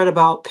first heard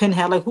about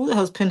Pinhead. Like who the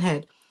hell's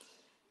Pinhead?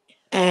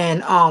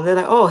 And they're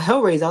like, oh,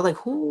 Hellraiser. I was like,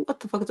 who? What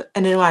the fuck is that?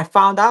 And then when I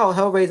found out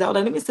Hellraiser, I was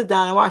like, let me sit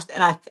down and watch.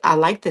 And I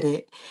liked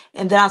it.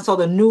 And then I saw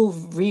the new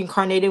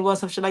reincarnated one,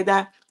 some shit like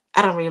that.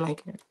 I don't really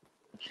like it.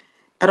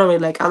 I don't really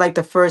like. I like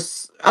the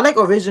first. I like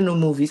original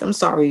movies. I'm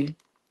sorry,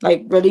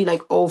 like really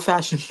like old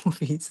fashioned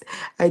movies.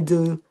 I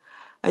do.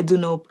 I do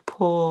know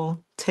Paul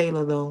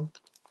Taylor though.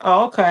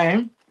 Oh,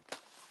 okay.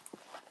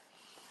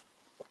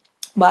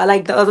 But I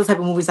like the other type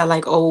of movies. I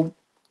like old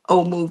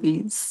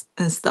movies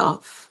and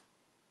stuff.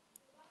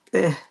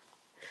 Eh.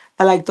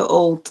 I like the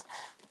old.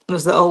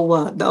 What's the old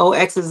what? The old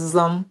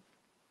Exorcism.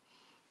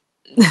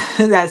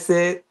 That's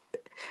it.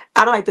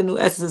 I don't like the new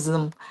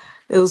Exorcism.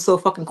 It was so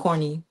fucking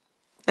corny.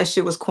 That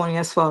shit was corny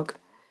as fuck.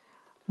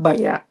 But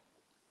yeah,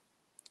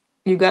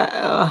 you got.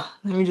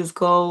 Let me just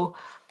go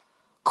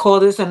call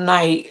this a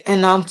night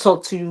and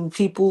talk to you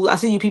people. I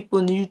see you people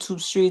in the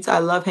YouTube streets. I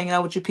love hanging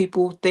out with you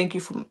people. Thank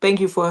you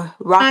for I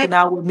rocking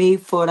out with me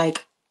for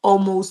like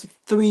almost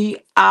 3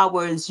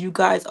 hours. You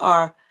guys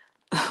are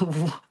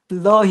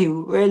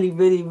loyal, really,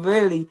 really,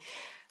 really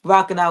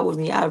rocking out with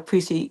me. I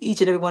appreciate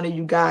each and every one of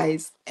you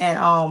guys. And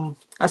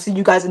I see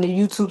you guys in the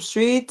YouTube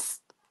streets.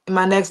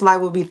 My next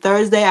live will be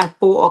Thursday at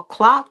 4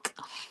 o'clock.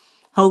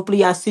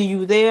 Hopefully, I see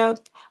you there.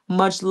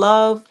 Much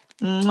love.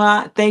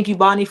 Mwah. Thank you,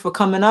 Bonnie, for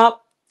coming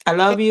up. I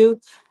love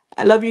you.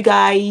 I love you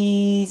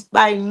guys.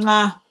 Bye.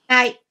 Mwah.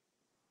 night.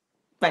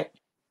 Bye.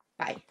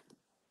 Bye.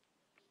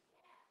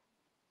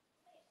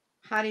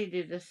 How do you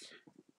do this?